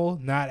animal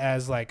not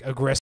as like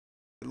aggressive.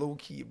 Low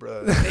key,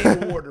 bro. Stay in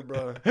the water,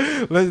 bro.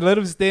 Let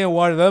them stay in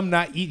water. Let them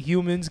not eat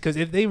humans, because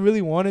if they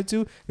really wanted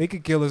to, they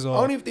could kill us all.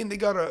 I don't even think they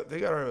got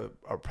a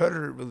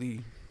predator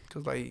really,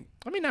 because like.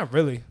 I mean, not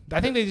really.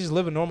 I think they just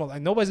live a normal.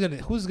 Like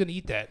who's gonna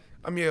eat that?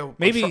 I mean,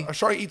 maybe a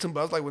shark eats them,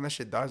 but it's like when that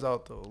shit dies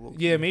out though.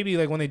 Yeah, maybe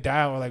like when they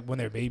die or like when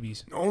they're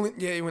babies. When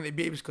they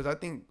babies, because I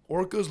think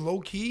orcas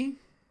low key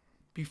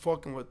be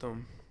fucking with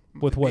them.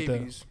 With what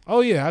babies?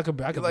 Oh yeah, I could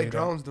like believe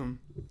drowns that. them.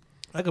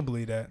 I could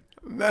believe that.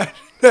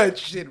 That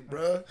shit,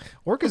 bro.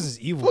 Orcas is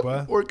evil,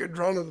 bro. Orca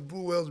drowning the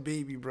blue whale's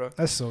baby, bro.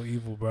 That's so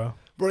evil, bro.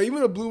 Bro,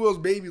 even a blue whale's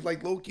baby is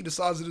like low key the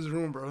size of this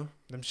room, bro.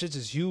 Them shits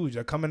is huge.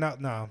 They're coming out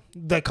now.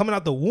 They're coming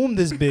out the womb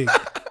this big.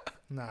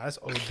 Nah, that's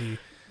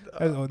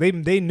OD.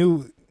 They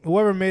knew.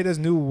 Whoever made us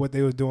knew what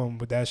they were doing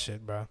with that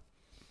shit, bro. All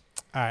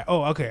right.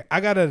 Oh, okay. I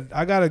got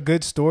a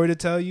good story to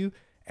tell you,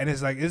 and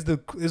it's like it's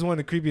one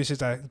of the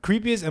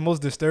creepiest and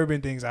most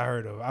disturbing things I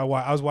heard of. I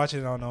was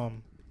watching it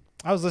on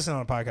I was listening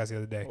on a podcast the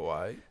other day.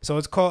 Why? So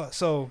it's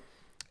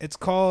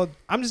called.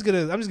 I'm just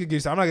gonna give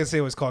you. I'm not gonna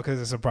say what it's called because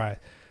it's a surprise.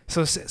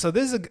 So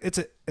this is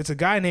it's a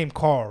guy named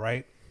Carl,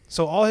 right?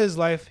 So all his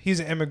life, he's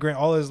an immigrant.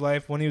 All his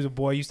life, when he was a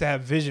boy, he used to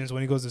have visions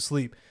when he goes to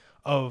sleep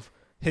of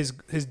his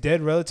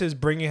dead relatives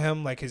bringing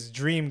him like his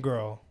dream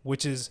girl,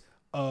 which is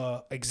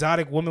a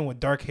exotic woman with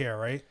dark hair,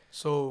 right?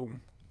 So,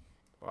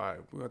 all right,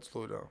 we have to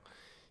slow down.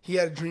 He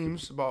had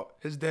dreams about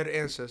his dead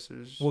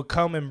ancestors. Will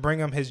come and bring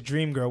him his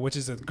dream girl, which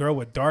is a girl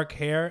with dark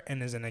hair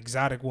and is an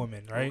exotic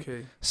woman, right?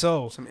 Okay.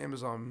 So some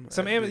Amazon.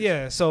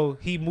 Yeah. So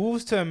he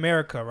moves to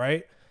America,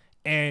 right?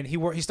 And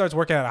he starts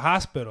working at a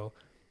hospital,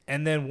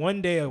 and then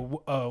one day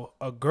a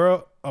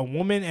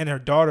woman and her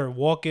daughter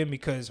walk in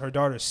because her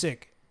daughter's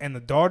sick, and the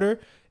daughter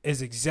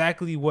is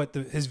exactly what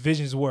his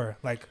visions were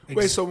like.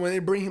 Wait, so when they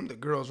bring him the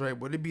girls, right?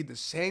 Would it be the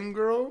same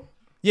girl?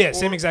 Yeah,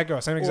 same exact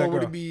girl. Or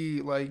would it be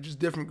like just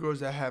different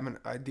girls that have an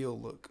ideal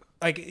look?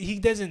 Like he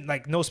doesn't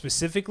like know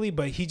specifically,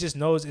 but he just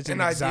knows it's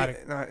an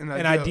exotic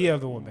idea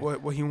of the woman.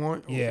 What he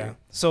wants? Okay. Yeah.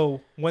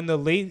 So when the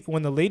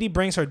lady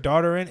brings her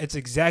daughter in, it's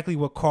exactly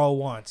what Carl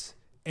wants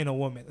in a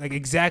woman, like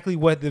exactly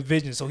what the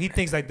vision. So he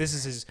thinks like this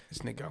is his. This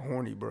nigga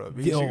horny, bro.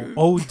 Yo,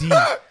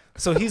 OD.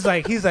 So he's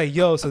like,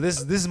 yo, so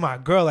this is my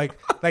girl. Like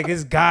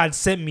this God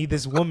sent me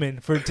this woman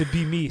to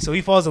be me. So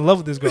he falls in love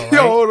with this girl. Right?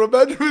 Yo,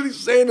 imagine really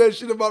saying that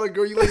shit about a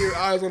girl. You lay your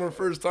eyes on her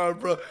first time,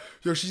 bro.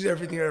 Yo, she's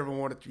everything I ever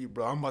wanted to be,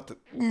 bro. I'm about to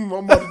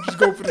just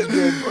go for this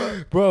girl,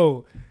 bro.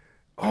 Bro,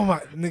 oh my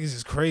niggas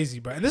is crazy,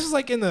 bro. And this is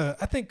like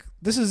I think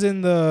this is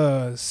in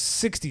the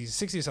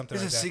 60s or something.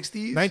 Is it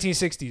 60s?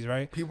 1960s,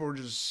 right? People were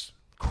just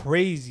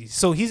crazy.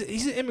 So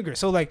he's an immigrant.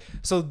 So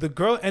the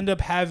girl ended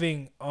up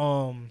having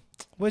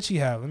what'd she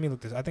have? Let me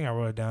look this. I think I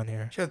wrote it down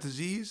here. She had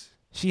disease?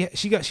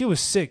 She was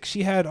sick.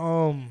 She had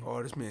Oh,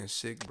 this man's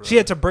sick, bro. She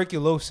had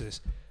tuberculosis.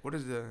 What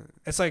is that?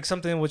 It's like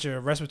something with your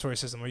respiratory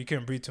system where you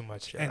couldn't breathe too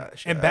much.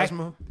 And back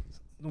asthma?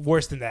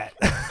 Worse than that.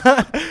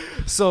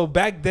 So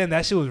back then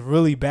that shit was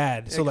really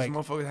bad. Yeah, so like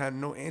motherfuckers had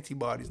no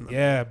antibodies.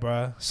 Yeah,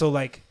 bro. So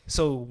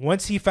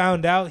once he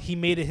found out, he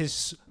made it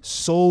his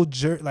sole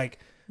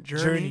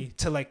journey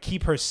to like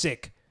keep her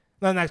sick.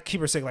 No, not keep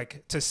her sick,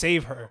 like to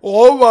save her.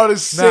 Oh, I'm about to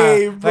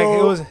save,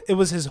 bro. Like it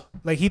was his,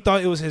 like he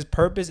thought it was his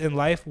purpose in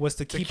life was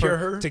to cure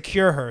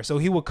her. So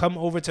he would come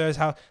over to his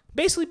house,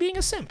 basically being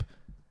a simp,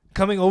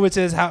 coming over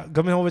to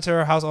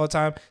her house all the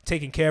time,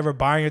 taking care of her,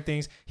 buying her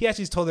things. He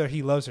actually told her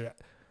he loves her.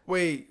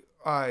 Wait,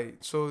 all right.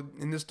 So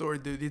in this story,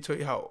 did they tell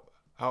you how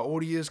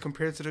old he is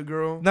compared to the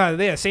girl? No,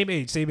 they are same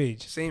age. Same age.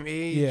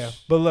 Yeah,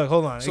 but look,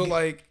 hold on. So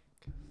like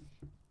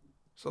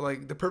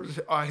the purpose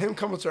of him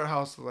coming to her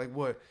house, like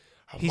what?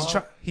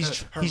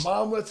 Her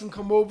mom lets him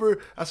come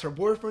over. That's her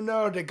boyfriend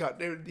now. He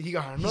got her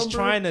number.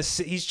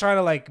 He's trying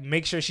to like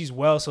make sure she's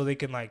well so they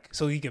can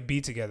so he can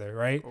be together,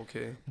 right?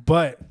 Okay.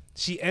 But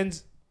she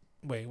ends.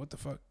 Wait, what the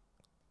fuck?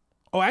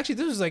 Oh, actually,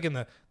 this was in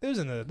the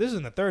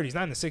 30s,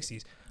 not in the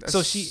 60s.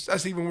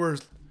 That's even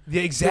worse.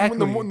 Yeah, exactly.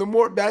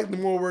 The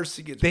more worse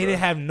she gets. They didn't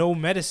have no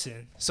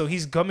medicine, so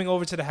he's coming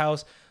over to the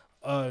house.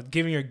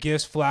 Giving her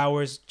gifts,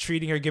 flowers,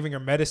 treating her, giving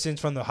her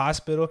medicines from the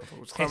hospital. I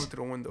was climbing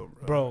through the window,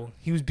 bro.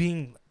 He was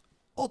being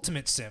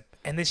ultimate simp,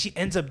 and then she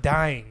ends up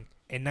dying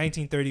in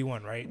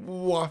 1931, right?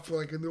 Ooh, I feel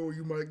like I know where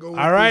you might go.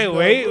 All right,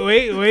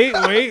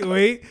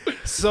 wait.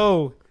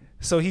 So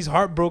he's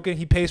heartbroken.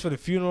 He pays for the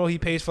funeral. He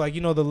pays for the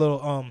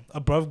little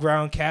above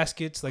ground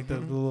caskets, like the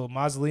little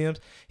mausoleums.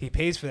 He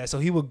pays for that. So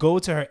he would go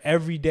to her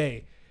every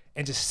day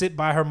and just sit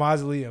by her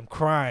mausoleum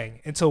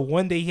crying until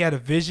one day he had a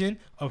vision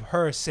of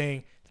her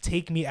saying,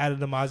 "Take me out of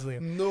the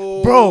mausoleum."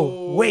 No,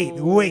 bro,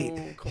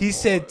 wait. She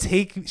said,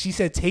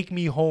 "Take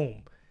me home."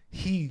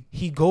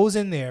 He goes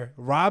in there,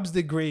 robs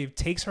the grave,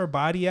 takes her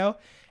body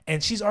out,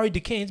 and she's already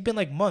decaying. It's been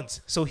like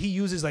months. So he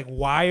uses like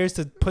wires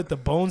to put the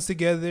bones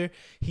together.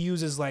 He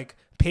uses like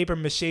paper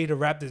mache to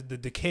wrap the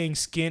decaying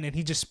skin, and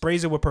he just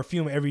sprays her with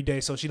perfume every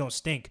day so she don't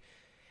stink.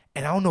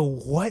 And I don't know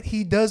what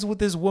he does with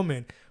this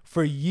woman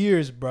for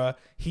years, bruh.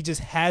 He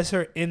just has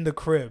her in the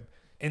crib.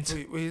 And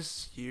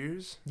wait,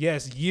 years?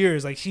 Yes,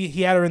 years. Like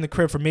he had her in the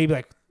crib for maybe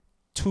like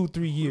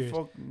 2-3 years,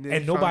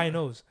 and nobody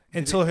knows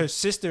until her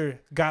sister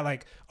got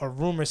like a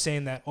rumor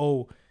saying that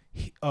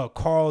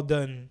Carl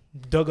done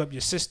dug up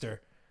your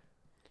sister,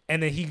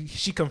 and then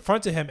she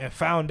confronted him and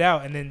found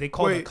out, and then they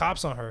called the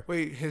cops on her.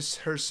 Wait,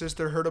 her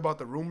sister heard about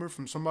the rumor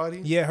from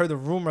somebody? Yeah, heard the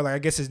rumor. Like I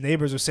guess his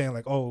neighbors were saying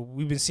like, "Oh,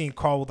 we've been seeing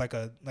Carl with like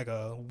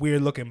a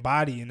weird looking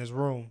body in his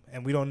room,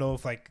 and we don't know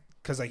if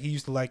because he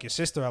used to like your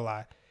sister a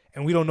lot."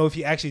 And we don't know if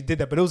he actually did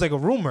that, but it was like a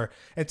rumor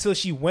until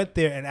she went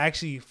there and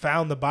actually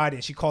found the body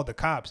and she called the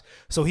cops.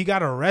 So he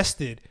got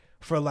arrested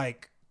for bro,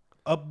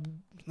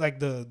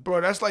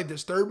 that's like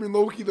disturbing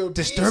Loki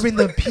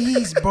the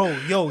peace, bro.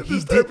 Yo,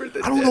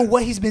 I don't know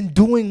what he's been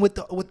doing with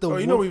the. Oh,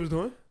 you know what he was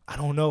doing? I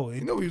don't know.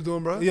 You know what he was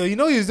doing, bro? Yo, you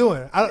know what he was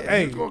doing.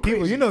 Hey,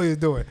 people, you know what he was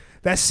doing.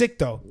 That's sick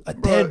though.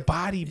 Dead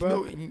body,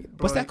 bro.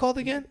 What's that called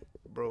again?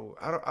 Bro,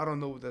 I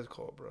don't know what that's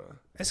called, bro.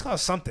 It's called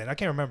something. I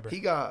can't remember. He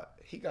got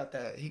He got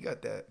that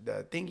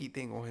thingy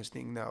thing on his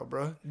thing now,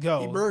 bro.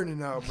 Yo, he burning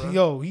now, bro.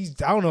 Yo,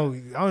 I don't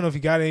know if he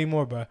got it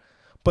anymore, bro.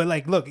 But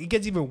like, look, it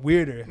gets even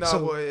weirder. Nah,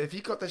 so, boy, if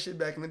he caught that shit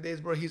back in the days,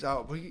 bro, he's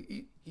out. But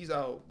he's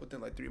out within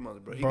like 3 months,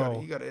 bro. He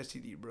got an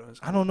STD, bro.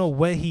 I don't know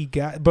what he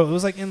got, bro. It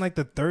was like in like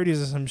the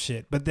 30s or some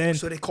shit. But then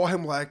so they call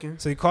him lacking.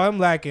 So they call him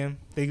lacking.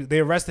 They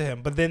arrested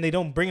him, but then they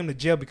don't bring him to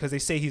jail because they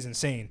say he's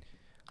insane.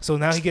 So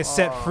now he gets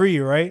set free,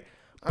 right?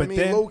 But I mean,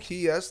 then, low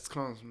key, that's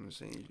kind of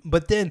insane.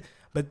 But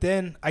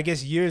then I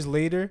guess years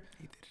later,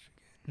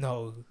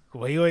 no,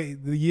 wait,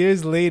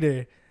 years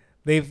later,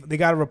 they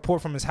got a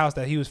report from his house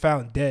that he was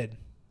found dead.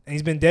 And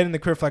he's been dead in the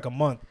crib for like a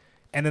month.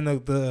 And then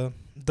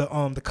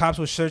the cops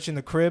were searching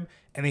the crib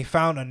and they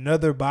found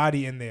another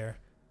body in there.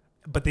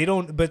 But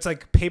it's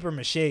like paper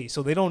mache.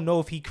 So they don't know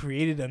if he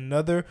created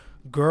another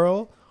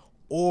girl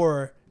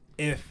or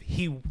if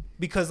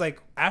because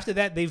like after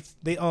that they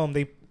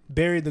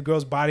buried the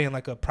girl's body in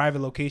like a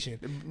private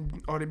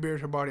location. Oh, they buried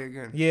her body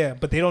again. Yeah,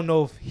 but they don't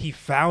know if he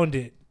found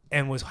it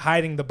and was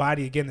hiding the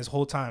body again this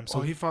whole time. So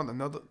he found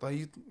another.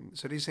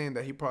 So they're saying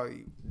that he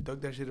probably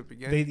dug that shit up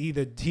again. He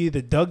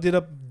either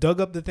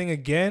dug up the thing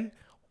again,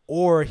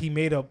 or he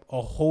made a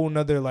whole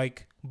nother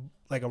like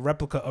a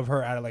replica of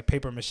her out of like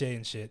paper mache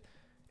and shit,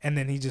 and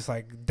then he just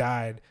like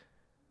died,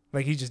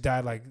 like he just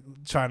died like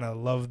trying to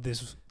love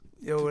this.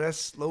 Yo,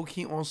 that's low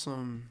key on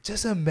some.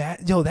 That's some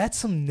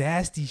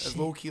nasty shit. That's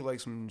low key like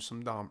some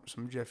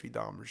Jeffrey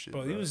Dahmer shit.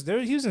 Bro, he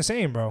was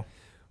insane, bro.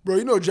 Bro,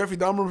 you know Jeffrey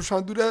Dahmer was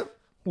trying to do that.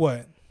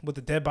 What? With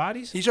the dead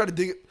bodies? He tried to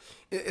dig.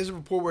 It's a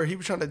report where he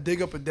was trying to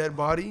dig up a dead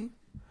body,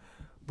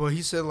 but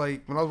he said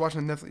like when I was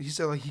watching Netflix, he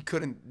said like he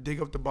couldn't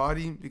dig up the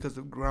body because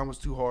the ground was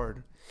too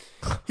hard.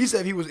 He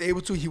said if he was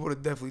able to, he would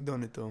have definitely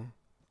done it though.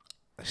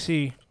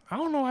 See, I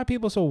don't know why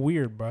people are so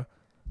weird, bro.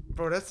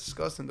 Bro, that's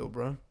disgusting though,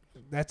 bro.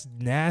 That's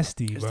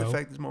nasty, it's bro. It's the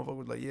fact this motherfucker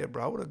was like, yeah,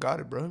 bro, I would have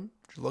got it, bro.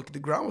 Just lucky the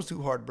ground was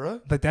too hard,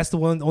 bro. Like that's the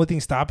only thing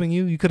stopping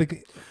you. You could have.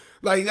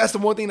 Like that's the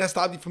one thing that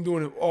stopped you from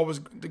doing it. Always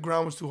the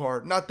ground was too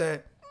hard. Not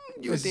that.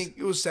 You would think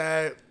it was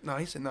sad. Nah,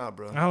 he said nah,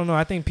 bro. I don't know.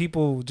 I think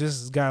people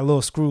just got a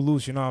little screw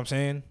loose. You know what I'm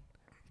saying?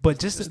 But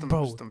just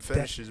them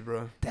fetishes,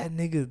 bro. That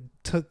nigga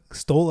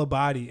stole a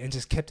body and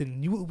just kept it.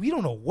 We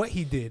don't know what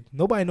he did.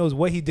 Nobody knows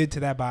what he did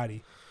to that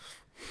body.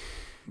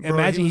 Bro,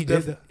 imagine he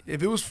did.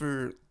 If it was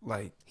for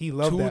like he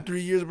loved 2 or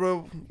 3 years,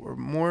 bro, or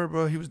more,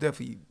 bro, he was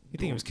definitely. You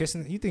think he was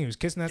kissing? You think he was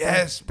kissing that?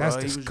 Yes, thing? That's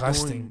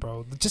disgusting,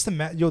 bro. Just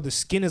imagine, the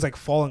skin is like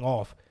falling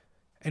off.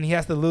 And he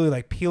has to literally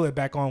like peel it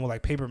back on with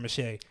like paper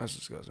mache. That's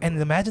disgusting. And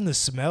bro. Imagine the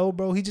smell,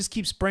 bro. He just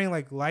keeps spraying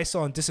like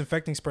Lysol and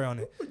disinfecting spray on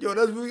it. Yo,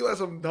 that's really like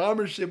some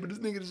Dahmer shit. But this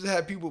nigga just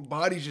had people's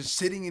bodies just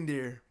sitting in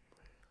there.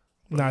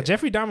 Nah, yeah.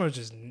 Jeffrey Dahmer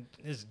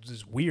is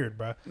just weird,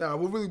 bro. Nah,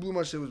 what really blew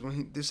my shit was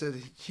when they said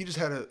he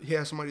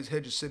had somebody's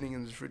head just sitting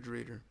in his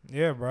refrigerator.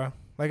 Yeah, bro.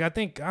 Like I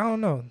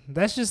don't know.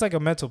 That's just like a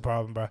mental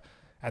problem, bro.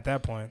 At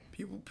that point,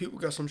 people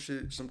got some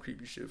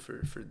creepy shit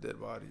for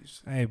dead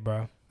bodies. Hey,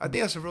 bro. I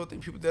think that's a real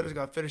thing. People that just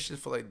got fetishes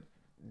for like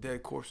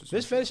dead corpses.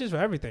 There's fetishes for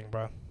everything,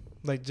 bro.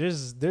 Like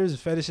there's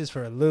fetishes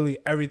for literally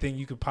everything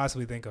you could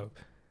possibly think of.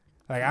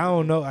 Like I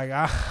don't know, like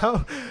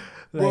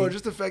bro,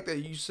 just the fact that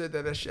you said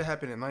that shit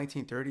happened in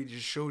 1930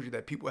 just shows you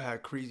that people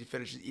had crazy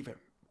fetishes even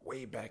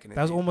way back in the day.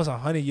 That was almost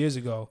 100 years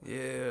ago.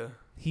 Yeah.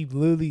 He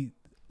literally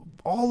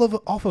all of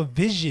it off of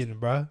vision,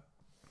 bro.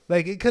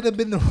 Like it could have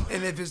been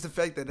and if it's the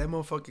fact that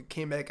motherfucker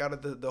came back out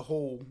of the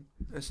hole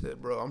and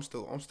said, "Bro, I'm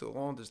still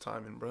on this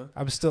timing, bro.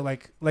 I'm still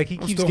like he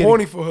keeps still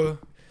horny for her."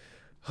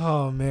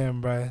 Oh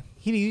man, bro.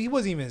 He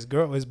wasn't even his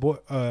girl. His boy.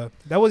 That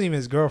wasn't even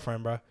his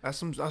girlfriend, bro.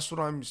 That's what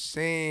I'm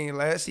saying.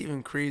 Like that's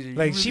even crazy.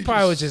 Like she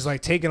probably was just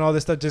like taking all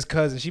this stuff just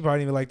cause, and she probably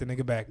didn't even like the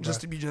nigga back. Bro.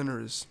 Just to be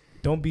generous.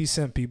 Don't be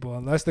simp, people.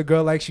 Unless the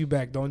girl likes you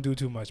back, don't do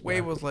too much. Wait,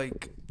 was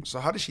like, so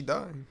how did she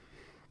die?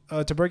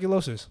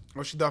 Tuberculosis.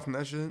 Oh, she died from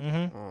that shit.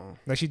 Mm-hmm. Oh.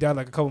 Like she died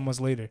like a couple months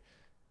later,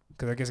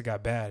 cause I guess it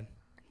got bad.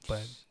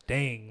 But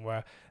dang,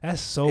 bro,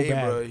 that's so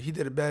bad. Bro, he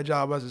did a bad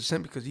job as a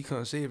simp because he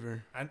couldn't save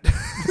her.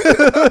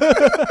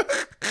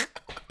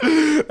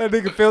 That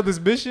nigga failed his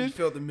mission. He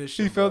failed the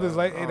mission. He failed his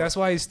life. Hey, that's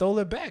why he stole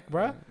it back,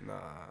 bro. Nah,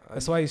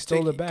 that's why he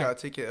stole it back. You gotta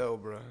take your L,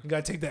 bro. You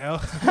gotta take the L.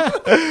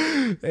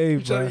 Hey,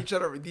 bro. He tried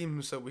to redeem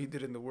himself, but he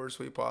did it in the worst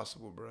way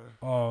possible, bro.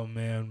 Oh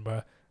man,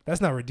 bro. That's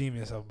not redeeming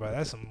yourself, bro.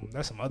 That's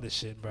some other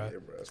shit, bro. Yeah,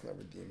 bro. That's not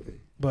redeeming.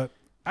 But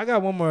I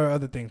got one more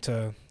other thing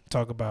to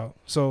talk about.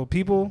 So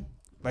people,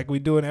 like we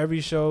do in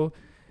every show,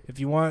 if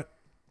you want,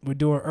 we're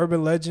doing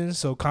urban legends.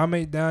 So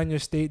comment down your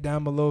state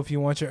down below if you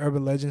want your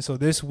urban legend. So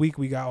this week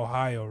we got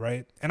Ohio,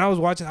 right? And I was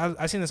watching,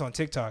 I seen this on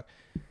TikTok.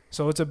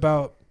 So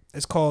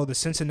it's called the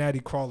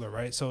Cincinnati Crawler,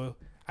 right? So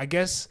I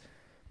guess,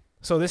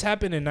 so this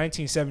happened in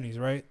 1970s,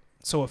 right?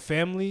 So a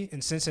family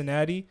in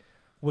Cincinnati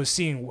was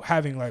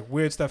having like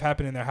weird stuff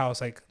happen in their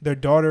house. Like their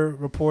daughter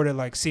reported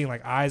like seeing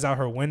like eyes out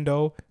her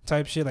window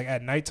type shit. Like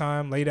at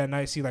nighttime, late at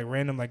night, see like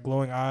random like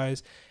glowing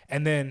eyes.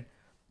 And then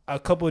a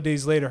couple of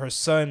days later, her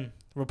son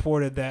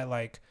reported that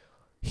like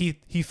he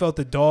felt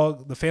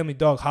the family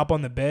dog hop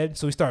on the bed.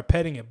 So he started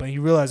petting it, but he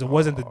realized it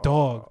wasn't the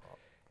dog.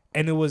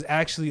 And it was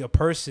actually a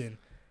person.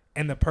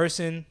 And the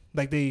person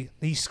Like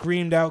he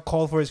screamed out,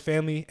 called for his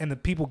family, and the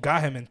people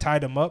got him and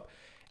tied him up.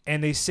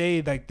 And they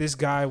say like this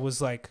guy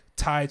was like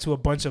tied to a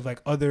bunch of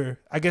like other.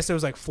 I guess there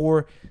was like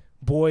 4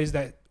 boys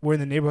that were in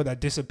the neighborhood that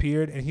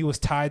disappeared, and he was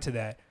tied to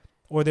that.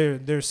 Or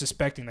they're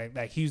suspecting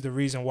like he's the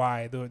reason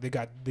why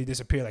they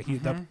disappeared. Like he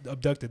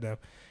abducted them,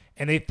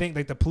 and they think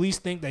like the police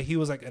think that he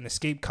was like an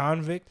escaped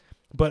convict,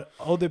 but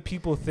other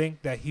people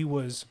think that he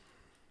was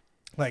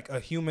like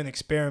a human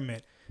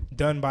experiment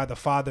done by the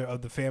father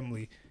of the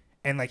family,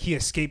 and like he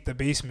escaped the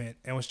basement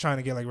and was trying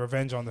to get like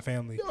revenge on the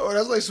family. Yo,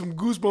 that's like some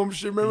goosebumps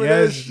shit. Remember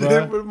that shit?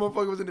 Where the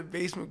motherfucker was in the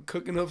basement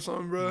cooking up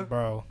something,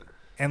 bro.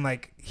 And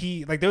like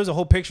there was a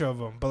whole picture of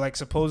him, but like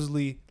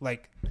supposedly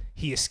like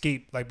he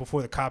escaped like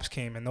before the cops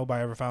came and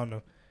nobody ever found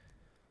him.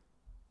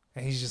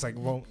 And he's just like,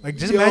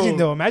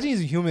 imagine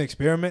he's a human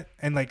experiment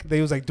and like they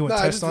was like doing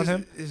tests on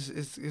him.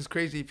 It's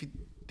crazy if you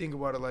think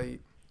about it. Like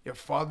your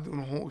father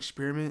doing a whole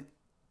experiment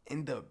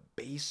in the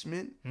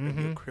basement of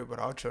your crib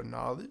without your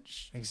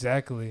knowledge.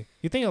 Exactly.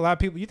 You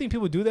think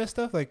people do that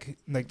stuff like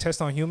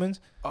test on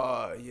humans?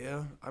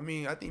 Yeah. I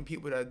mean, I think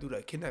people that do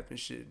that kidnapping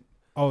shit.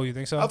 Oh, you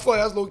think so? I feel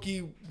like that's low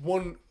key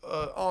one.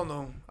 I don't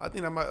know. I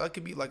think that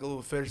could be like a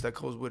little fetish that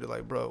goes with it.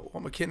 Like, bro,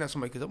 I'm gonna kidnap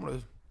somebody because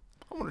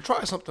I'm gonna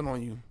try something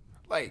on you.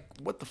 Like,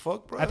 what the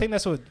fuck, bro? I think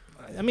that's what.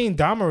 I mean,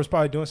 Dahmer was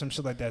probably doing some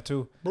shit like that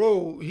too.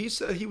 Bro, he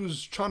said he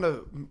was trying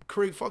to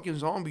create fucking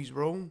zombies,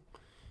 bro.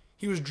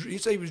 He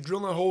said he was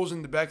drilling holes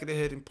in the back of the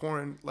head and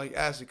pouring like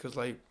acid because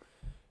like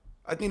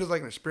I think it's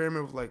like an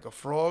experiment with like a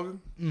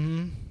frog,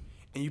 and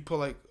you put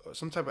like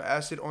some type of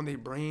acid on their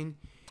brain.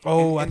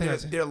 Oh, and I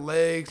think their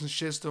legs and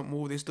shit still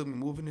move. They still be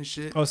moving and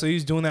shit. Oh, so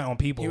he's doing that on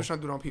people. He was trying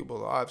to do it on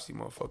people. Obviously,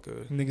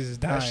 motherfucker. Niggas is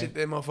dying.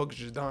 That motherfucker's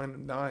just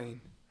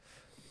dying.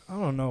 I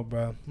don't know,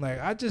 bro.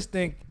 Like, I just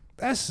think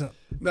that's...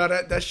 No,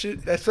 that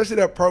shit, especially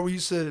that part where you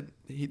said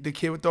the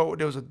kid thought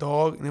there was a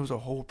dog and it was a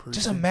whole person.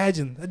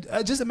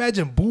 Just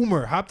imagine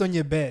Boomer hopped on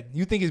your bed.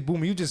 You think it's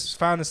Boomer. You just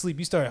found asleep.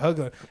 You start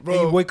hugging. Bro,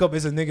 and you wake up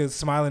as a nigga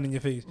smiling in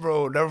your face.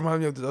 Bro, that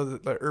reminds me of the other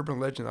like urban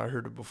legend I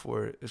heard it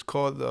before. It's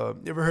called,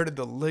 you ever heard of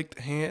the licked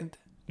hand?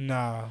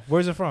 Nah.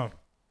 Where's it from?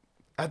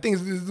 I think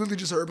it's literally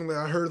just an urban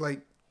legend. I heard like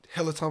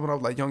hella time when I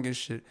was like young and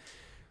shit.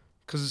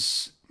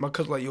 Cause my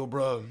cousin was like, yo,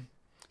 bro.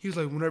 He was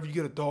like, whenever you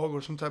get a dog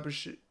or some type of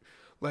shit,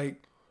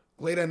 like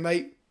late at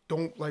night,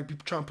 don't like be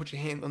trying to put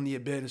your hand under your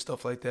bed and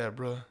stuff like that,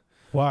 bro.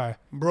 Why?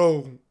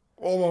 Bro,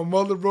 my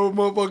mother, bro,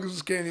 motherfuckers was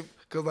scared.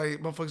 Cause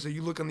like motherfuckers say,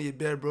 you look under your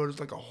bed, bro, there's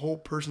like a whole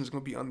person's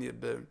gonna be under your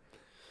bed.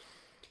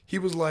 He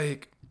was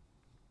like,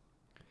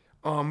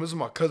 this is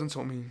my cousin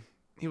told me.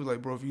 He was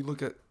like, bro, if you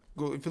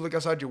look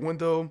outside your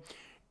window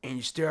and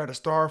you stare at a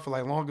star for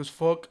like long as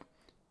fuck,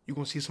 you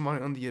gonna see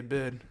somebody under your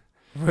bed.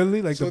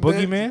 Really? Like so the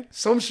boogeyman?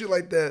 Some shit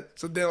like that.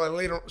 So then like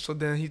later,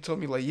 then he told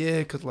me like,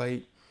 yeah, cause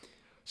like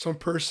some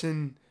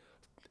person,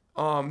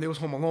 they was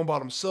home alone by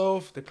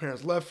themselves. Their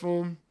parents left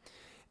them,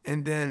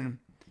 and then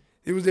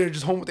they was there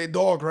just home with their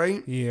dog,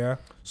 right? Yeah.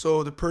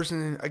 So the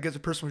person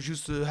was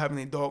used to having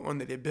their dog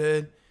under their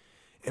bed,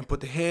 and put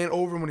the hand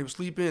over him when they were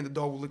sleeping. And the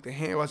dog would lick the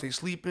hand while they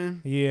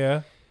sleeping.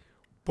 Yeah.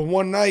 But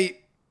one night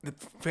the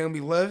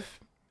family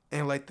left,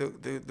 and like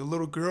the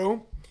little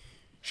girl,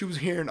 she was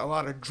hearing a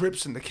lot of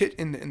drips in the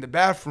kitchen in the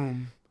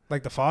bathroom,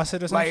 like the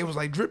faucet or something. Like it was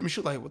like dripping.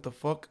 She was like, what the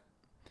fuck?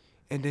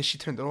 And then she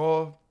turned it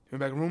off. Went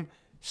back in the room,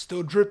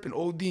 still dripping,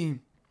 OD.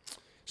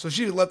 So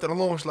she just left it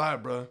alone,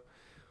 slide, bro.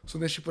 So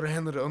then she put her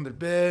hand under the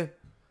bed.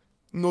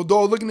 No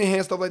dog looking at her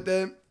hand, stuff like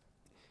that. And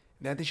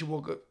then I think she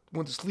woke up,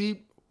 went to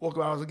sleep, woke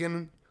up hours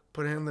again,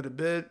 put her hand under the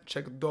bed,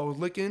 checked if the dog was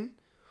licking.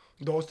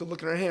 The dog was still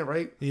looking at her hand,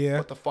 right? Yeah.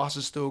 But the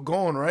faucet's still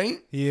going, right?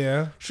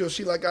 Yeah. So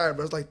she like, all right,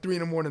 bro, it's like 3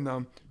 a.m.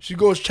 now. She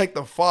goes check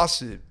the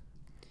faucet.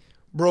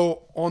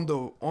 Bro, on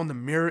the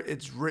mirror,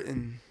 it's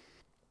written,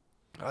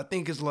 I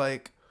think it's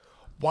like,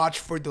 watch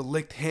for the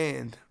licked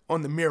hand.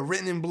 On the mirror,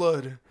 written in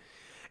blood.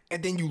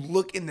 And then you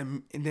look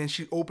and then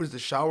she opens the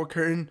shower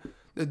curtain.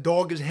 The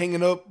dog is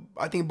hanging up,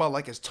 I think about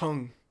like his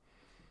tongue.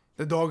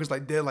 The dog is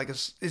like dead, like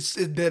it's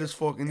dead as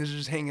fuck, and it's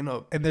just hanging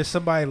up. And there's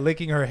somebody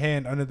licking her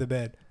hand under the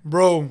bed.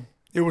 Bro,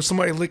 there was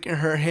somebody licking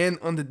her hand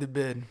under the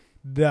bed.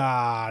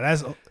 Nah,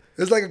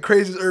 it's like a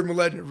crazy urban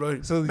legend,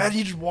 bro. So imagine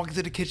you just walk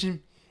into the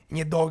kitchen and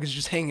your dog is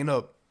just hanging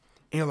up.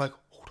 And you're like,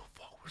 who the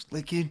fuck was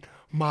licking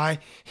my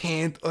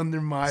hand under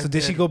my bed? So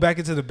did she go back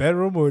into the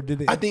bedroom or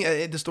did it? I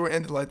think the story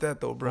ended like that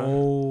though, bro.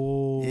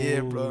 Oh.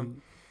 Yeah, bro.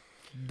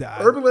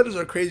 Urban legends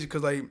are crazy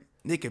because like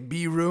they could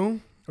be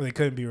real. Or they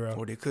couldn't be real.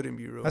 Or they couldn't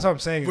be real. That's what I'm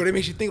saying. But it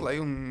makes you think like,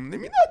 let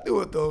me not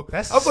do it though.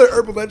 I feel like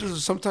urban legends are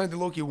sometimes the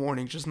low-key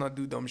warning, just not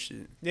do dumb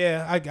shit.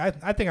 Yeah, I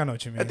think I know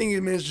what you mean. I think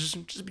it means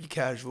just be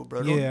casual,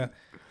 bro. Yeah.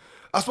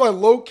 That's why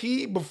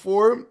low-key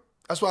before,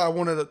 that's why I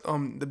wanted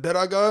the bed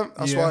I got.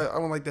 That's why I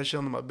don't like that shit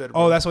under my bed,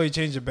 bro. Oh, that's why you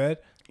changed your bed?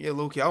 Yeah,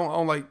 low-key. I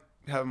don't like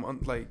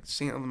having like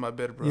seeing under my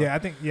bed, bro. Yeah, I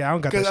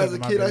don't got that shit under my bed. Because as a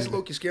kid, I used to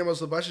low-key scare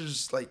myself. I should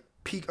just like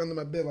peek under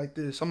my bed like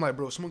this. I'm like,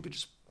 bro, someone could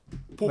just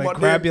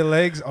grab your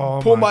legs. Oh,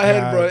 pull my God,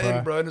 head, bro, bro.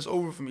 in, bro, and it's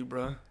over for me,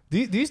 bro. Do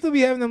you still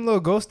be having them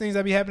little ghost things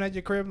that be happening at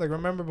your crib? Like,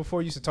 remember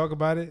before you used to talk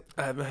about it?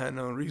 I haven't had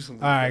none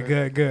recently. All right,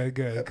 good.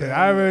 Because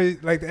I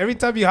remember, like, every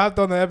time you hopped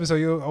on the episode,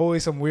 you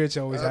always some weird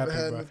shit always happened, bro.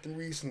 I haven't had nothing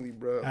recently,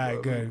 bro. All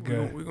right,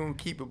 good. We're gonna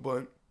keep it,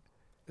 but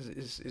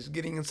it's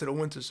getting into the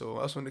winter, so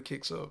that's when it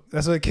kicks up.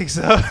 That's when it kicks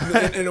up.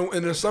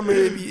 in the summer,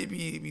 it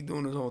be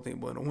doing this whole thing,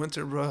 but in the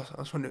winter, bro,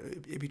 that's when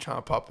it be trying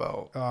to pop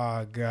out.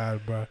 Oh,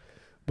 God, bro.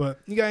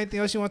 But you got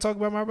anything else you want to talk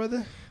about, my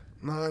brother?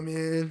 Nah,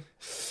 man.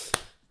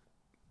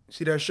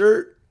 See that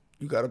shirt?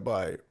 You gotta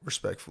buy it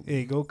respectfully.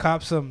 Hey, go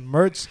cop some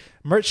merch.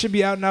 Merch should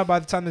be out now by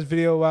the time this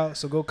video out.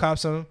 So go cop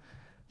some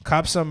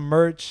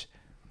merch.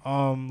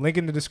 Link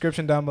in the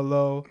description down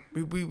below.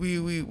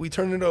 We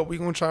turn it up. We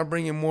gonna try to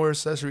bring in more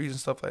accessories and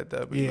stuff like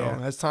that. But you know,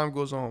 as time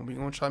goes on, we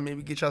gonna try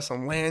maybe get y'all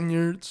some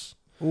lanyards.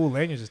 Ooh,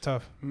 lanyards is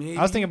tough. Maybe.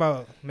 I was thinking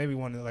about maybe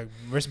one of like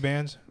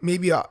wristbands.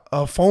 Maybe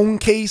a phone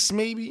case,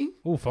 maybe.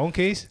 Ooh, phone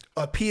case.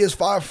 A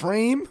PS5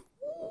 frame.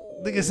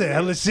 Look at that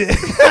hella shit.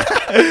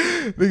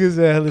 Look at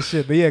that hella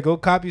shit. But yeah, go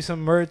copy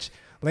some merch.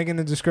 Link in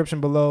the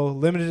description below.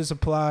 Limited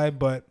supply,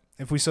 but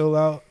if we sold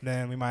out,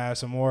 then we might have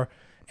some more.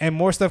 And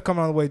more stuff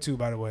coming on the way too,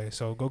 by the way.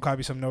 So go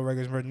copy some No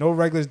Regulars merch.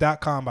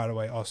 NoRegulars.com, by the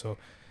way, also.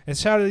 And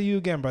shout out to you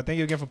again, bro. Thank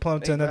you again for pulling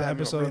up to another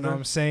episode. You know what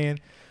I'm saying?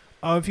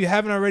 If you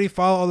haven't already,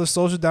 follow all the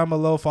socials down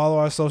below. Follow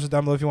our socials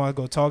down below. If you want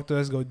to go talk to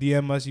us, go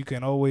DM us. You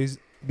can always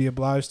be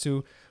obliged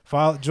to.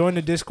 Join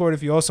the Discord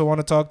if you also want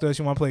to talk to us.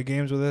 You want to play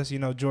games with us. You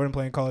know, Jordan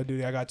playing Call of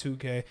Duty. I got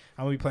 2K.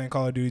 I'm going to be playing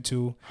Call of Duty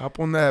too. Hop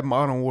on that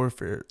Modern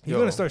Warfare. You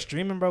going to start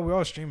streaming, bro? We're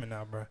all streaming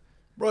now, bro.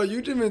 Bro,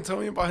 you just been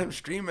telling me about him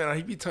streaming.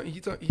 He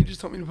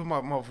just told me to put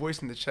my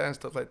voice in the chat and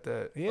stuff like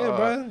that. Yeah,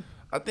 bro.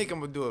 I think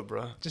I'm going to do it,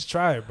 bro. Just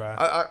try it, bro.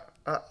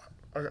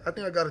 I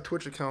think I got a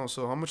Twitch account,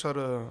 so I'm gonna try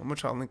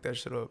to link that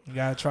shit up. You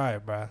gotta try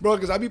it, bro. Bro,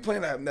 because I be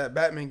playing that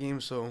Batman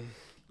game, so.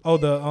 Oh,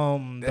 the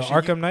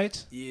Arkham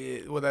Knights?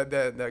 Yeah, well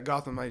that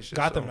Gotham Knights shit.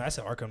 Gotham Knights,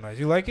 I said Arkham Knights.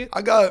 You like it?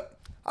 I got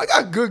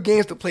good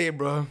games to play,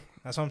 bro.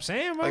 That's what I'm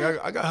saying, bro. Like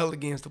I got hella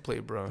games to play,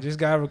 bro. Just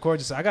gotta record.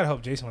 I gotta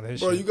help Jason with his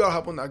shit. Bro, you gotta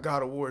hop on that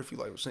God of War if you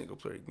like single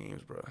player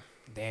games, bro.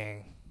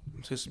 Dang.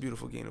 It's just a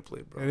beautiful game to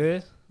play, bro. It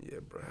is? Yeah,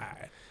 bro.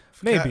 Right.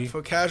 Maybe.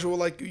 For casual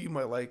like you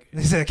might like it.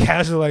 He said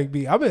casual like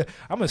me.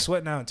 I'm a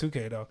sweat now in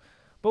 2K though.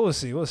 But we'll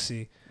see.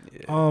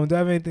 Yeah. Do I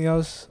have anything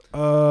else?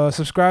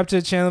 Subscribe to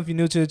the channel if you're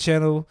new to the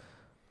channel.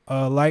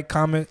 Like,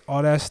 comment,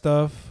 all that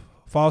stuff.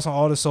 Follow us on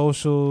all the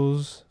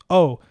socials.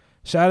 Oh,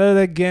 shout out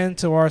again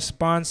to our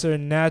sponsor,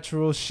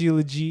 Natural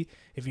Shilajit.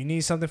 If you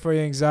need something for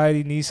your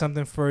anxiety, need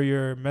something for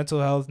your mental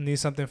health, need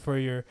something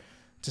for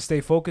to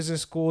stay focused in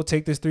school,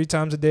 take this 3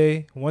 times a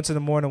day, once in the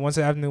morning, once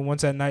in the afternoon,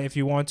 once at night if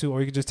you want to, or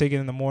you can just take it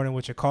in the morning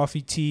with your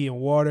coffee, tea, and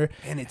water.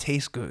 And it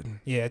tastes good.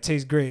 Yeah, it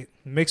tastes great.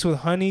 Mixed with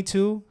honey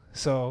too.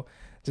 So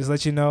just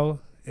let you know,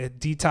 it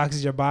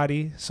detoxes your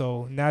body.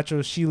 So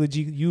Natural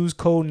Shilajit, use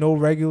code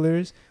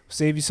NoRegulars,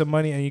 save you some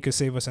money, and you can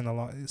save us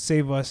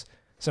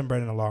some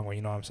bread in the long run.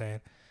 You know what I'm saying?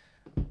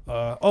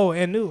 I'm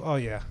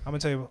gonna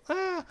tell you.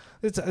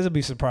 It'll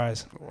be a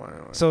surprise.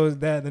 Wow. So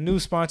the new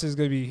sponsor is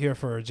gonna be here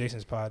for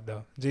Jason's pod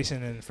though.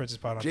 Jason and Fritz's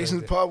pod. On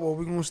Jason's Thursday. pod. Well,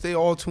 we're gonna stay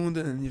all tuned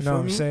in. You know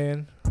what I'm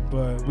saying?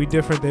 But we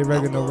different. They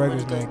regular, no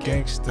regulars, man.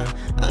 Gangsta.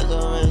 I ain't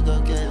gonna really go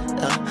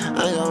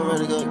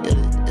get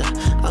it.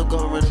 I'm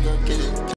gonna really go get it.